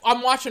 it's like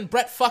I'm watching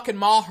Brett fucking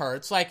Maher.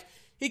 It's like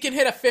he can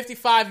hit a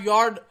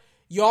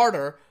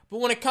 55-yarder, but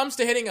when it comes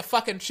to hitting a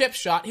fucking chip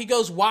shot, he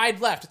goes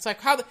wide left. It's like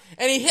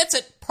and he hits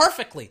it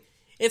perfectly.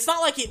 It's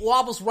not like it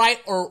wobbles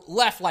right or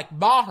left like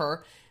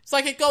Maher. It's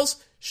like it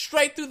goes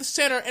straight through the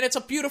center, and it's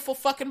a beautiful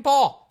fucking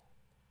ball.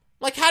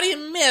 Like, how do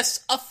you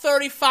miss a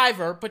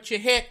 35er, but you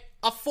hit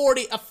a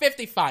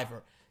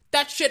 55er?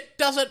 That shit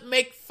doesn't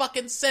make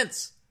fucking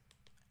sense.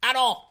 At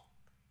all.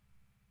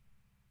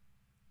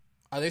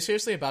 Are they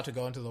seriously about to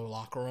go into the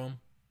locker room?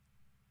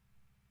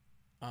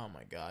 Oh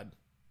my God.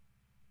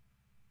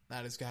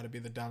 That has got to be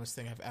the dumbest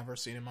thing I've ever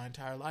seen in my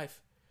entire life.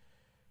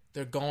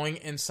 They're going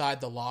inside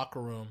the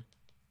locker room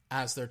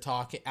as they're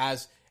talking,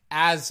 as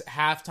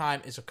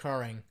halftime is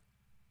occurring.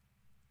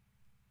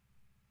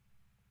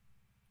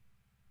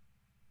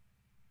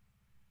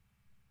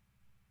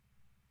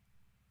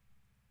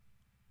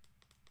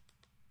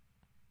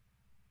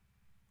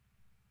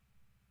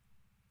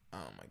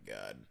 Oh my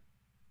God.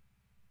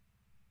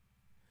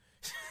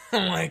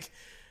 I'm like,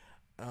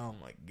 oh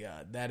my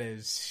God, that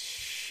is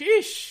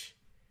sheesh.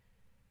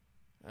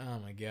 Oh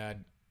my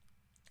God.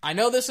 I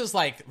know this is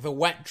like the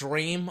wet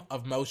dream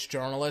of most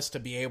journalists to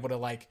be able to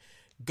like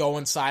go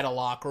inside a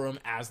locker room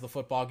as the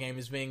football game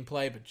is being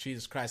played, but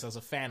Jesus Christ, as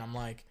a fan, I'm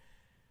like,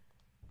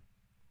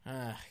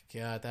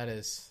 God, that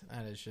is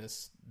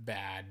just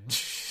bad.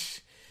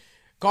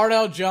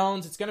 Cardale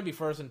Jones, it's going to be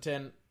 1st and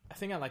 10. I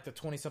think at like the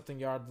 20-something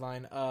yard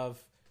line of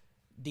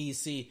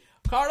DC.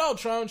 Cardale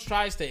Jones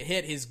tries to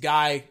hit his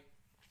guy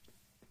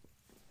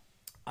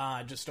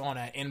just on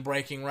an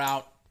in-breaking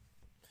route.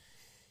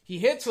 He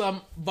hits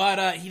him,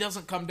 but he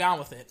doesn't come down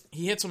with it.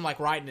 He hits him like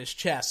right in his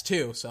chest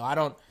too. So I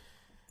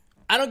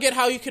don't get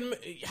how you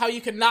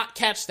can not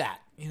catch that.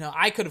 You know,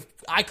 I could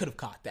have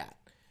caught that.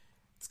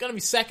 It's gonna be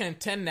 2nd and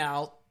 10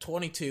 now,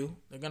 22.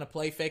 They're gonna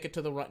play fake it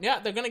to the run. Yeah,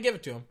 they're gonna give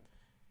it to him.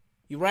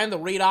 He ran the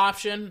read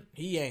option.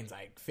 He gains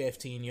like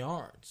 15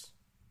 yards.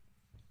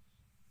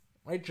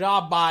 Great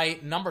job by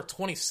number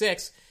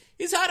 26.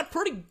 He's had a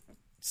pretty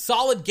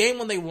solid game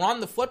when they run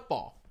the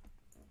football.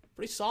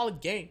 Pretty solid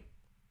game.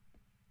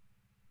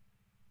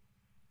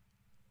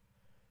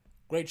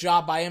 Great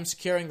job by him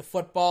securing the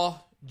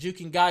football,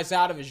 juking guys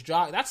out of his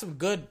jog. That's some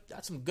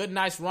good,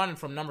 nice running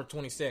from number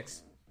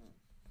 26.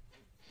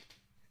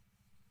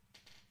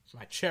 So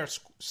my chair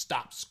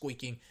stopped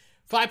squeaking.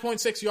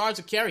 5.6 yards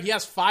a carry. He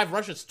has 5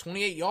 rushes,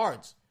 28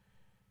 yards.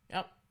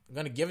 Yep. I'm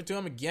going to give it to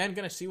him again.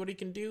 Going to see what he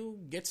can do.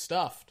 Get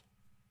stuffed.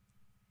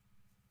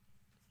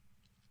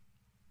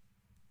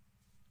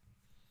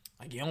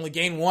 Like, he only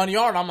gained 1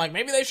 yard. I'm like,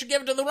 maybe they should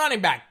give it to the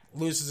running back.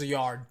 Loses a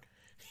yard.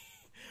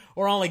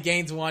 Or only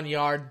gains 1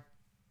 yard.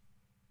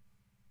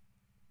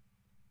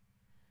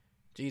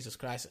 Jesus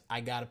Christ,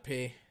 I gotta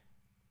pee.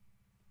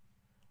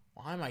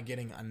 Why am I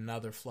getting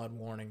another flood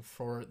warning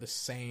for the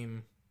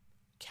same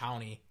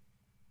county?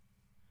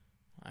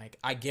 Like,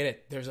 I get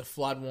it. There's a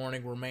flood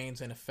warning remains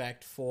in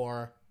effect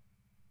for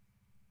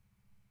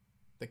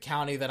the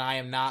county that I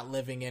am not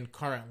living in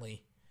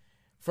currently.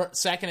 For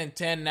 2nd and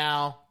 10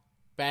 now.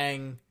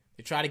 Bang.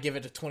 They try to give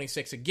it to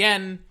 26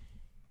 again.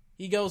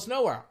 He goes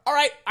nowhere. All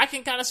right, I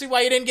can kind of see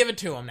why you didn't give it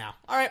to him now.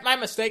 All right, my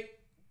mistake.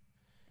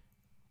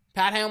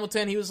 Pat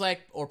Hamilton, he was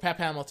like, or Pep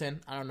Hamilton,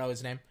 I don't know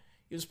his name.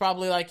 He was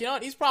probably like, you know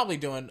what, he's probably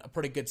doing a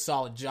pretty good,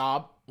 solid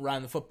job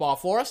running the football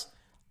for us.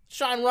 Let's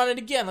try and run it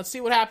again. Let's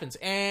see what happens.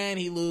 And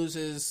he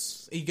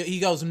loses. He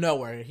goes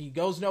nowhere. He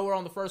goes nowhere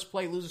on the first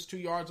play, loses 2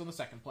 yards on the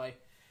second play.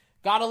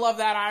 Gotta love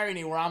that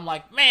irony where I'm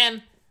like,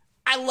 man,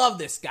 I love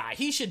this guy.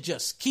 He should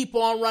just keep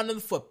on running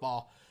the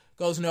football.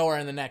 Goes nowhere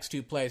in the next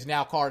 2 plays.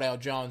 Now Cardale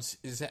Jones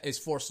is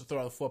forced to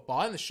throw the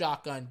football in the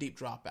shotgun, deep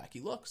drop back.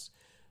 He looks,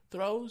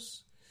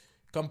 throws,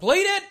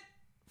 completed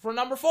for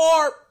number 4.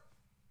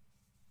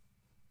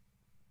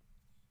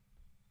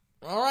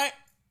 All right.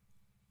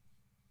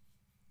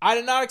 I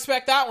did not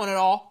expect that one at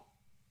all.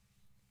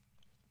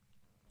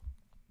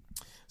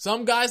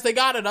 Some guys, they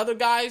got it. Other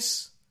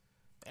guys,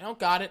 they don't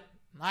got it.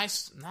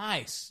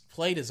 Nice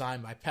play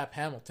design by Pep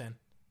Hamilton.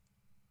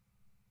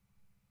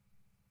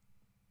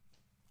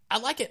 I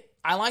like it.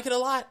 I like it a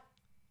lot.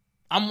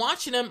 I'm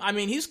watching him. I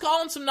mean, he's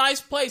calling some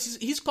nice plays.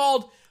 He's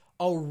called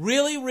a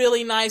really,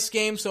 really nice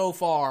game so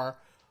far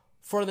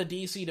for the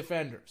DC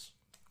Defenders.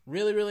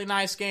 Really, really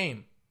nice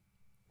game.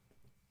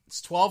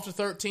 It's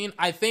 12-13.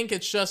 I think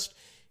it's just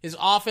his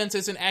offense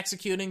isn't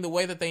executing the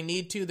way that they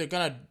need to. They're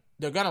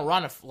gonna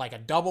run a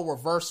double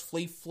reverse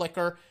flea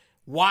flicker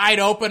wide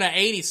open at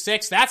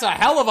 86. That's a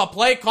hell of a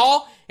play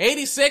call.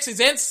 86. He's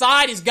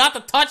inside. He's got the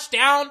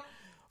touchdown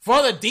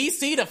for the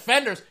DC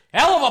Defenders.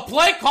 Hell of a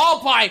play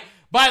call by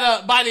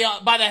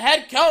the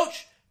head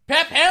coach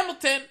Pep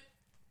Hamilton.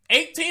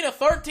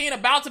 18-13,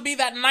 about to be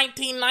that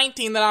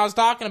 19-19 that I was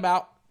talking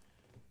about.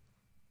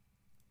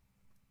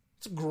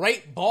 It's a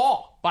great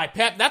ball by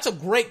Pep. That's a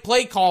great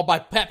play call by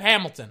Pep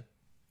Hamilton.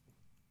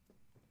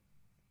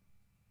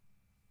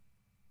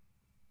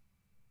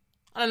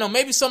 I don't know,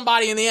 maybe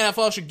somebody in the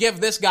NFL should give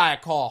this guy a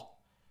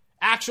call.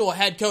 Actual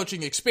head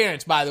coaching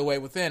experience, by the way,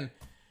 within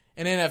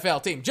an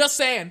NFL team. Just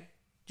saying,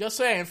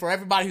 for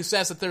everybody who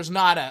says that there's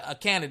not a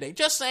candidate.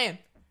 Just saying.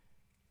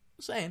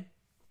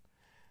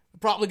 They're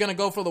probably going to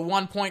go for the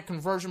 1-point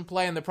conversion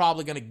play, and they're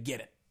probably going to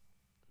get it.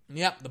 And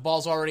yep, the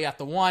ball's already at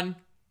the 1.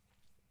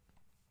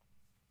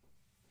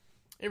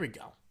 Here we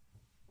go.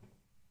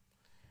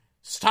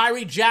 It's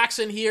Tyree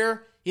Jackson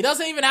here. He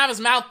doesn't even have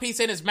his mouthpiece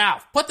in his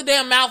mouth. Put the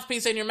damn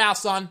mouthpiece in your mouth,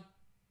 son.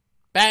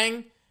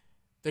 Bang.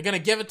 They're going to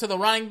give it to the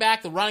running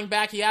back. The running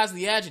back, he has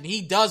the edge, and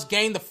he does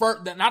gain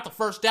not the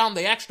first down,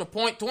 the extra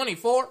point,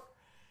 24.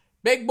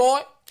 Big boy.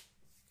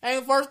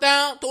 Gain the first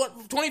down,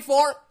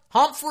 24.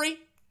 Humphrey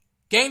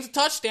gains a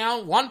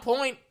touchdown, 1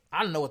 point.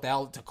 I don't know what the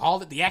hell to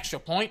call it, the extra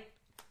point.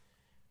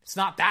 It's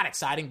not that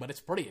exciting, but it's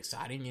pretty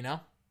exciting, you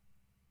know.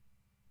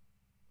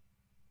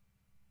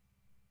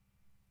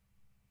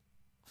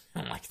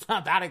 I'm like, it's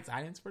not that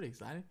exciting. It's pretty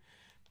exciting.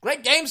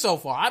 Great game so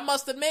far, I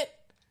must admit.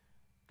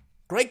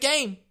 Great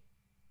game.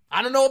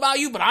 I don't know about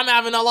you, but I'm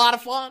having a lot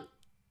of fun.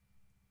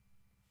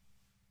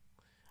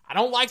 I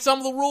don't like some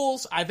of the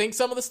rules. I think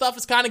some of the stuff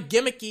is kind of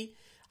gimmicky.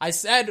 I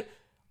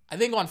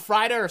think on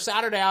Friday or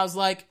Saturday, I was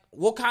like,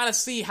 we'll kind of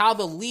see how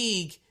the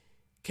league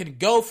can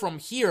go from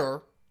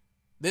here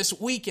this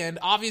weekend.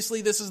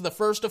 Obviously, this is the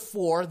first of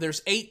 4.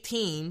 There's 8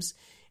 teams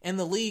in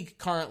the league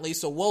currently,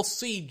 so we'll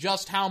see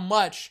just how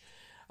much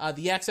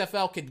the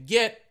XFL could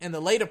get in the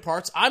later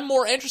parts. I'm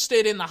more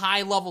interested in the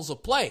high levels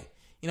of play.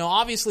 You know,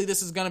 obviously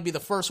this is going to be the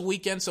first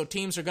weekend, so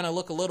teams are going to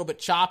look a little bit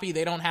choppy.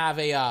 They don't have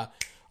a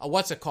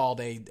what's it called,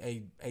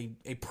 a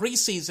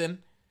preseason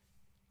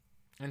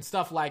and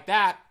stuff like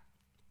that.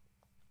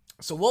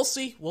 So we'll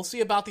see. We'll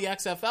see about the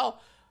XFL.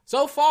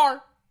 So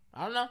far,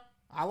 I don't know.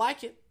 I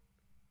like it.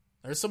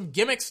 There's some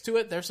gimmicks to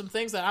it. There's some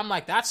things that I'm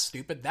like, that's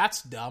stupid,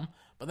 that's dumb.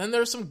 But then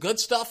there's some good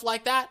stuff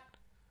like that.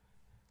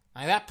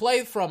 Like that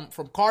play from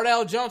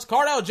Cardale Jones.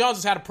 Cardale Jones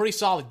has had a pretty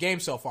solid game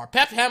so far.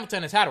 Pep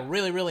Hamilton has had a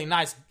really, really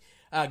nice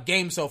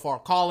game so far,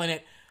 calling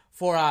it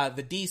for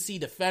the DC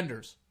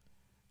Defenders.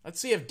 Let's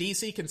see if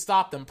DC can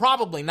stop them.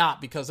 Probably not,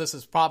 because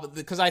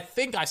I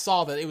think I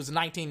saw that it was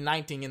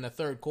 19-19 in the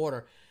third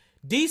quarter.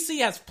 DC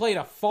has played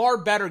a far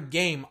better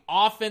game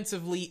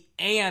offensively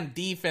and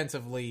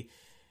defensively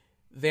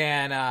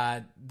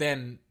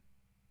than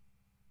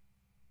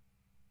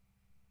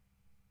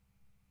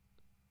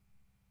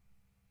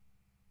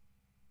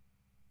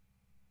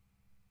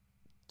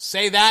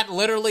say that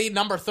literally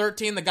number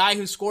 13, the guy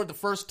who scored the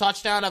first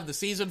touchdown of the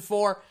season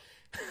for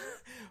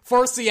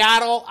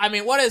Seattle. I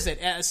mean, what is it?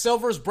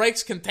 Silvers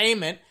breaks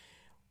containment,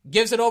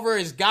 gives it over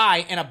his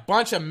guy, and a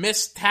bunch of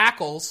missed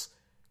tackles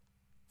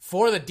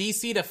for the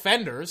DC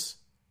Defenders.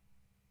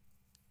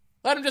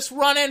 Let him just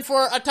run in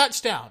for a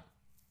touchdown.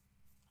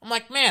 I'm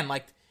like, man,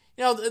 like,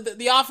 you know,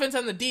 the offense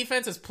and the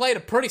defense has played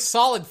a pretty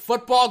solid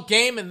football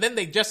game, and then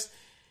they just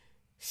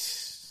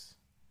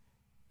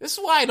This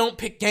is why I don't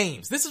pick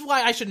games. This is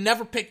why I should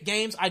never pick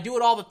games. I do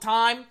it all the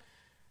time.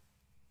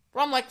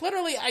 But I'm like,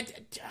 literally,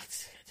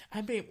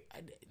 I mean,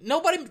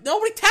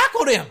 nobody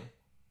tackled him.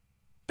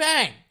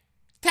 Bang.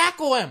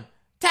 Tackle him.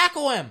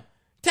 Tackle him.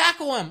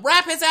 Tackle him.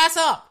 Wrap his ass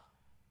up.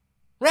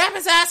 Wrap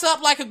his ass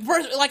up like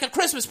a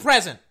Christmas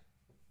present.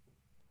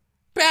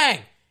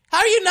 Bang. How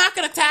are you not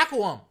going to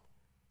tackle him?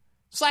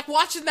 It's like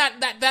watching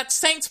that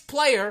Saints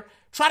player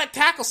try to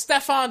tackle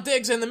Stephon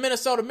Diggs in the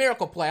Minnesota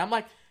Miracle play. I'm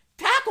like,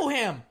 tackle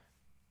him.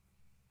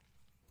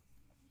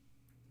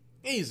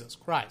 Jesus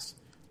Christ.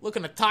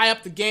 Looking to tie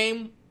up the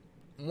game.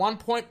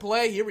 1-point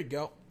play. Here we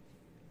go.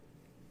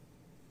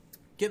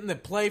 Getting the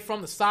play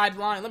from the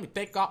sideline. Let me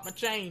take off my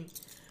chain.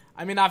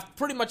 I mean, I've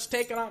pretty much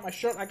taken off my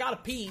shirt. I gotta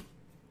pee.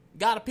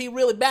 Gotta pee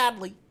really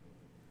badly.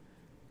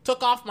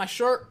 Took off my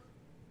shirt.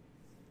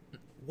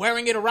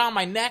 Wearing it around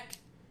my neck.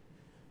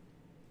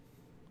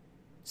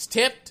 It's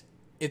tipped.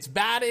 It's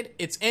batted.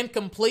 It's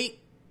incomplete.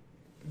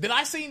 Did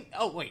I see?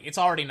 Oh, wait. It's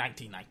already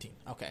 1919.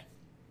 Okay.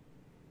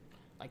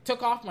 Like,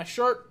 took off my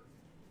shirt.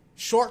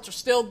 Shorts are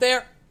still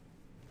there.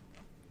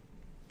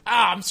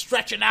 I'm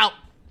stretching out.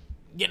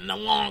 Getting a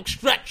long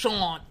stretch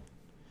on.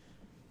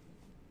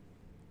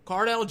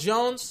 Cardale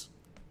Jones.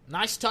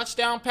 Nice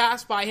touchdown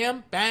pass by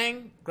him.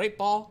 Bang. Great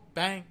ball.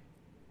 Bang.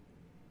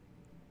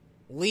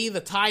 Lee,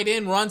 the tight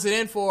end, runs it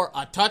in for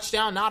a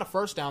touchdown, not a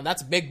first down.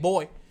 That's a big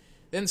boy.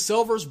 Then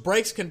Silvers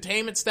breaks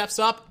containment, steps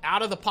up,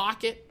 out of the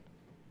pocket.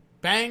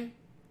 Bang.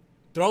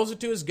 Throws it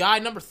to his guy,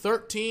 number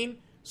 13.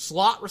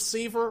 Slot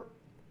receiver.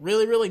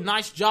 Really, really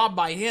nice job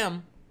by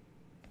him.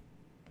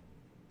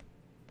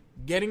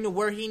 Getting to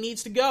where he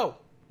needs to go,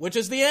 which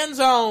is the end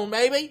zone,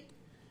 baby.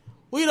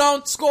 We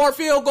don't score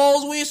field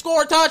goals, we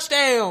score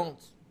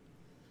touchdowns.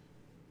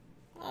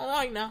 All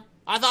right now.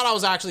 I thought I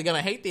was actually going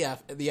to hate the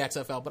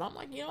XFL, but I'm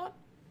like, you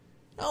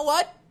know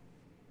what?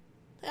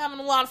 Having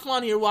a lot of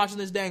fun here watching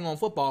this dang on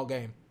football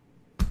game.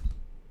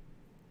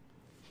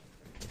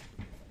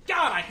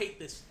 God, I hate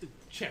this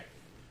stupid chair.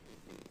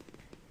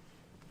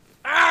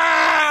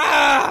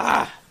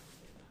 I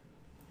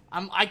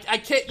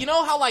can't, you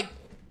know how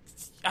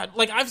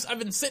I've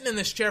been sitting in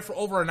this chair for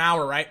over an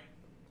hour, right?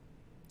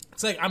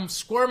 It's like I'm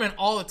squirming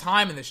all the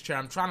time in this chair.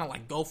 I'm trying to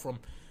go from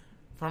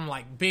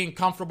being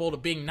comfortable to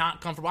being not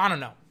comfortable. I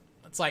don't know.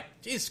 It's like,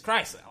 Jesus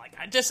Christ.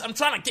 I'm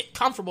trying to get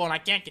comfortable and I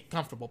can't get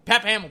comfortable.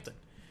 Pep Hamilton,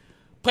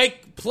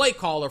 play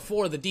caller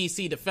for the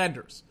DC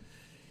Defenders.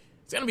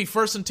 It's going to be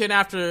 1st and 10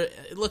 after,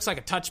 it looks like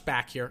a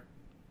touchback here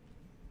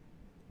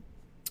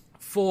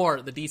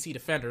for the DC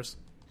Defenders.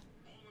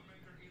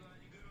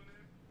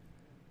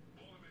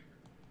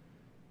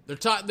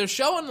 They're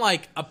showing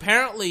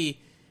apparently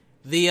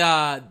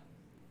the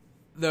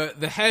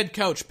head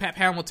coach Pep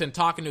Hamilton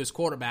talking to his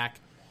quarterback,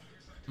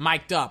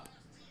 mic'd up.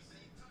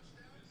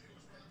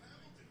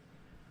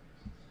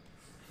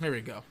 Here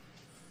we go.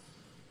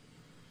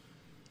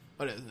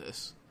 What is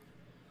this?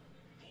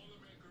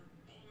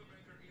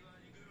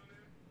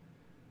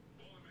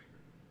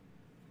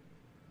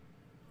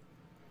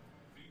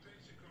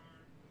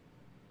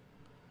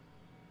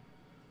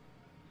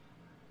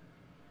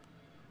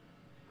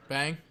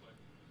 Bang.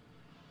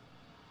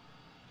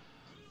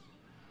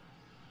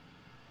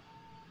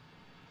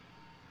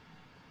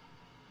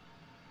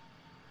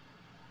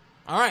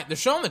 All right, they're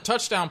showing the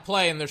touchdown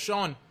play, and they're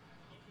showing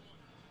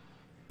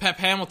Pep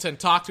Hamilton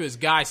talk to his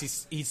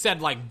guys. He said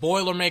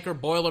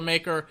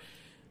Boilermaker.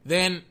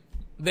 Then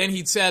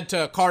he said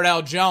to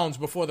Cardale Jones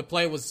before the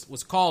play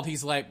was called.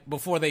 He's like,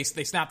 before they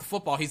snapped the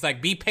football, he's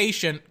like, be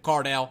patient,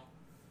 Cardale.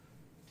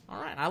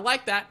 All right, I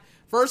like that.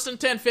 1st and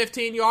 10,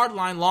 15-yard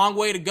line, long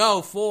way to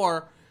go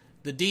for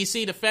the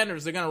DC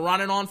Defenders. They're going to run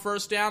it on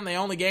first down. They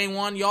only gain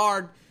 1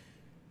 yard.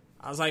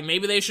 I was like,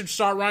 maybe they should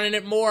start running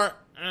it more.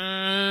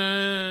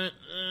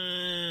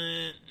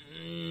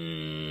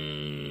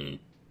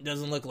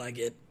 Doesn't look like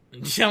it.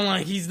 I'm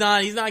like, he's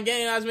not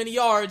getting as many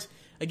yards.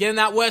 Again,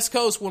 that West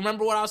Coast,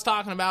 remember what I was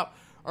talking about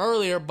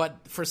earlier, but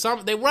for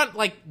some, they run,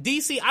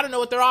 DC, I don't know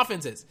what their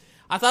offense is.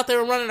 I thought they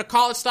were running a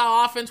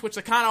college-style offense, which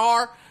they kind of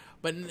are,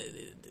 but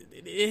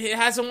it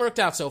hasn't worked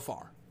out so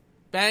far.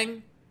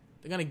 Bang.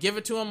 They're going to give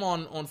it to him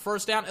on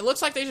first down. It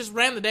looks like they just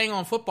ran the dang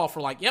on football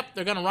for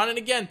they're going to run it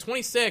again.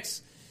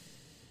 26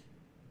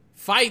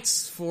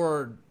 fights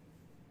for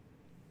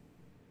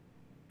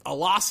a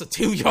loss of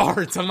 2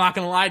 yards. I'm not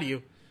going to lie to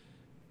you.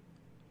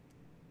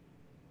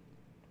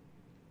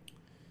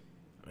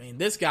 I mean,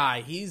 this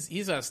guy,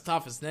 he's as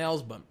tough as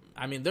nails, but,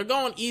 I mean, they're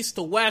going east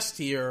to west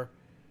here,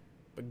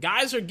 but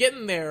guys are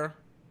getting there.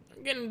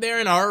 They're getting there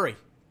in a hurry.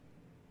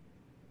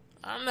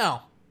 I don't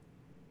know.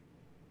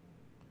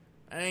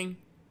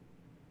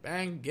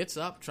 Bang, gets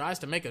up, tries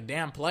to make a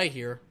damn play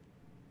here.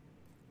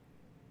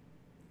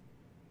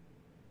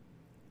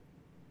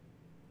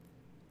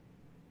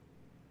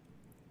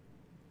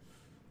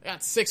 They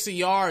got 60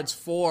 yards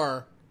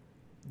for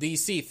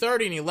DC,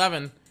 30 and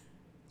 11,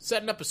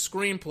 setting up a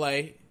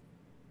screenplay.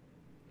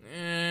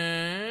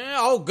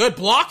 Good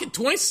block at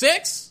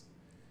 26.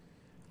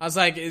 I was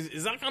like,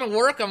 is that going to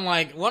work? I'm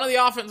like, one of the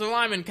offensive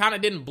linemen kind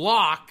of didn't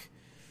block.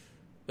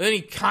 But then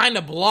he kind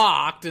of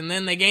blocked, and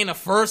then they gain a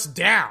first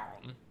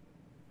down.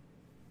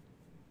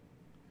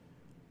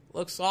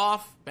 Looks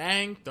off,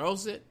 bang,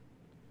 throws it.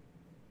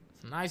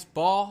 Nice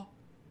ball.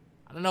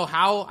 I don't know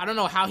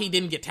how he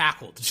didn't get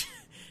tackled.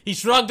 He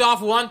shrugged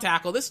off one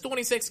tackle. This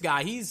 26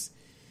 guy, he's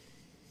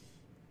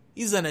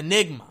an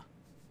enigma.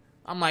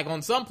 I'm like,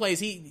 on some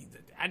plays,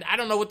 I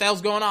don't know what the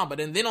hell's going on, but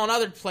then on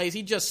other plays,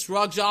 he just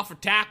shrugs off a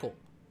tackle,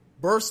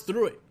 bursts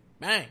through it,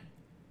 bang.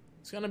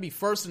 It's going to be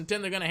 1st and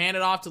 10. They're going to hand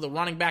it off to the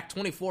running back,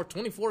 24.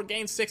 24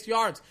 gains 6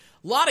 yards.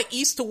 A lot of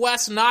east to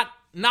west, not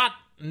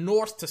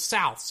north to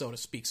south, so to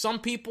speak. Some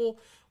people,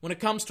 when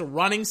it comes to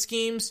running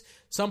schemes,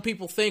 some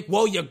people think,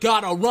 well, you got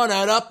to run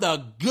it up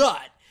the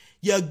gut.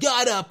 You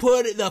got to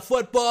put the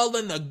football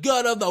in the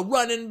gut of the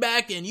running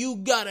back, and you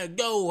got to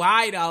go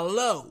high to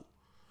low,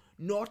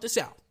 north to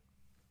south.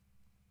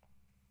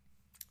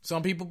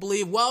 Some people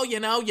believe, well, you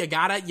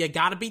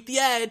gotta beat the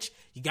edge.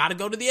 You gotta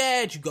go to the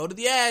edge. You go to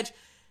the edge.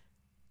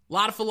 A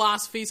lot of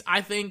philosophies.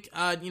 I think,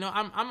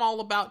 I'm all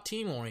about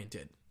team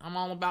oriented. I'm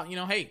all about,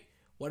 hey,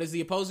 what does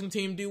the opposing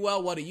team do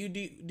well? What do you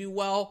do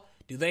well?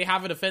 Do they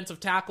have a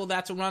defensive tackle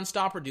that's a run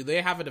stopper? Do they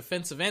have a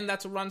defensive end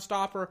that's a run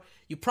stopper?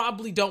 You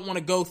probably don't want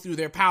to go through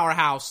their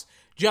powerhouse.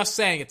 Just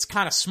saying, it's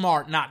kind of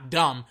smart, not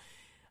dumb.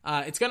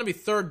 It's going to be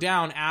 3rd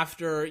down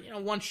after,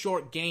 one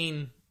short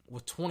gain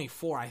with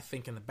 24, I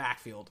think, in the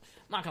backfield.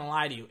 I'm not going to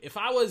lie to you. If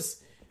I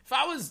was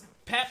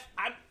Pep,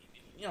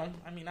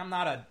 I'm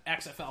not an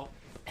XFL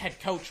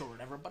head coach or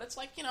whatever, but it's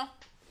like,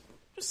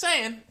 just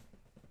saying,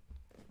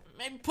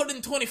 maybe put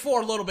in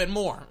 24 a little bit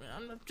more.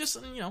 Just,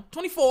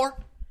 24.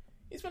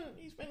 He's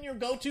been your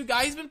go-to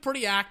guy. He's been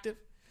pretty active.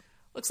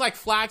 Looks like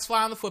flags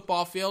fly on the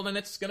football field, and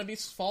it's going to be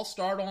false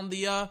start on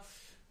the, oh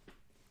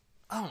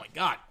my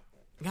God.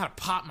 I got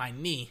to pop my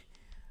knee.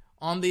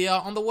 On the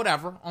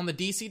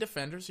DC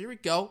defenders. Here we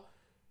go.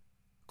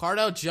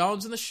 Cardale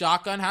Jones in the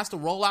shotgun has to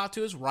roll out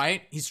to his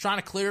right. He's trying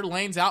to clear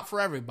lanes out for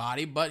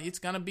everybody, but it's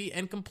going to be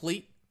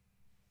incomplete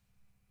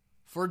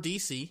for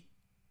DC.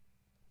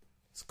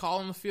 Let's call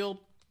on the field.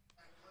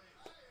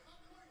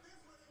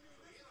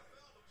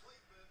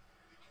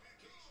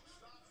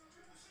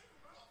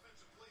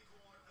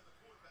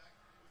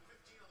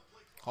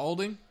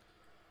 Holding.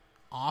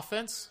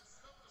 Offense.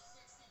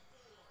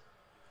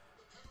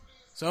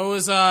 So it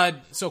was,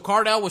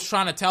 Cardale was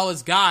trying to tell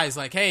his guys,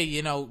 like,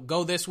 hey,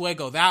 go this way,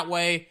 go that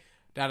way,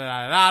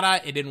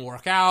 da-da-da-da-da. It didn't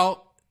work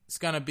out. It's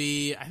going to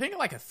be, I think,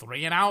 like a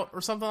 3-and-out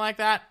or something like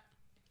that.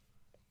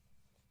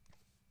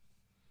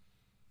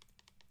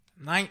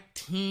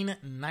 19-19.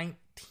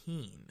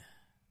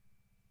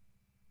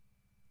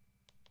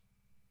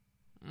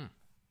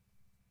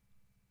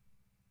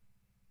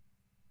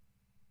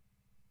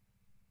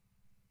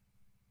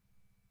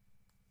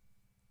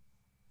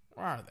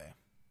 Where are they?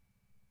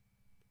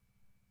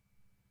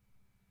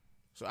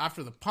 So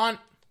after the punt,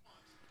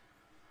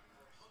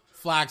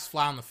 flags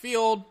fly on the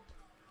field.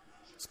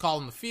 It's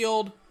called in the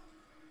field.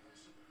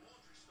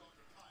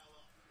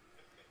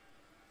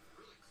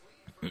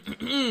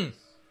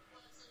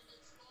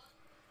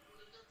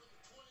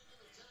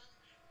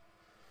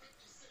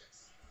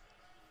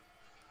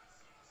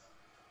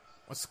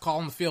 What's the call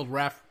on the field,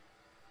 ref?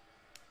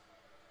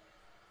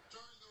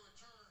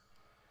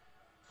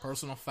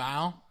 Personal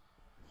foul.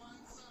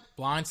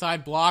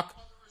 Blindside block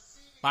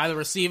by the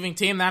receiving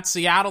team. That's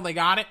Seattle. They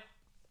got it.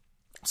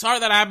 Sorry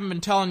that I haven't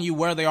been telling you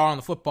where they are on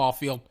the football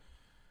field.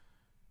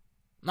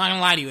 I'm not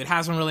gonna lie to you, it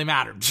hasn't really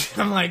mattered.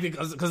 I'm like,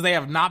 because they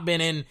have not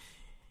been in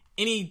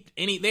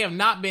they have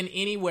not been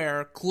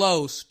anywhere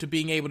close to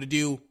being able to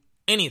do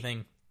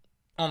anything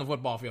on the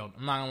football field.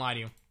 I'm not gonna lie to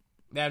you.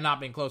 They have not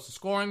been close to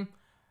scoring.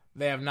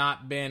 They have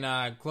not been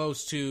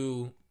close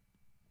to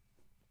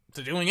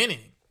doing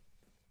anything.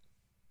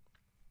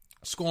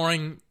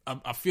 Scoring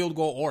a field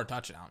goal or a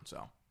touchdown,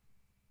 so.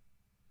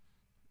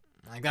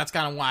 Like, that's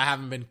kind of why I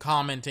haven't been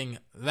commenting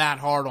that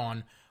hard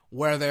on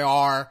where they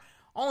are,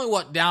 only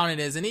what down it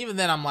is, and even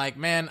then I'm like,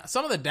 man,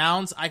 some of the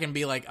downs I can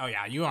be like, oh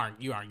yeah, you aren't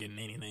getting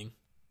anything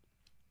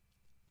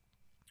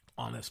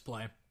on this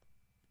play.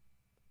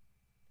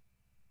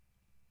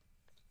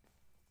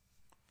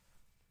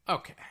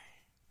 Okay.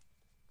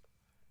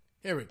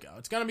 Here we go.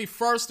 It's going to be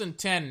 1st and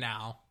 10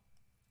 now.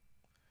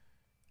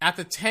 At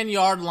the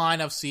 10-yard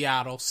line of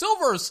Seattle.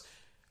 Silver's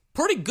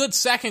pretty good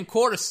second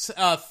quarter,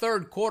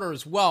 third quarter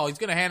as well. He's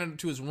going to hand it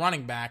to his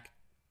running back.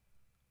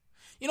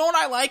 You know what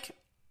I like?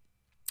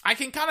 I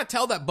can kind of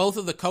tell that both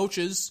of the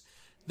coaches,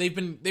 they've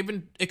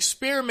been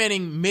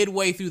experimenting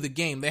midway through the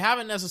game. They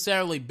haven't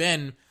necessarily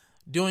been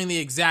doing the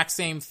exact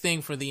same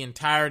thing for the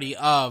entirety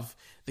of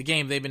the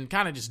game. They've been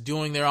kind of just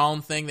doing their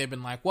own thing. They've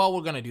been like, well, we're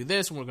going to do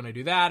this, and we're going to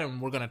do that,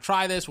 and we're going to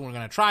try this, and we're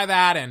going to try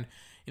that, and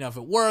if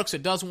it works,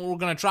 it doesn't, we're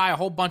going to try a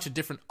whole bunch of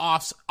different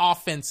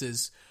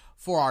offenses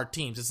for our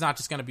teams. It's not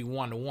just going to be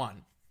 1-to-1,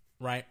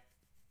 right?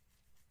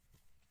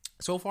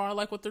 So far, I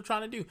like what they're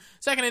trying to do.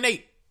 2nd and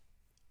 8,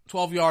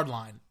 12-yard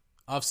line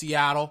of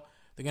Seattle.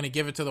 They're going to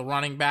give it to the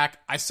running back.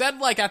 I said,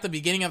 like, at the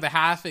beginning of the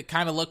half, it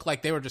kind of looked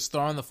like they were just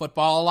throwing the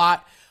football a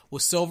lot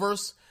with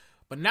Silvers.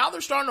 But now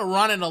they're starting to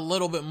run it a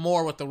little bit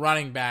more with the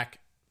running back.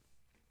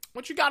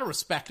 but you got to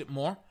respect it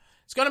more.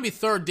 It's going to be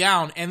third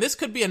down, and this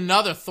could be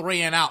another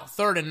 3 and out,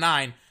 3rd and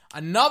 9.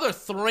 Another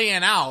 3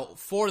 and out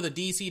for the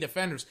DC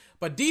Defenders.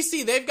 But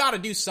DC, they've got to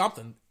do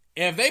something.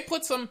 If they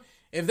put some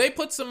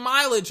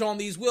mileage on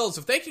these wheels,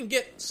 if they can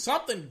get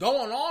something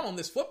going on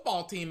this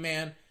football team,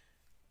 man,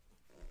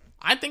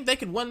 I think they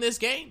could win this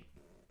game.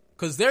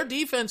 Because their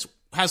defense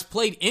has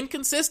played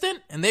inconsistent,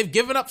 and they've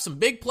given up some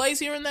big plays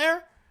here and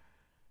there.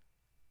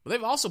 But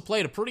they've also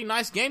played a pretty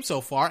nice game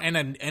so far, and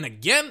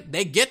again,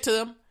 they get to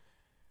them.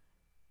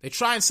 They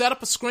try and set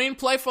up a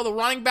screenplay for the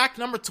running back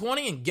number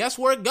 20, and guess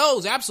where it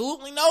goes?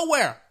 Absolutely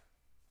nowhere.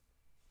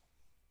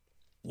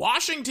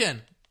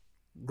 Washington.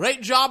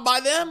 Great job by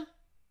them.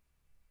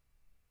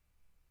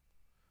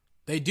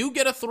 They do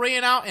get a 3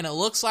 and out, and it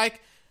looks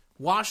like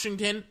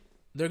Washington,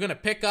 they're going to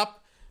pick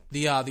up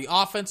the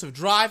offensive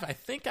drive, I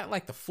think at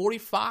like the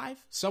 45,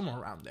 somewhere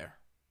around there.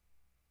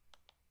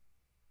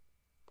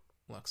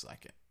 Looks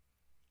like it.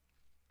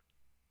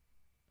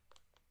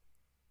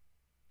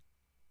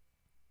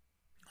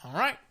 All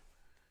right,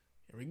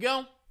 here we go.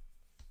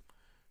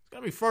 It's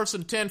going to be 1st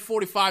and 10,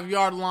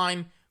 45-yard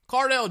line.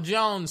 Cardale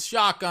Jones,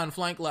 shotgun,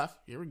 flank left.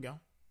 Here we go.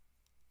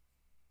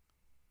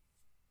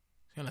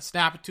 He's going to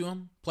snap it to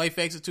him. Play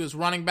fakes it to his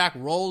running back,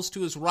 rolls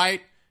to his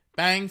right.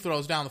 Bang,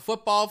 throws down the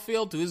football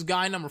field to his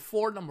guy, number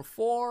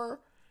 4.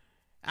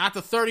 At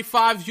the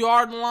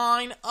 35-yard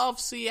line of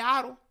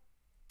Seattle.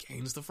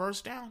 Gains the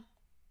first down.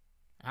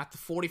 At the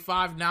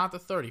 45, now at the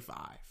 35.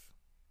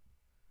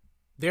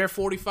 Their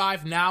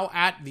 45 now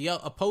at the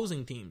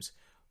opposing team's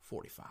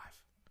 45.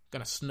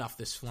 Gonna snuff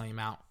this flame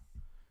out.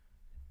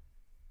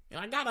 And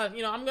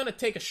I'm gonna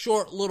take a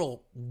short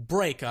little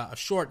break, a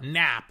short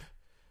nap,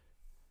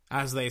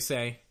 as they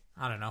say.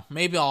 I don't know.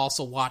 Maybe I'll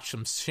also watch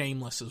some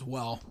Shameless as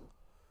well.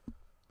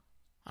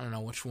 I don't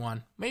know which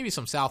one. Maybe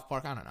some South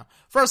Park. I don't know.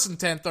 1st and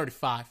 10,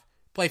 35.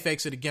 Play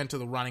fakes it again to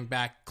the running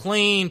back.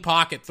 Clean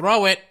pocket.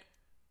 Throw it.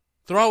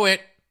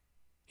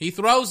 He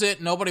throws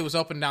it. Nobody was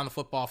open down the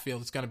football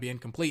field. It's going to be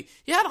incomplete.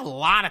 He had a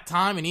lot of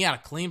time, and he had a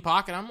clean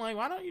pocket. I'm like,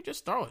 why don't you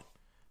just throw it?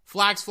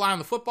 Flags fly on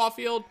the football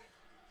field.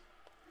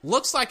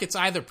 Looks like it's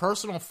either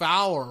personal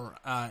foul or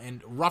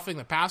and roughing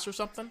the pass or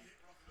something.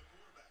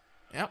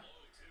 Yep.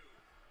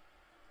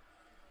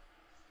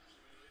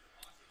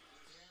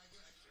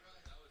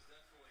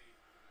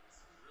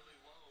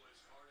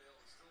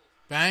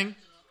 Bang.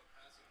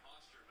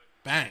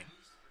 Bang.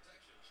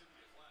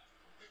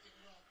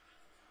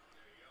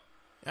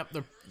 Yep,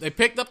 they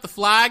picked up the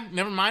flag.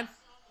 Never mind.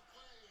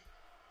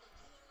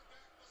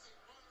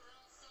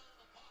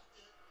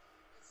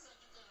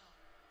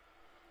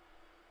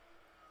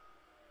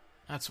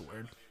 That's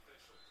weird.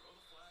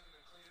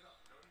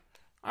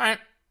 All right,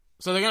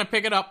 so they're going to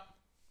pick it up.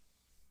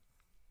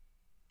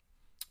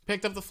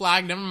 Picked up the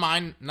flag. Never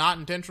mind. Not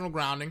intentional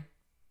grounding.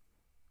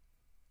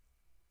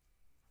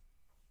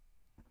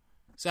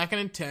 2nd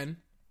and 10.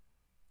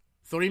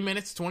 3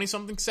 minutes,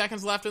 20-something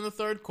seconds left in the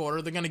third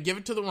quarter. They're going to give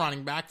it to the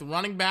running back. The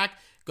running back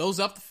goes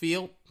up the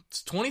field.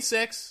 It's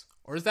 26.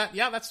 Or is that?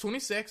 Yeah, that's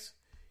 26.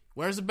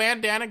 Wears a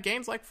bandana.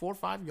 Gains like 4 or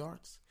 5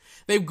 yards.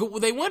 They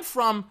went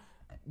from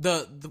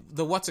the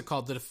what's it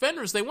called? The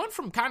defenders. They went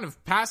from kind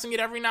of passing it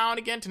every now and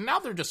again to now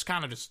they're just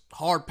kind of just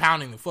hard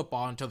pounding the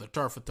football into the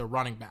turf with their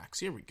running backs.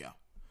 Here we go.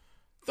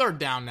 3rd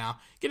down now.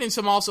 Getting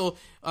some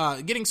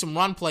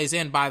run plays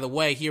in, by the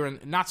way, here,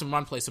 and not some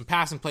run plays, some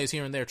passing plays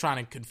here and there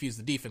trying to confuse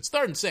the defense.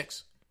 3rd and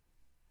 6.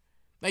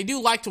 They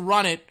do like to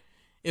run it.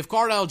 If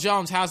Cardale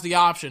Jones has the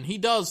option, he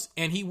does,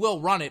 and he will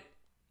run it.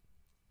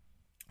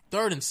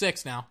 3rd and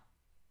 6 now.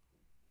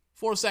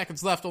 4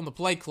 seconds left on the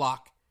play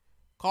clock.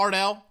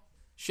 Cardale,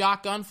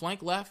 shotgun,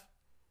 flank left.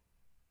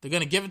 They're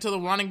going to give it to the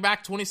running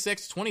back,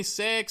 26.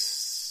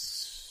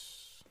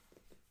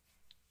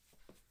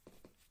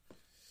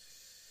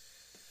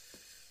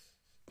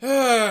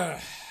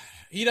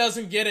 He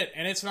doesn't get it,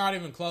 and it's not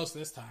even close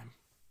this time.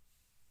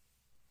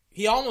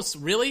 He almost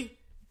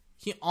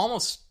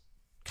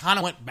kind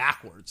of went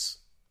backwards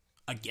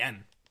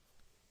again.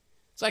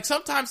 It's like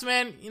sometimes,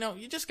 man,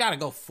 you just got to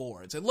go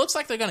forwards. It looks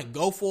like they're going to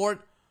go for it.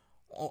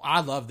 Oh,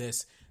 I love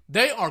this.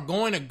 They are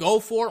going to go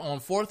for it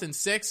on 4th and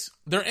 6.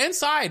 They're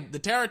inside the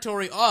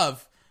territory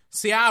of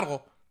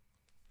Seattle.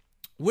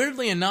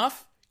 Weirdly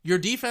enough, your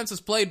defense has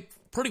played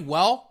pretty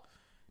well.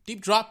 Deep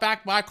drop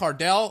back by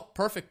Cardale.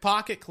 Perfect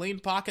pocket, clean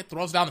pocket,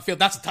 throws down the field.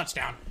 That's a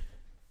touchdown.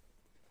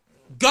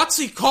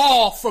 Gutsy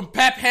call from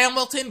Pep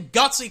Hamilton.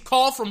 Gutsy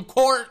call from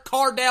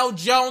Cardale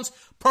Jones.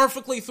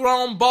 Perfectly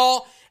thrown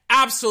ball.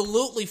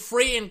 Absolutely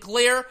free and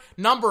clear.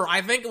 Number,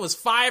 I think it was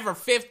 5 or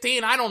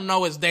 15. I don't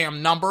know his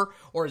damn number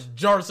or his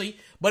jersey.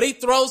 But he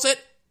throws it.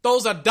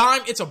 Throws a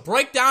dime. It's a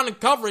breakdown in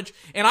coverage.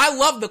 And I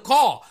love the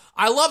call.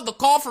 I love the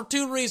call for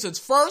 2 reasons.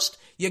 First,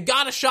 you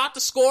got a shot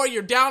to score.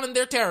 You're down in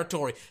their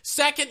territory.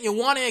 Second, you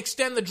want to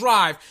extend the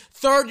drive.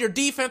 Third, your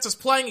defense is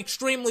playing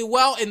extremely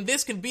well, and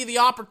this can be the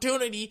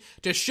opportunity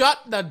to shut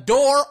the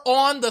door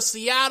on the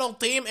Seattle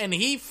team, and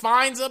he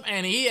finds them,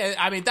 and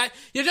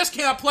you just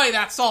can't play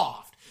that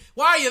soft.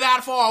 Why are you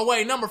that far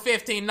away? Number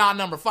 15, not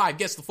number 5,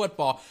 gets the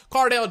football.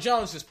 Cardale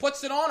Jones just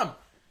puts it on him.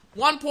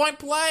 1-point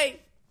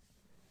play.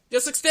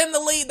 Just extend the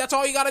lead. That's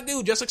all you got to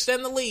do. Just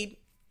extend the lead.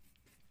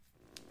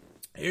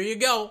 Here you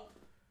go.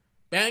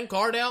 Ben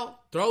Cardell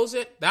throws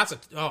it.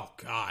 Oh,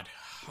 God.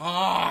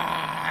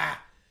 Why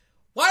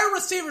are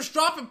receivers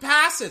dropping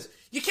passes?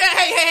 You can't,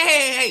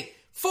 hey.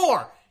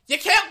 4. You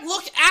can't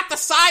look at the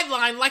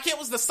sideline like it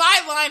was the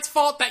sideline's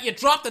fault that you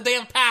dropped the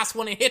damn pass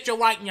when it hit you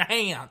right in your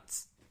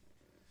hands.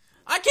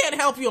 I can't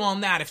help you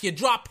on that if you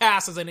drop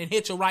passes and it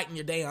hit you right in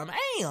your damn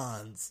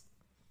hands.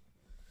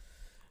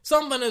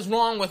 Something is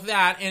wrong with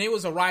that, and it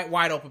was a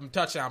wide open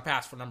touchdown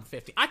pass for number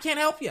 50. I can't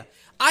help you.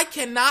 I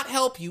cannot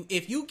help you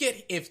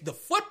if the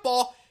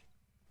football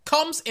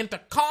comes into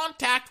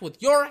contact with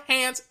your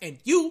hands and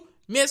you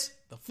miss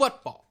the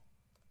football.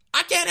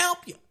 I can't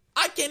help you.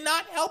 I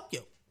cannot help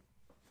you.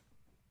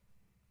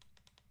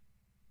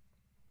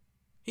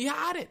 He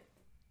had it.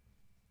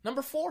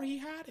 Number 4, he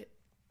had it.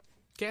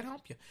 Can't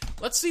help you.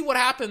 Let's see what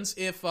happens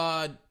if...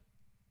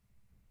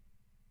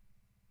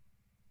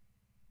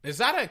 Is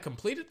that a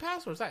completed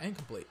pass or is that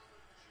incomplete?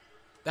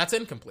 That's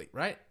incomplete,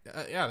 right?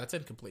 Yeah, that's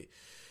incomplete.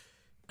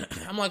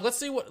 I'm like, let's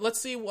see what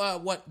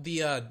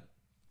the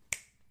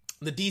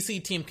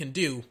DC team can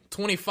do.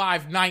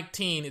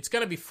 25-19. It's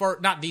going to be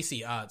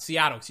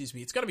Seattle, excuse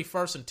me. It's going to be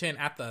 1st and 10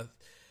 at the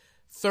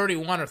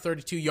 31 or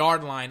 32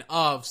 yard line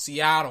of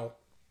Seattle.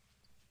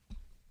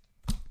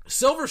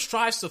 Silvers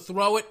tries to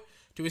throw it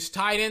to his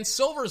tight end.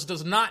 Silvers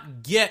does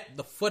not get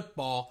the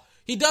football.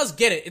 He does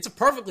get it. It's a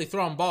perfectly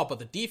thrown ball, but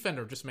the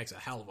defender just makes a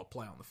hell of a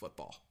play on the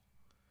football.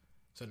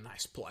 It's a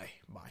nice play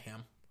by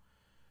him.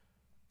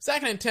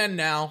 2nd and 10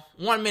 now.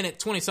 1 minute,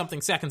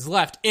 20-something seconds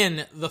left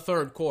in the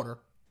third quarter.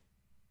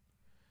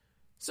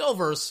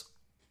 Silvers,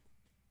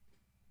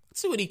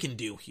 let's see what he can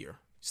do here.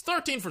 He's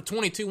 13 for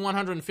 22,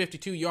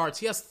 152 yards.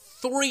 He has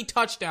 3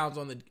 touchdowns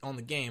on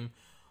the game.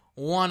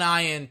 1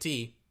 INT.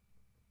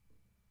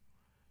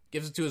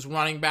 Gives it to his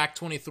running back,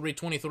 23.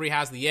 23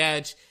 has the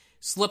edge.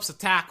 Slips a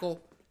tackle.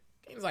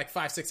 Gains like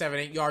 5, 6, 7,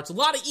 8 yards. A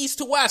lot of east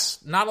to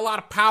west. Not a lot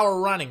of power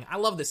running. I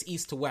love this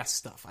east to west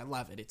stuff. I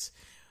love it. It's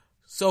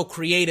so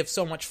creative,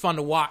 so much fun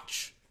to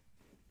watch.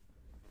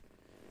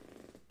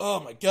 Oh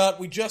my God,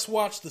 we just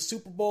watched the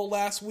Super Bowl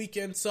last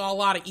weekend. Saw a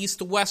lot of east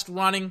to west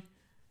running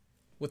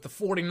with the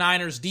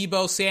 49ers.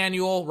 Deebo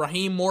Samuel,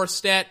 Raheem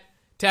Mostert,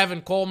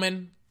 Tevin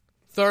Coleman.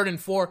 3rd and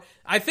 4.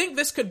 I think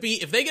this could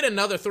be, if they get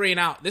another 3 and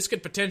out, this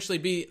could potentially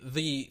be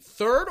the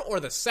 3rd or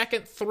the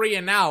 2nd 3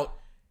 and out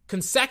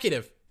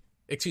consecutive.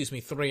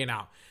 3 and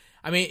out.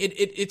 I mean,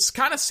 it's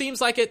kind of seems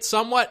like it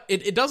somewhat.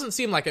 It doesn't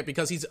seem like it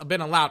because he's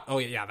been allowed. Oh,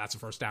 yeah, that's a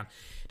first down.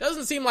 It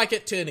doesn't seem like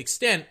it to an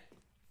extent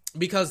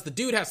because the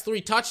dude has 3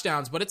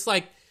 touchdowns, but it's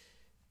like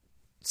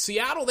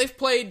Seattle,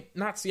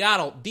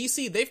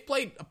 DC, they've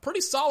played a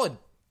pretty solid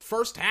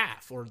first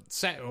half or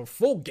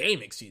full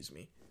game,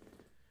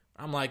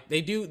 I'm like, they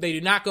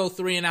do not go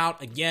 3 and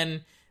out.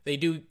 Again, they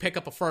do pick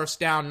up a first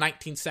down,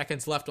 19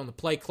 seconds left on the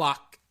play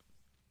clock.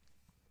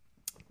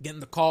 Getting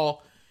the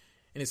call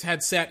in his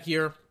headset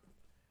here.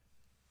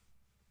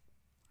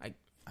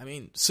 I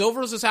mean,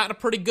 Silvers has had a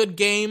pretty good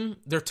game.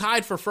 They're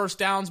tied for first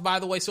downs, by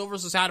the way.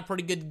 Silvers has had a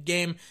pretty good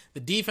game. The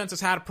defense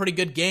has had a pretty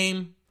good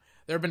game.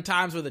 There have been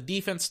times where the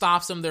defense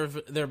stops them. There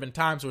have been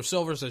times where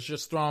Silvers has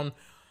just thrown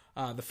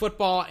the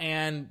football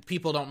and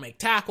people don't make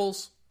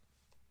tackles.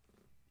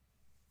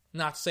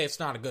 Not to say it's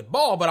not a good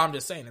ball, but I'm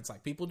just saying it's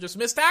like people just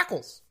miss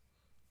tackles.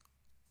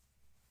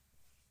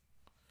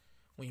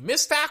 When you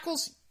miss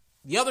tackles,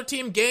 the other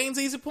team gains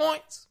easy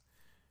points.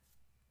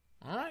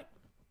 All right.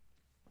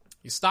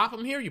 You stop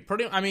them here,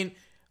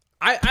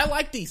 I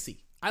like DC.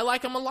 I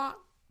like them a lot.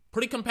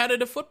 Pretty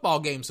competitive football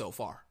game so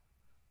far.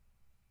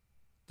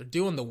 They're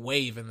doing the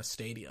wave in the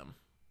stadium.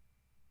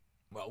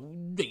 Well,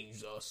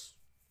 Jesus.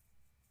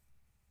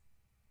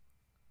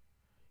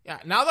 Yeah,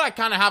 now that I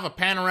kind of have a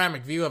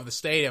panoramic view of the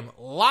stadium,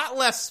 a lot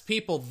less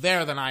people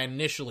there than I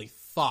initially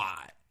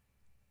thought.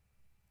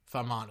 If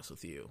I'm honest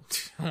with you.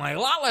 I'm like, a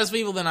lot less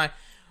people than but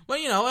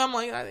I'm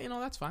like,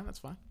 that's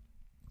fine.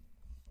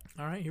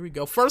 All right, here we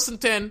go. 1st and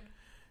 10,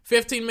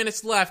 15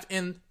 minutes left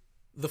in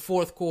the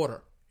fourth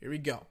quarter. Here we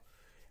go.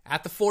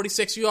 At the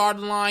 46-yard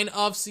line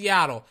of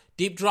Seattle.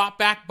 Deep drop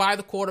back by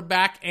the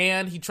quarterback,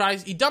 and he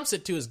dumps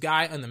it to his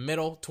guy in the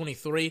middle,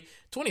 23.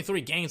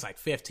 23 gains like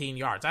 15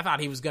 yards. I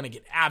thought he was going to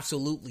get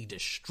absolutely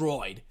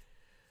destroyed.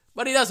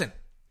 But he doesn't.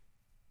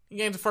 He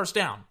gains a first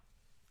down.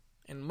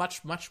 And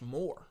much, much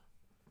more.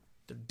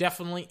 They're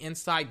definitely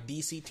inside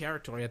DC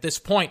territory at this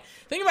point.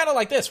 Think about it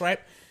like this, right?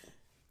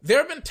 There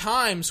have been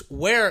times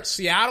where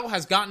Seattle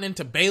has gotten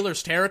into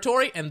Baylor's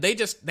territory, and they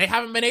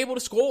haven't been able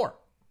to score.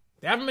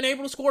 They haven't been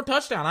able to score a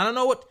touchdown. I don't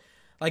know what...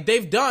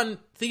 they've done,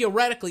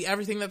 theoretically,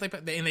 everything that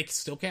and they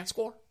still can't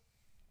score.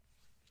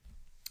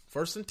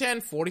 1st and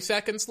 10, 40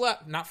 seconds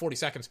left. Not 40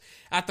 seconds.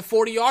 At the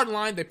 40-yard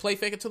line, they play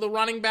fake it to the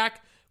running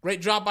back.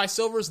 Great job by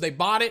Silvers. They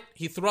bought it.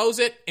 He throws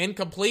it.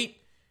 Incomplete.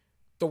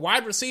 The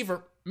wide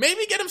receiver,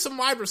 maybe get him some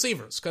wide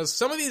receivers, because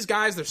some of these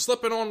guys, they're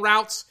slipping on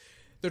routes.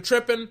 They're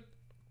tripping.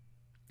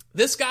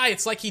 This guy,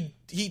 it's like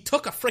he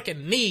took a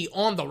freaking knee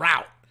on the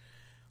route.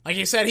 Like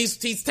he said, he's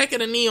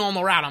taking a knee on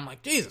the route. I'm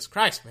like, Jesus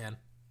Christ, man.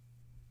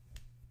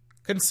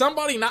 Can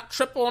somebody not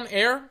trip on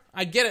air?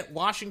 I get it.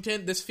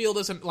 Washington, this field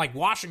isn't like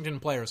Washington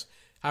players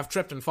have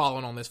tripped and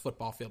fallen on this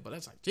football field, but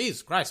it's like,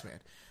 Jesus Christ, man.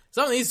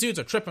 Some of these dudes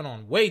are tripping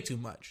on way too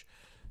much.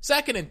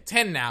 2nd and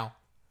 10 now.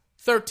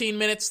 13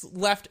 minutes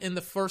left in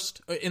the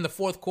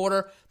fourth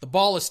quarter. The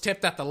ball is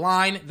tipped at the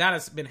line. That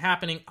has been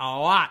happening a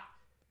lot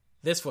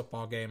this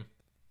football game.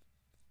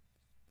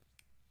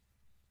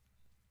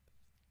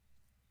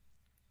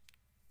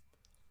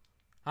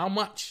 How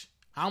much?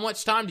 How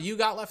much time do you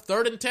got left?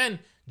 3rd and 10.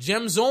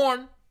 Jim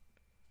Zorn,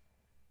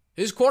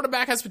 his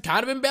quarterback has kind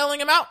of been bailing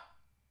him out.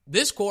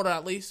 This quarter,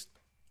 at least.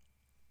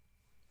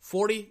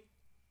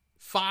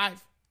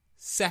 45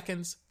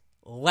 seconds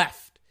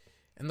left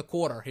in the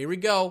quarter. Here we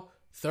go.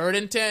 3rd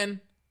and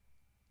 10.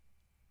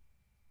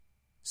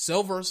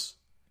 Silvers.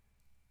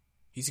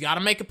 He's got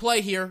to make a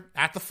play here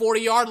at the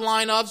 40-yard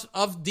line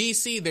of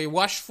DC. They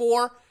rush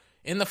 4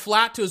 in the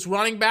flat to his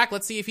running back.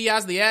 Let's see if he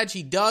has the edge.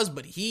 He does,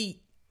 but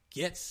he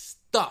gets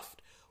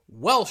stuffed.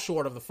 Well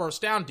short of the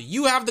first down. Do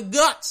you have the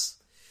guts?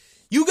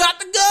 You got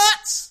the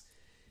guts.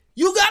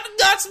 You got the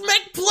guts to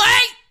make play.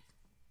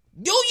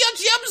 Do your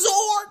Jim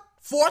Zorn.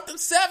 4th and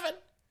 7.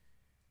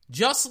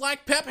 Just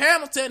like Pep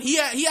Hamilton, he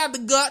had the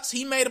guts.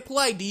 He made a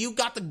play. Do you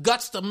got the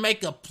guts to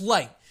make a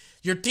play?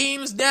 Your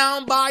team's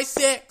down by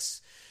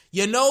 6.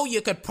 You know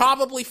you could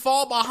probably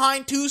fall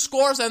behind 2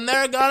 scores, and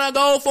they're gonna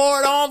go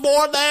for it on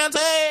 4th and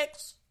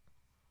 6.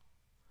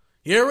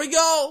 Here we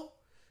go.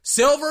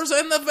 Silver's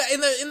in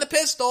the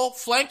pistol,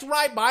 flanked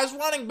right by his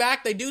running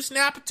back. They do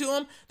snap it to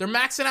him. They're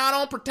maxing out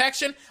on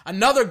protection.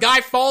 Another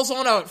guy falls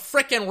on a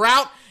freaking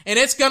route, and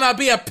it's gonna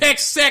be a pick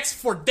 6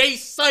 for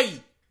DC.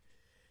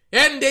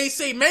 And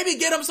DC, maybe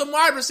get him some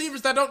wide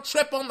receivers that don't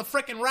trip on the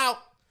freaking route.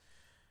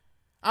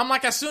 I'm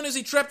like, as soon as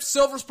he tripped,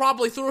 Silvers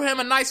probably threw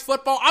him a nice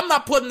football. I'm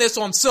not putting this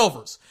on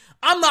Silvers.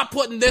 I'm not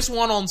putting this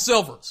one on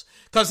Silvers.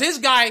 Because his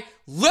guy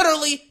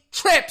literally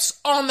trips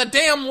on the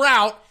damn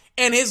route,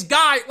 and his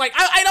guy, like,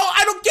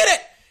 I don't get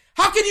it.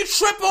 How can you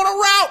trip on a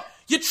route?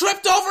 You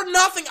tripped over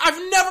nothing.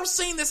 I've never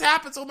seen this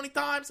happen so many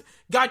times.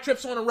 Guy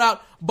trips on a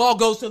route, ball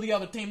goes to the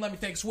other team. Let me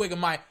take a swig of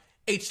my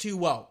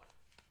H2O.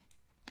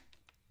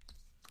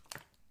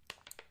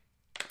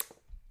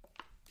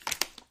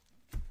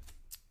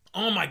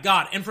 Oh my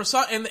God. And for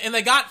some, and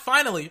they got,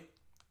 finally,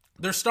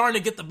 they're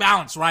starting to get the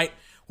balance right,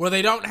 where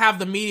they don't have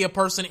the media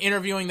person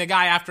interviewing the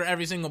guy after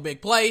every single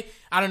big play.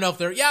 I don't know if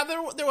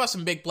there was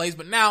some big plays,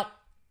 but now,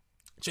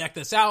 check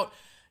this out.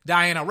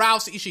 Diana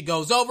Rousey, she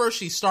goes over,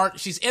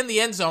 she's in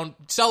the end zone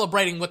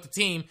celebrating with the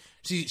team.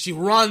 She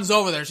runs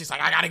over there. She's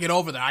like, I gotta get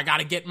over there. I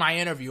gotta get my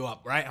interview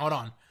up, right? Hold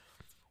on.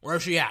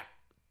 Where's she at?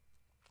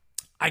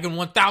 I can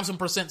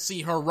 1000%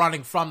 see her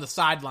running from the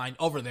sideline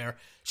over there.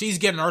 She's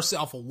getting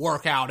herself a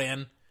workout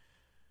in.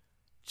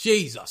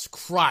 Jesus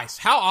Christ.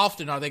 How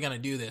often are they going to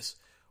do this?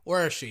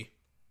 Where is she?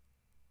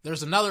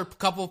 There's another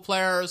couple of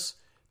players.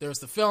 There's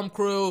the film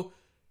crew.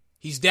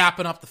 He's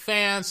dapping up the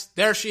fans.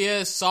 There she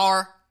is.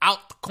 Saw her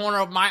out the corner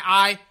of my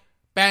eye.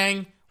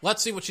 Bang.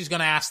 Let's see what she's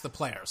going to ask the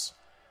players.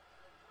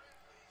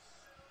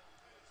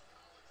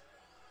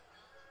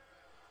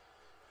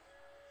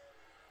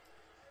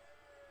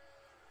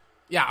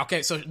 Yeah,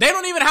 okay, so they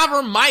don't even have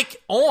her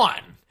mic on.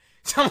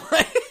 So I'm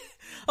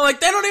like,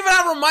 they don't even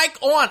have her mic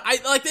on.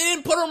 They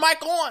didn't put her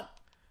mic on.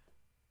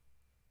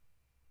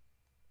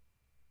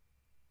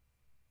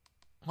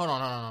 Hold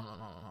on.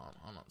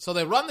 So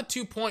they run the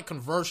 2-point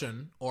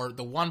conversion, or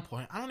the 1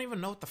 point. I don't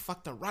even know what the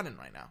fuck they're running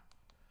right now.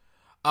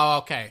 Oh,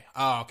 okay.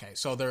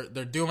 So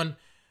they're doing...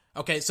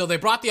 Okay, so they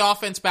brought the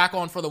offense back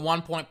on for the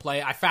 1-point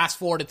play. I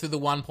fast-forwarded to the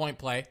 1-point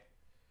play.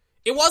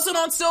 It wasn't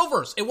on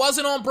Silvers. It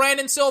wasn't on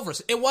Brandon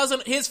Silvers. It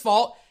wasn't his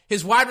fault.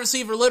 His wide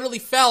receiver literally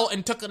fell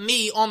and took a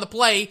knee on the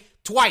play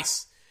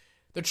twice.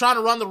 They're trying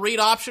to run the read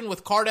option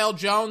with Cardale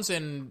Jones,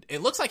 and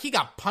it looks like he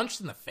got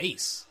punched in the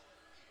face.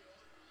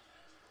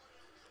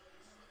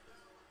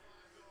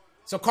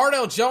 So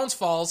Cardale Jones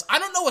falls. I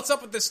don't know what's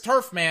up with this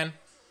turf, man.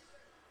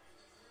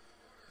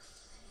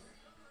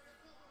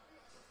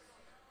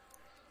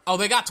 Oh,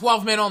 they got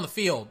 12 men on the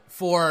field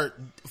for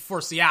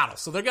Seattle,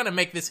 so they're going to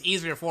make this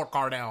easier for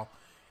Cardale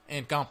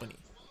and company.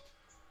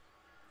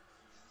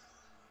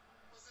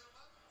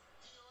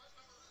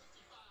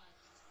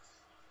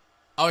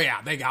 Oh,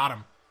 yeah, they got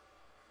him.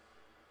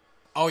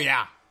 Oh,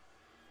 yeah.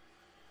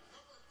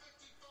 Number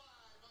 55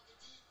 of the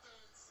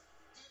defense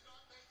did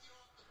not make it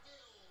off the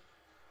field.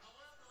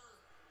 However,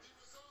 he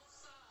was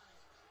offside.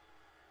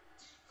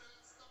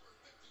 Defense number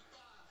 55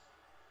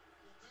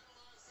 will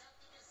penalize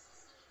after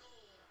distance to the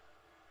goal.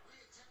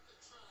 Reattempt the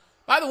try.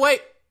 By the way,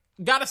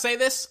 gotta say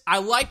this, I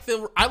like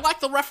the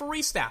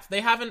referee staff.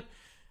 They haven't,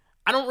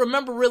 I don't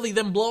remember really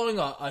them blowing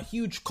a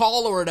huge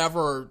call or whatever,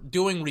 or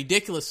doing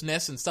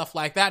ridiculousness and stuff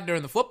like that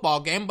during the football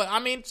game, but I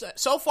mean,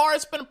 so far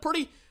it's been a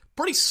pretty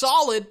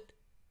solid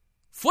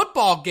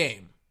football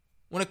game.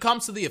 When it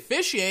comes to the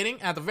officiating,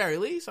 at the very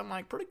least, I'm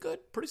like, pretty good,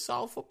 pretty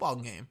solid football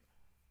game.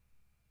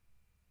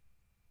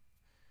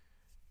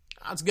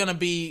 That's gonna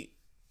be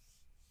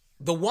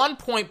the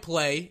 1-point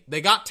play.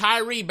 They got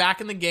Tyree back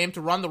in the game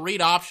to run the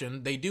read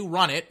option. They do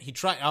run it.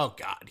 Oh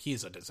God,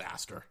 he's a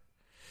disaster.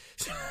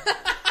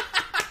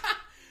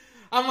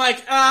 I'm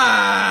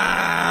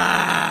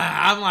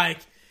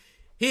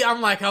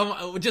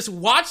just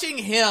watching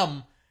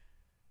him.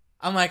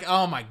 I'm like,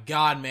 oh my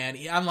God, man.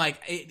 I'm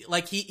like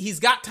he's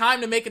got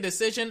time to make a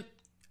decision,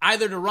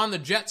 either to run the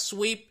jet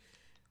sweep,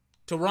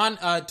 to run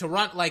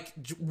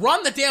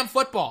the damn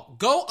football,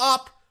 go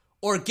up,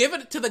 or give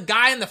it to the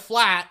guy in the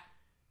flat.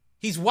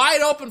 He's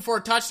wide open for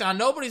a touchdown.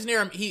 Nobody's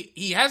near him.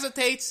 He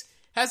hesitates.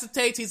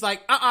 He's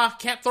like,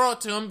 can't throw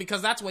it to him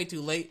because that's way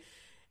too late.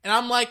 And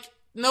I'm like,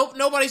 nope,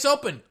 nobody's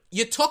open.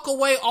 You took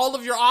away all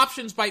of your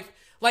options by,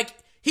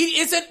 he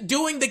isn't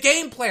doing the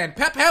game plan.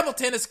 Pep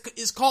Hamilton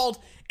is called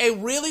a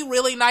really,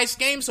 really nice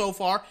game so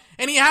far,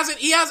 and he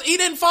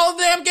didn't follow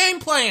the damn game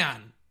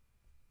plan.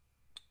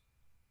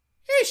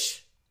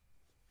 Ish.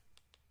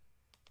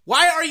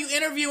 Why are you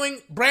interviewing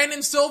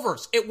Brandon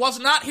Silvers? It was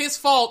not his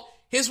fault.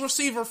 His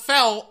receiver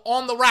fell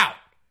on the route.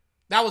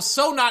 That was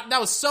so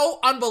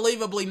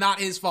unbelievably not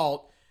his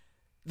fault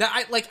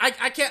that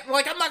I can't,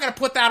 I'm not going to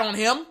put that on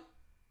him.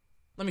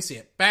 Let me see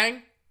it.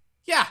 Bang.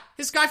 Yeah,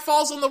 his guy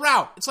falls on the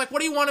route. It's like, what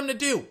do you want him to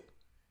do?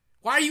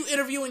 Why are you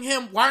interviewing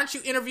him? Why aren't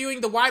you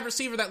interviewing the wide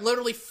receiver that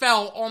literally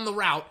fell on the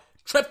route,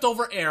 tripped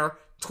over air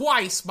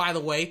twice, by the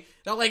way?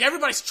 Now,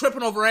 everybody's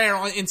tripping over air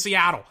in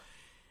Seattle.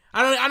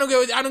 I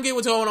don't get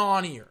what's going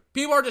on here.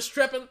 People are just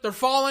tripping. They're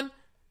falling.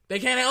 They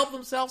can't help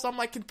themselves. I'm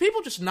like, can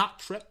people just not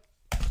trip?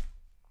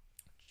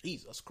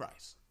 Jesus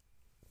Christ.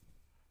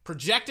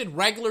 Projected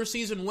regular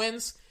season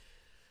wins.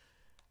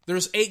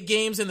 There's 8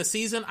 games in the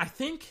season, I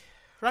think.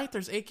 Right?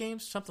 There's 8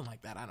 games, something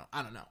like that.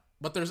 I don't know.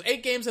 But there's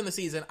 8 games in the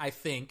season, I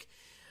think.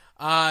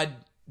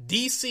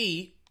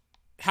 DC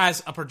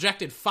has a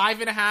projected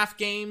 5.5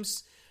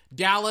 games.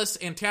 Dallas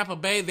and Tampa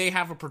Bay, they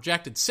have a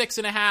projected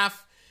 6.5.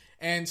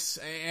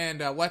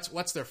 And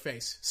what's their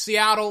face?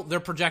 Seattle, they're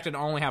projected to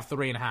only have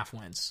 3.5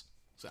 wins.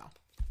 So,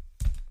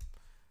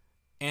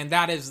 and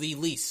that is the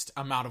least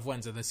amount of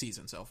wins in the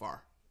season so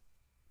far.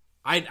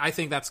 I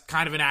think that's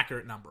kind of an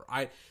accurate number.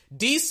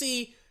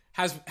 DC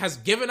has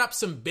given up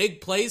some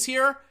big plays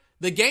here.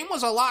 The game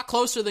was a lot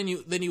closer than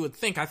you would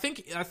think. I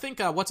think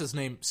what's his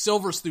name?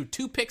 Silvers threw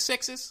 2 pick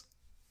sixes.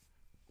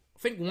 I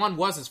think one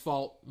was his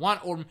fault.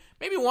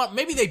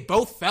 Maybe they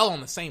both fell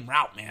on the same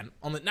route, man.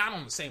 Not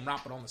on the same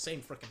route, but on the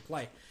same freaking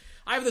play.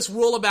 I have this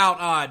rule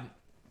about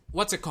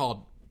what's it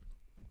called?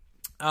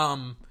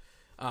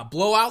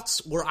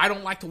 Blowouts, where I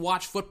don't like to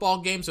watch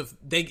football games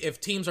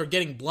if teams are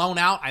getting blown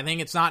out. I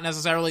think it's not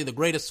necessarily the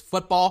greatest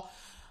football.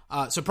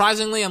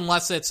 Surprisingly,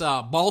 unless it's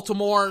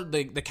Baltimore,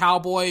 the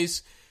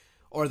Cowboys,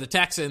 or the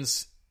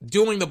Texans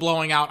doing the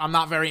blowing out, I'm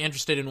not very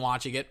interested in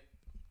watching it.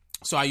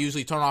 So I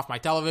usually turn off my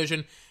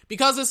television.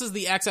 Because this is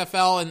the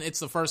XFL and it's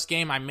the first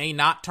game, I may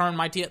not turn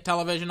my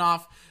television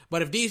off.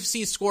 But if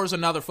DC scores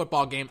another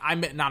football game, I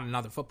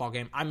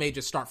may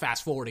just start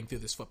fast forwarding through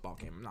this football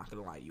game. I'm not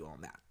going to lie to you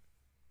on that.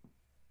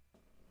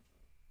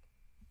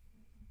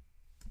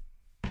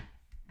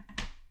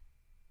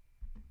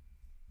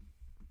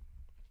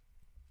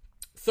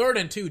 Third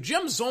and 2.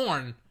 Jim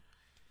Zorn.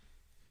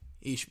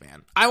 Eesh,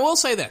 man. I will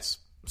say this.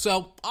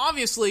 So,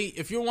 obviously,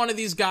 if you're one of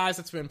these guys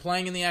that's been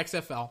playing in the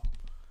XFL,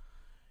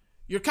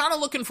 you're kind of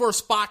looking for a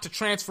spot to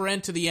transfer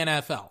into the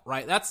NFL,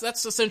 right? That's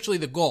essentially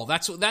the goal.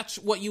 That's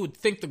what you would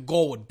think the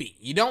goal would be.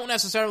 You don't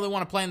necessarily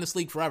want to play in this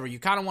league forever. You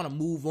kind of want to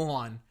move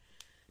on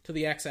to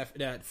the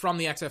from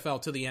the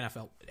XFL to the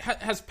NFL.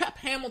 Has Pep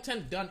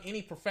Hamilton done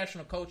any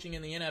professional coaching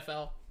in the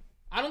NFL?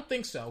 I don't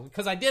think so,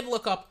 because I did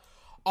look up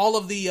all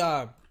of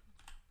the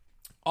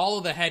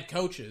head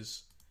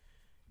coaches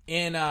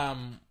in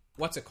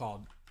what's it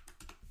called?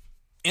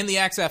 In the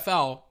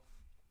XFL.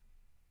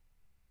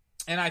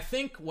 And I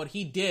think what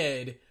he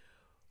did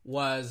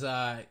was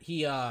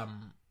he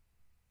didn't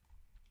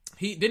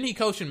he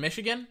coach in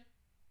Michigan?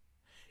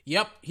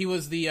 Yep, he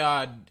was the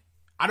I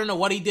don't know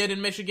what he did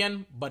in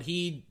Michigan, but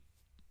he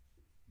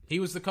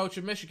was the coach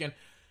of Michigan.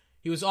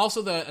 He was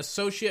also the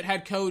associate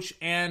head coach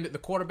and the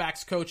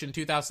quarterback's coach in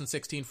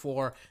 2016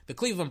 for the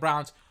Cleveland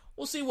Browns.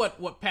 We'll see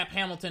what Pep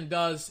Hamilton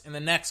does in the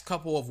next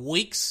couple of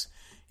weeks.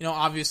 You know,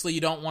 obviously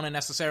you don't want to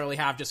necessarily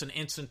have just an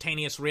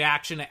instantaneous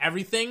reaction to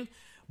everything,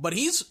 but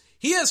he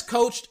has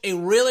coached a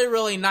really,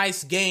 really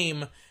nice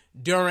game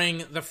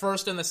during the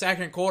first and the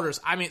second quarters.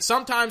 I mean,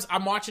 sometimes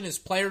I'm watching his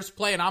players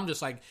play and I'm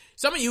just like,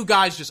 some of you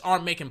guys just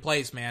aren't making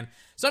plays, man.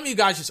 Some of you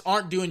guys just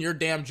aren't doing your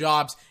damn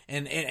jobs,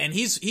 and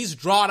he's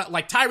drawn,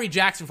 like Tyree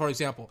Jackson, for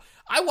example.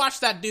 I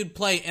watched that dude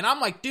play and I'm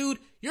like, dude,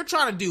 you're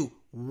trying to do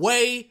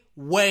way,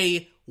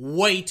 way,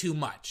 way too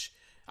much.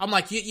 I'm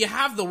like, you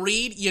have the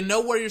read, you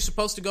know where you're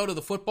supposed to go to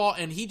the football,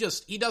 and he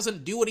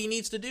doesn't do what he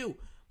needs to do. I'm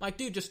like,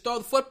 dude, just throw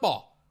the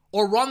football,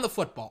 or run the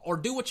football, or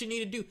do what you need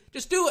to do.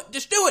 Just do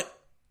it.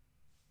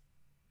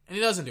 And he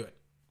doesn't do it.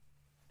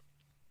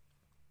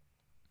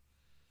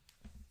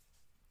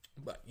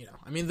 But, you know,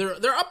 I mean,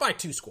 they're up by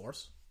 2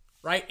 scores,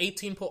 right?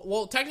 18 points.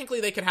 Well, technically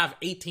they could have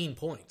 18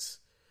 points.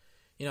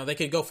 You know, they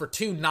could go for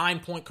 2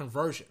 9-point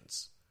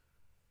conversions.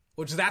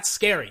 Which, that's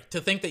scary,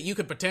 to think that you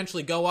could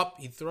potentially go up.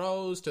 He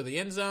throws to the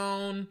end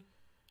zone.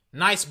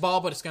 Nice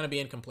ball, but it's going to be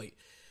incomplete.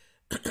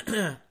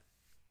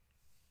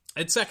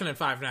 It's 2nd and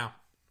 5 now.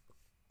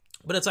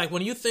 But it's like,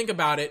 when you think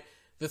about it,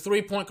 the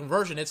 3-point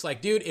conversion, it's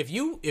like, dude, if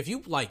you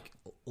like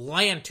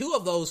land 2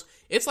 of those,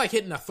 it's like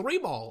hitting a 3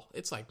 ball.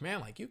 It's like, man,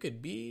 like, you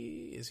could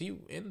be, is he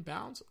in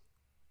bounds?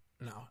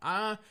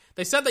 No.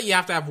 They said that you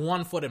have to have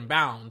 1 foot in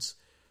bounds.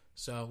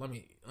 So let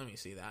me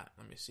see that.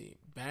 Let me see.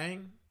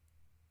 Bang.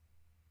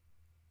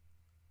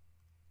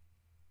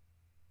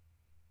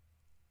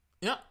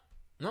 Yep.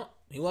 No,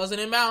 he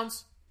wasn't in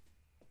bounds.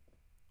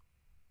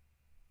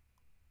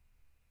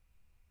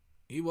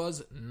 He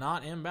was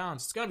not in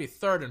bounds. It's going to be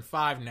 3rd and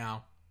 5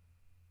 now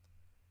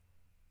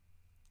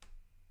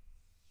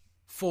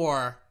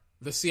for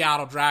the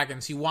Seattle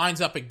Dragons. He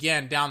winds up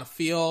again down the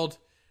field.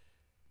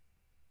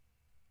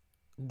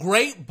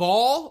 Great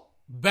ball,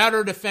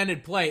 better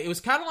defended play. It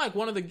was kind of like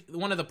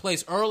one of the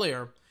plays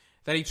earlier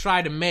that he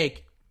tried to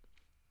make,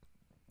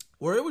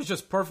 where it was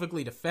just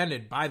perfectly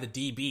defended by the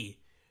DB.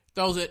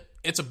 Throws it.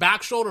 It's a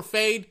back shoulder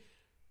fade.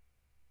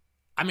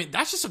 I mean,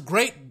 that's just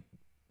great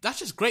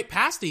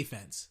pass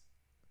defense.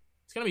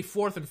 It's going to be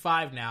 4th and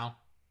 5 now.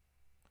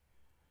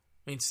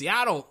 I mean,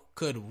 Seattle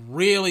could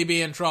really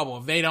be in trouble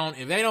if they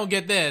don't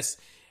get this.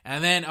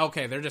 And then,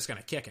 okay, they're just going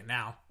to kick it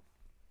now.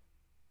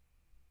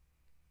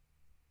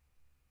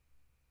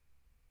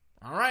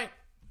 All right.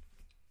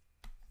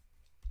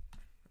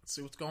 Let's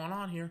see what's going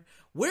on here.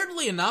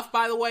 Weirdly enough,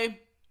 by the way,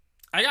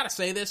 I got to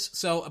say this.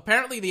 So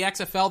apparently the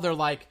XFL, they're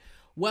like,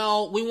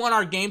 well, we want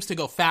our games to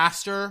go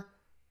faster.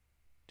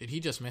 Did he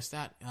just miss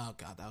that? Oh,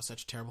 God, that was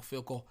such a terrible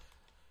field goal.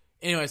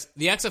 Anyways,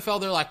 the XFL,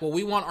 they're like, well,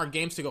 we want our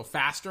games to go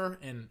faster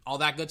and all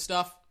that good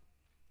stuff.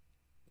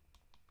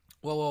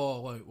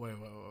 Whoa,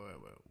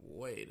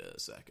 wait a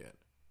second.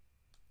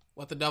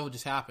 What the devil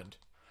just happened?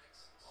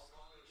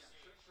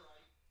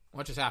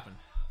 What just happened?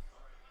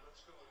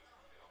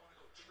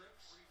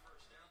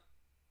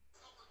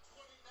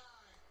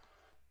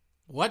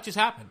 What just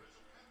happened?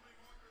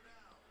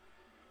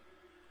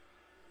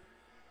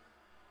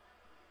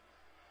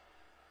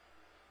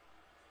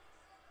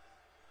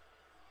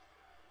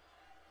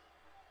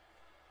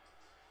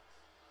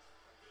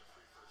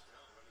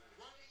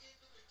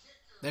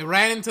 They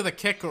ran into the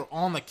kicker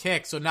on the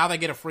kick, so now they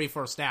get a free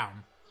first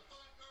down.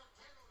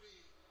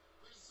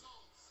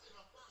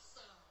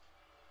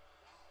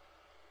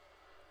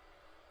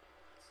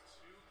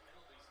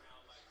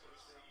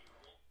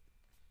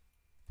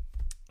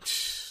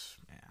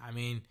 I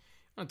mean,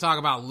 I'm going to talk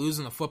about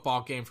losing the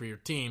football game for your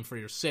team, for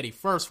your city.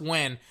 First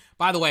win.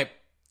 By the way,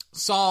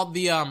 saw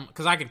the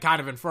because I could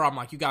kind of infer, I'm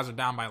like, you guys are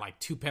down by like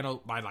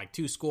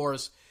 2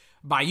 scores.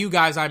 By you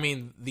guys, I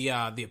mean the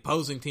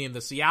opposing team,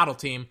 the Seattle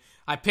team.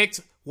 I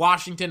picked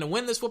Washington to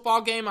win this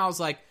football game. I was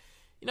like,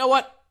 you know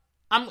what?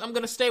 I'm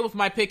going to stay with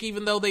my pick,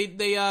 even though they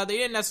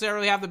didn't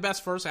necessarily have the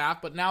best first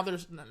half, but now they're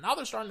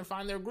starting to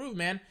find their groove,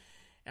 man.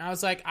 And I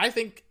was like, I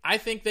think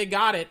they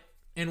got it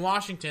in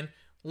Washington.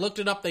 Looked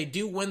it up. They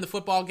do win the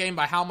football game.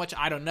 By how much,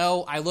 I don't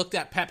know. I looked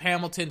at Pep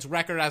Hamilton's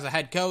record as a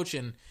head coach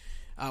and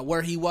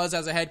where he was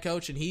as a head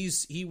coach, and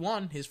he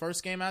won his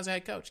first game as a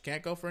head coach.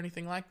 Can't go for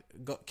anything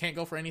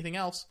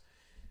else.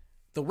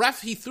 The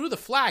ref, he threw the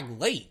flag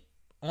late.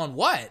 On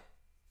what?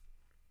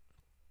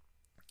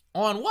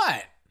 On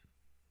what?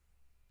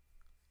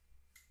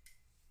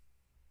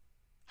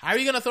 How are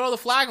you going to throw the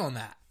flag on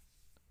that?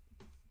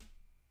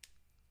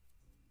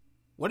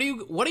 What are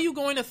you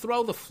going to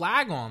throw the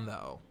flag on,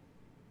 though?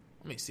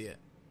 Let me see it.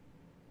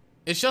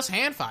 It's just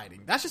hand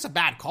fighting. That's just a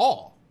bad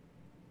call.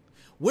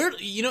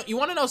 You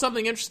want to know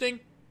something interesting?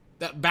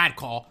 That bad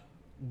call.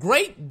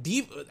 Great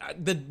the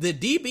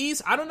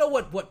DBs. I don't know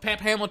what Pep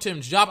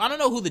Hamilton's job. I don't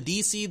know who the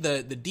DC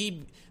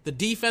the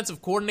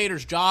defensive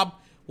coordinator's job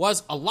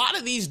was. A lot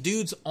of these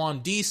dudes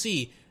on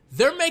DC,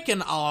 they're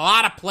making a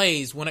lot of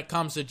plays when it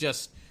comes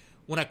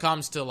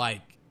to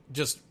like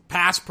just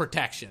pass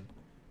protection.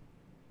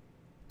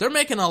 They're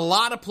making a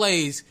lot of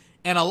plays,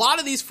 and a lot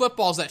of these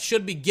footballs that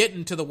should be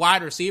getting to the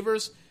wide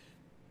receivers,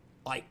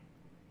 like,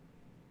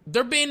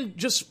 they're being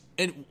just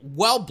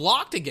well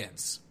blocked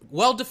against,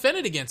 well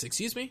defended against,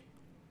 excuse me.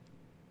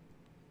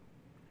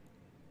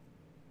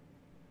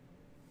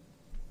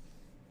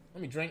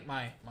 Let me drink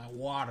my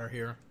water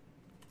here.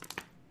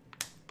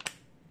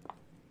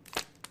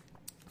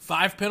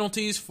 5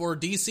 penalties for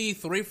DC,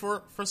 3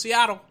 for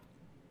Seattle.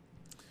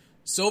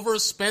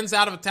 Silvers spins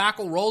out of a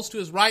tackle, rolls to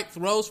his right,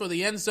 throws for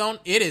the end zone.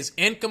 It is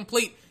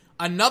incomplete.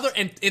 And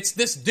it's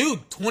this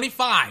dude,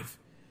 25.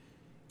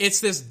 It's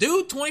this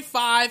dude,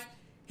 25.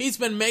 He's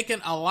been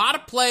making a lot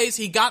of plays.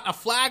 He got a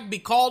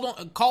flag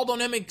called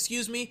on him,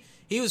 excuse me.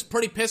 He was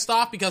pretty pissed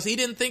off because he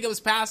didn't think it was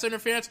pass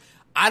interference.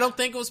 I don't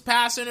think it was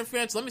pass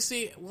interference. Let me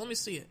see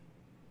it.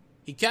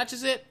 He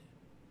catches it.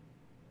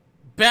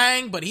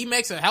 Bang, but he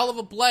makes a hell of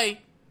a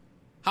play.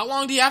 How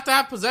long do you have to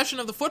have possession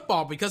of the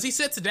football? Because he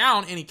sits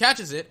down and he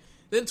catches it.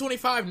 Then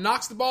 25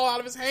 knocks the ball out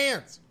of his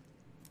hands.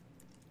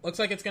 Looks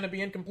like it's going to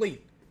be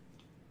incomplete.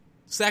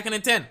 2nd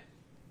and 10.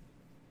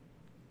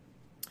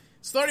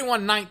 It's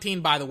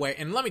 31-19, by the way.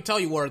 And let me tell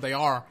you where they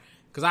are,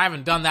 because I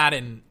haven't done that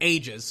in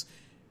ages.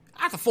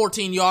 At the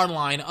 14-yard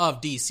line of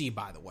DC,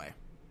 by the way.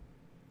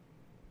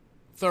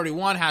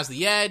 31 has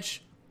the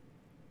edge.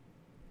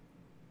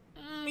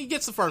 he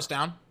gets the first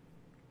down.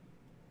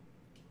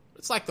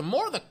 It's like the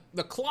more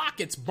the clock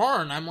gets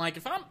burned, I'm like,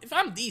 if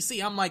I'm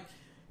DC, I'm like,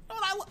 you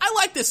know what, I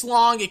like this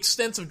long,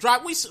 extensive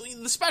drive.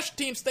 The special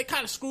teams, they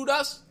kind of screwed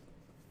us.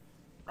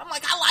 I'm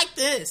like, I like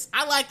this.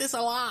 I like this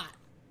a lot.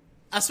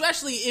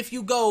 Especially if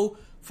you go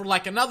for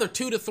like another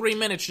 2 to 3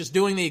 minutes just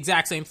doing the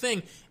exact same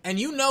thing, and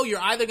you know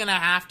you're either going to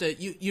have to,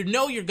 you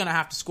know you're going to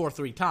have to score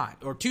 3 times,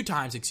 or 2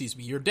 times, excuse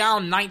me. You're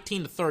down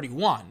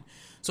 19-31.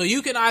 So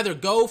you can either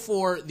go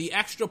for the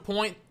extra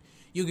point,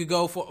 you could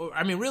go for,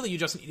 I mean, really you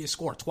just need to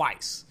score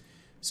twice.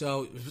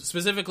 So,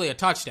 specifically a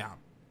touchdown.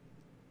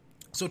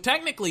 So,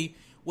 technically,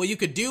 what you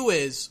could do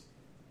is,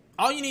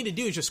 all you need to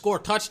do is just score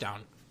a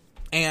touchdown,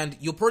 and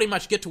you'll pretty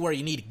much get to where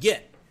you need to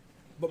get.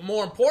 But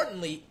more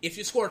importantly, if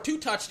you score 2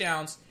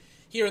 touchdowns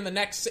here in the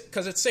next,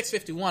 because it's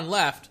 6:51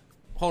 left,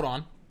 hold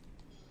on.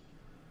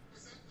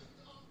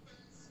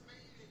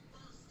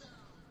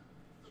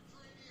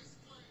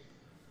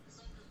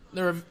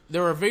 They're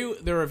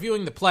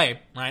reviewing the play,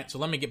 right? So,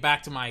 let me get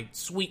back to my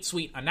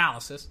sweet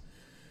analysis.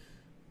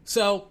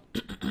 So,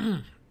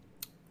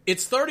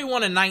 it's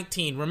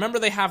 31-19. Remember,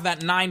 they have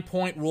that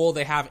 9-point rule.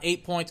 They have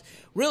 8 points.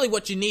 Really,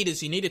 what you need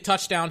is you need a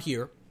touchdown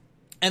here.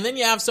 And then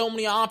you have so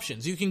many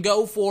options. You can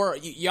go for,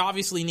 you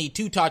obviously need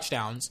 2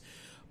 touchdowns.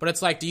 But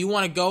it's like, do you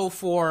want to go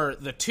for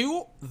the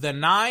 2, the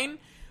 9,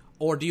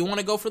 or do you want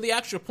to go for the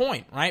extra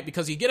point, right?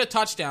 Because you get a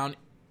touchdown,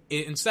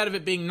 instead of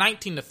it being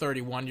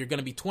 19-31, you're going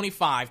to be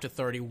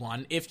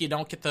 25-31 if you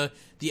don't get the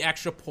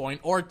extra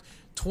point, or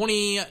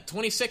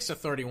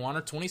 26-31,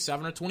 or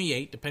 27 or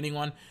 28, depending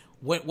on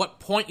what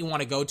point you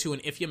want to go to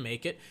and if you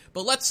make it.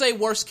 But let's say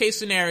worst case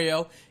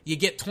scenario, you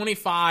get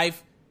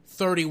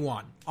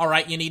 25-31. All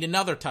right, you need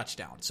another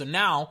touchdown. So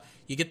now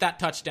you get that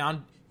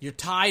touchdown, you're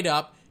tied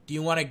up. Do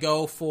you want to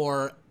go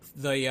for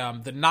the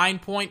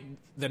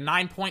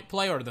 9-point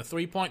play or the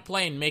 3-point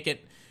play and make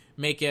it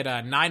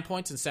 9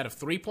 points instead of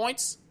 3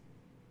 points?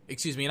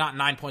 Excuse me, not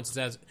 9 points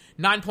instead of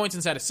 9 points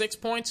instead of 6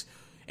 points,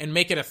 and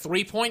make it a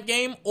 3-point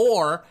game?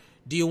 Or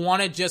do you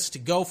want to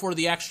just go for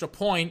the extra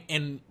point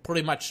and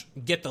pretty much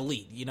get the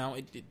lead? You know,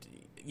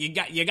 you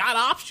got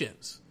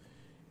options,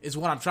 is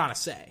what I'm trying to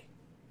say.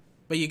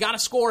 But you got to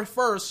score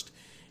first,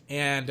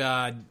 and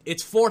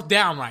it's 4th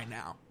down right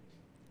now.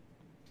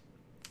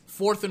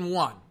 4th and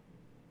 1.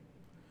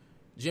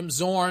 Jim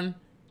Zorn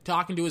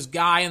talking to his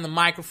guy in the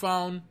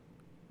microphone.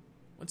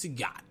 What's he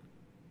got?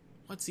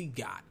 What's he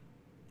got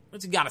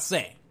to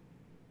say?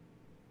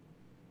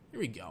 Here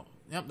we go.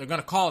 Yep, they're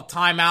going to call a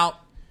timeout.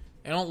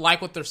 They don't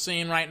like what they're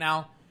seeing right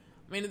now.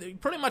 I mean,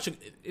 pretty much,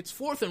 it's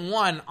 4th and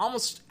 1,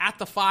 almost at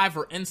the 5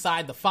 or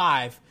inside the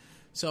 5.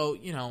 So,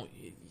 you know,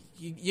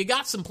 you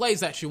got some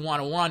plays that you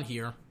want to run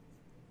here.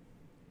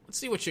 Let's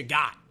see what you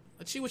got.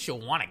 Let's see what you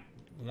want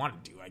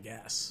to do, I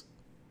guess.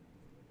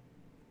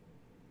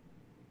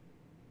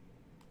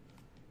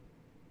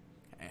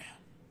 Okay.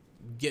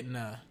 Getting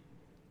a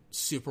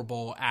Super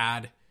Bowl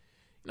ad.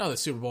 You know the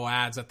Super Bowl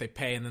ads that they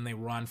pay and then they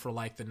run for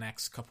like the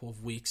next couple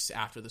of weeks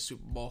after the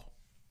Super Bowl.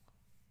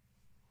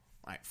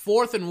 All right,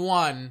 4th and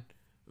 1,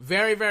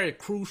 very, very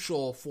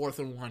crucial 4th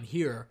and 1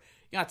 here.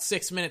 You got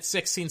 6 minutes,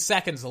 16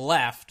 seconds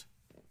left.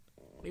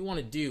 What do you want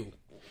to do?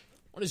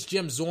 What does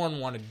Jim Zorn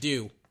want to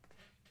do?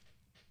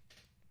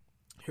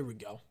 Here we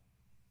go.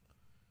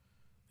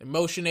 They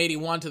motion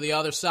 81 to the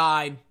other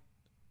side.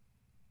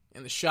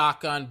 In the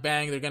shotgun,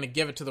 bang, they're going to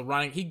give it to the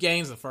running. He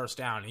gains the first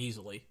down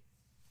easily.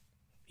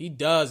 He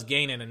does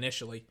gain it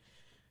initially.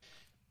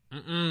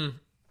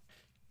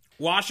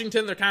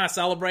 Washington, they're kind of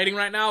celebrating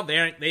right now.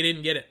 They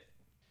didn't get it.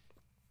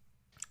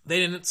 They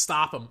didn't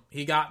stop him.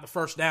 He got the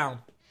first down.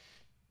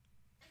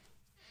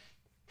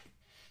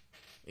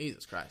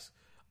 Jesus Christ.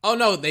 Oh,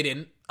 no, they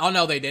didn't.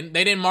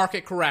 They didn't mark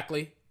it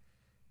correctly.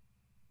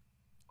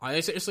 Are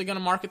they seriously going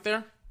to mark it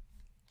there?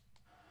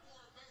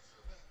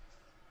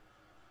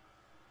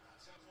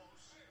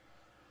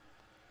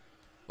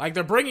 Like,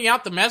 they're bringing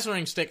out the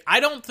measuring stick. I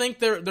don't think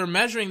they're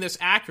measuring this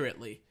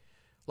accurately.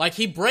 Like,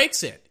 he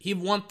breaks it. He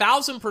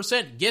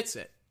 1,000% gets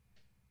it.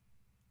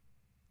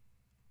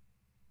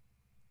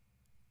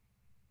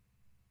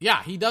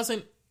 Yeah, he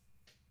doesn't.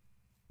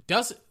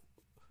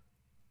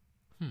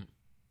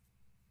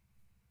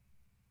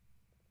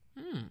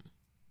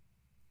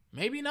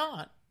 Maybe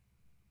not.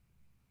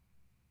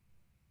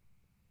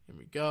 Here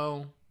we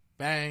go.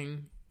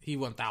 Bang. He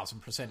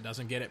 1,000%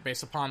 doesn't get it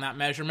based upon that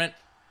measurement.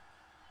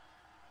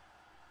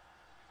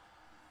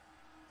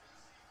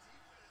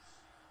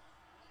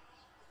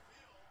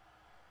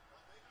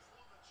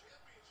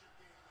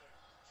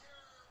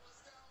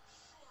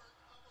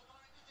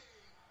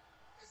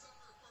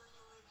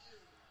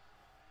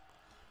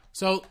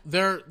 So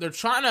they're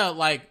trying to,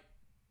 like,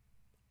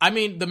 I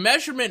mean, the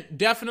measurement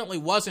definitely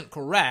wasn't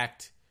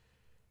correct.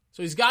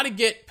 So he's got to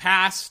get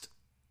past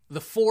the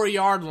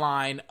 4-yard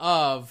line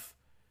of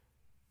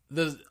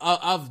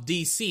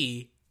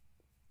DC.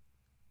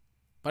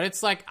 But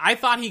it's like, I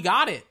thought he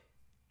got it.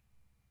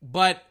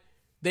 But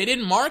they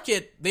didn't mark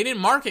it. They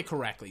didn't mark it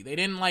correctly. They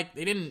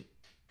didn't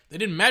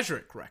measure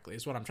it correctly,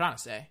 is what I'm trying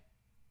to say.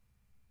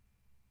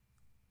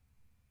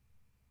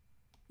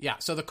 Yeah,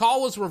 so the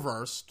call was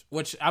reversed,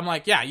 which I'm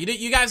like, yeah,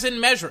 you guys didn't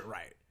measure it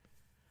right.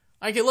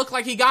 Like, it looked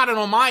like he got it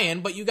on my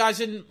end, but you guys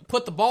didn't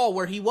put the ball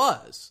where he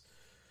was.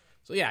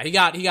 So, yeah, he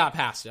got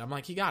past it. I'm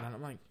like, he got it.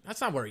 I'm like, that's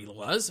not where he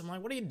was. I'm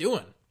like, what are you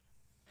doing?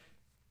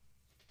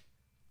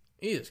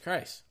 Jesus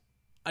Christ.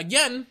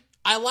 Again,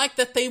 I like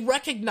that they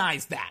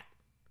recognize that.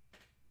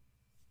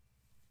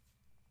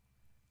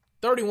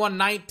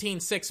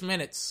 31-19, 6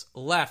 minutes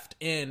left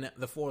in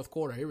the fourth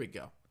quarter. Here we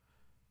go.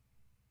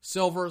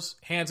 Silvers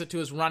hands it to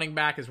his running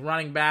back. His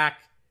running back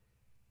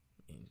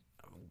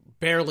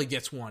barely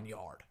gets 1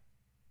 yard.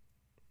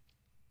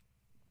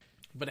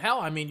 But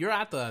hell, I mean, you're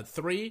at the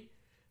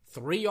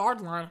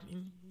 3-yard line.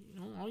 You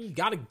know, all you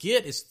got to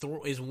get is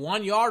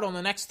 1 yard on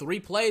the next 3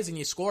 plays, and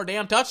you score a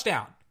damn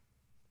touchdown.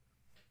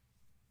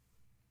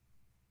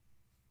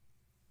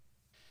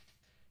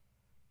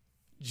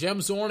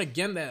 Jim Zorn,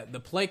 again, the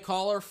play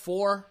caller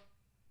for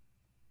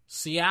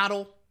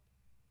Seattle.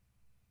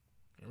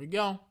 Here we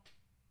go.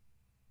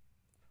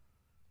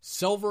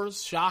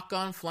 Silvers,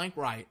 shotgun, flank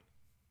right.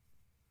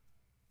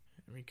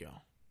 Here we go.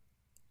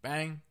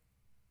 Bang.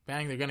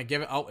 Bang. They're going to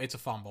give it. Oh, it's a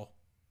fumble.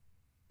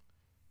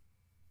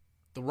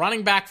 The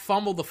running back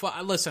fumbled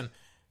the listen,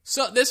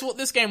 so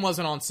this game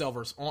wasn't on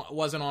Silvers.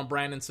 Wasn't on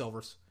Brandon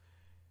Silvers.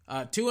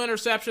 2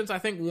 interceptions. I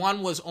think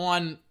one was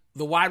on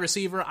the wide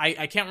receiver.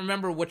 I can't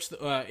remember which,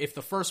 if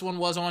the first one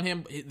was on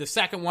him. The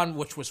second one,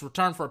 which was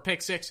returned for a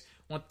pick six,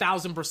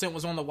 1,000%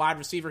 was on the wide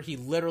receiver. He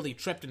literally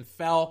tripped and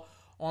fell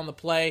on the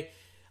play.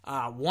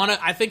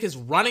 I think his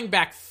running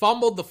back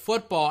fumbled the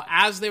football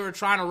as they were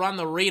trying to run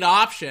the read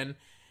option.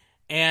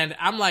 And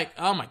I'm like,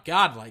 oh my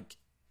God, like,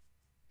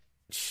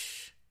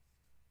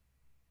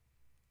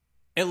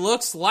 it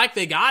looks like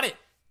they got it.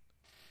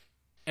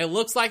 It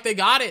looks like they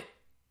got it.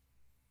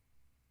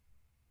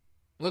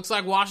 Looks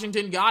like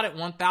Washington got it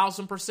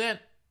 1,000%.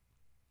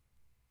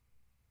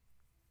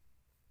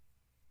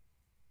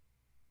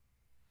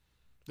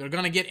 They're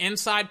going to get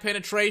inside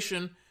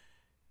penetration.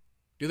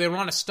 Do they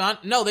run a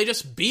stunt? No, they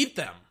just beat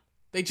them.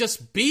 They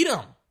just beat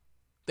them.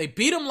 They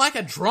beat them like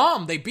a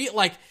drum. They beat,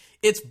 like,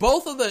 it's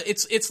both of the,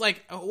 it's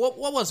like, what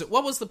was it?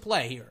 What was the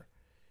play here?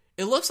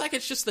 It looks like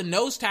it's just the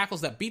nose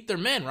tackles that beat their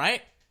men,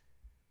 right?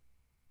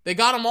 They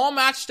got them all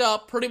matched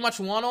up, pretty much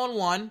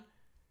one-on-one.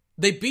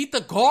 They beat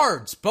the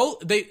guards.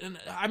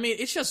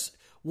 It's just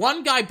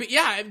one guy.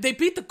 They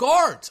beat the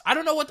guards. I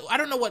don't know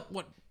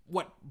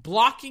what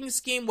blocking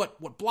scheme,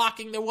 what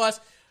blocking there was.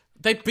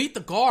 They beat the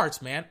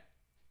guards, man.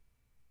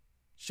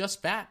 It's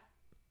just bad.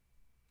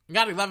 We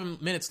got 11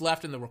 minutes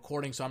left in the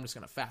recording, so I'm just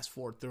gonna fast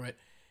forward through it.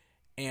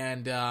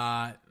 And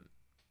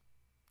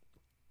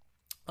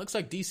looks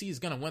like DC is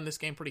gonna win this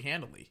game pretty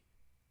handily.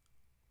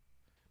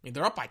 I mean,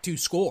 they're up by 2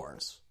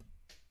 scores,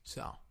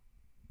 so.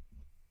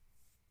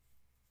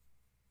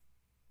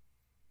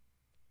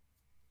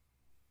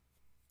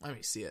 Let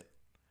me see it.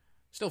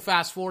 Still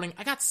fast forwarding.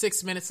 I got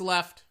 6 minutes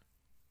left.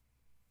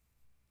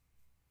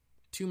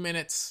 2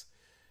 minutes.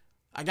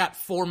 I got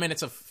 4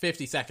 minutes of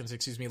 50 seconds,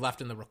 left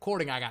in the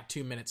recording. I got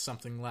 2 minutes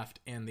something left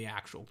in the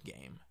actual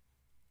game.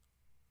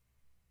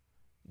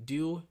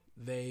 Do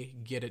they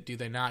get it? Do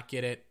they not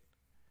get it?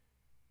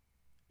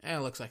 And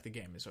it looks like the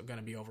game is going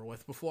to be over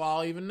with before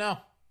I'll even know.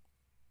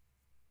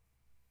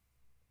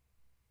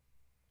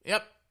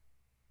 Yep.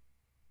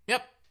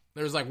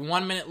 There's like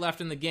 1 minute left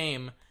in the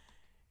game.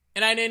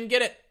 And I didn't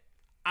get it.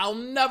 I'll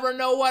never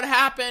know what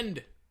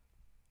happened.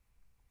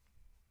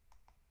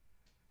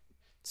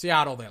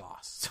 Seattle, they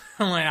lost.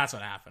 That's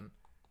what happened.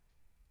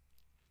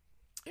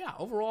 Yeah,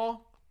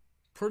 overall,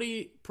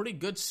 pretty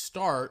good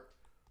start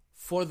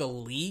for the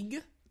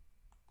league.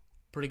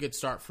 Pretty good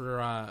start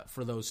for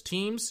those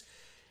teams.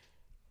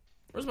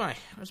 Where's my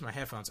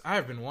headphones? I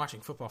have been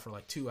watching football for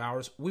like 2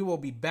 hours. We will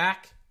be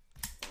back,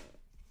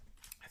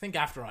 I think,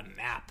 after a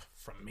nap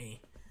from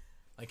me,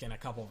 like in a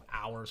couple of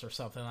hours or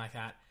something like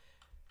that.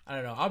 I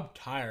don't know. I'm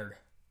tired.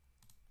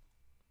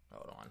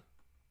 Hold on.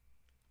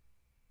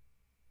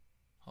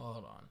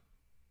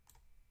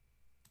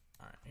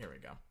 All right, here we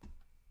go.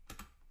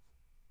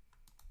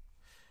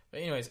 But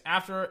anyways,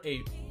 after a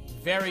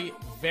very,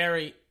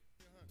 very,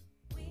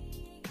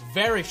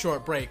 very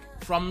short break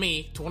from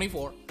me,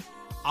 24,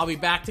 I'll be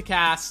back to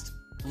cast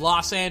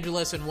Los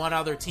Angeles and one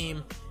other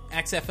team,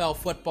 XFL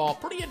football.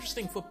 Pretty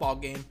interesting football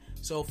game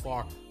so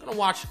far. Gonna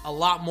watch a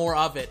lot more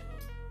of it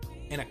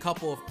in a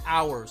couple of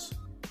hours.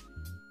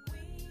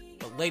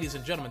 But ladies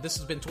and gentlemen, this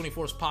has been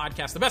 24's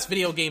podcast, the best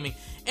video gaming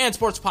and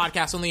sports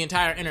podcast on the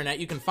entire internet.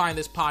 You can find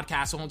this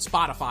podcast on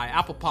Spotify,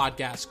 Apple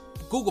Podcasts,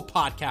 Google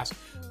Podcasts,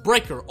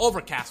 Breaker,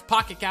 Overcast,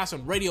 Pocket Cast,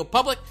 and Radio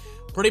Public.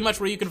 Pretty much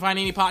where you can find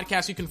any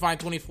podcast, you can find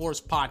 24's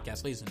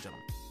podcast, ladies and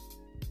gentlemen.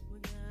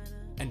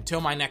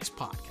 Until my next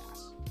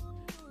podcast,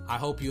 I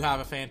hope you have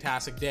a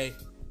fantastic day,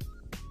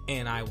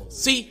 and I will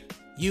see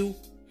you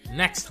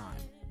next time.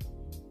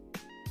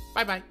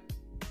 Bye-bye.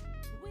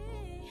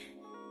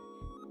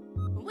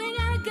 We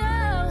gotta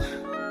go.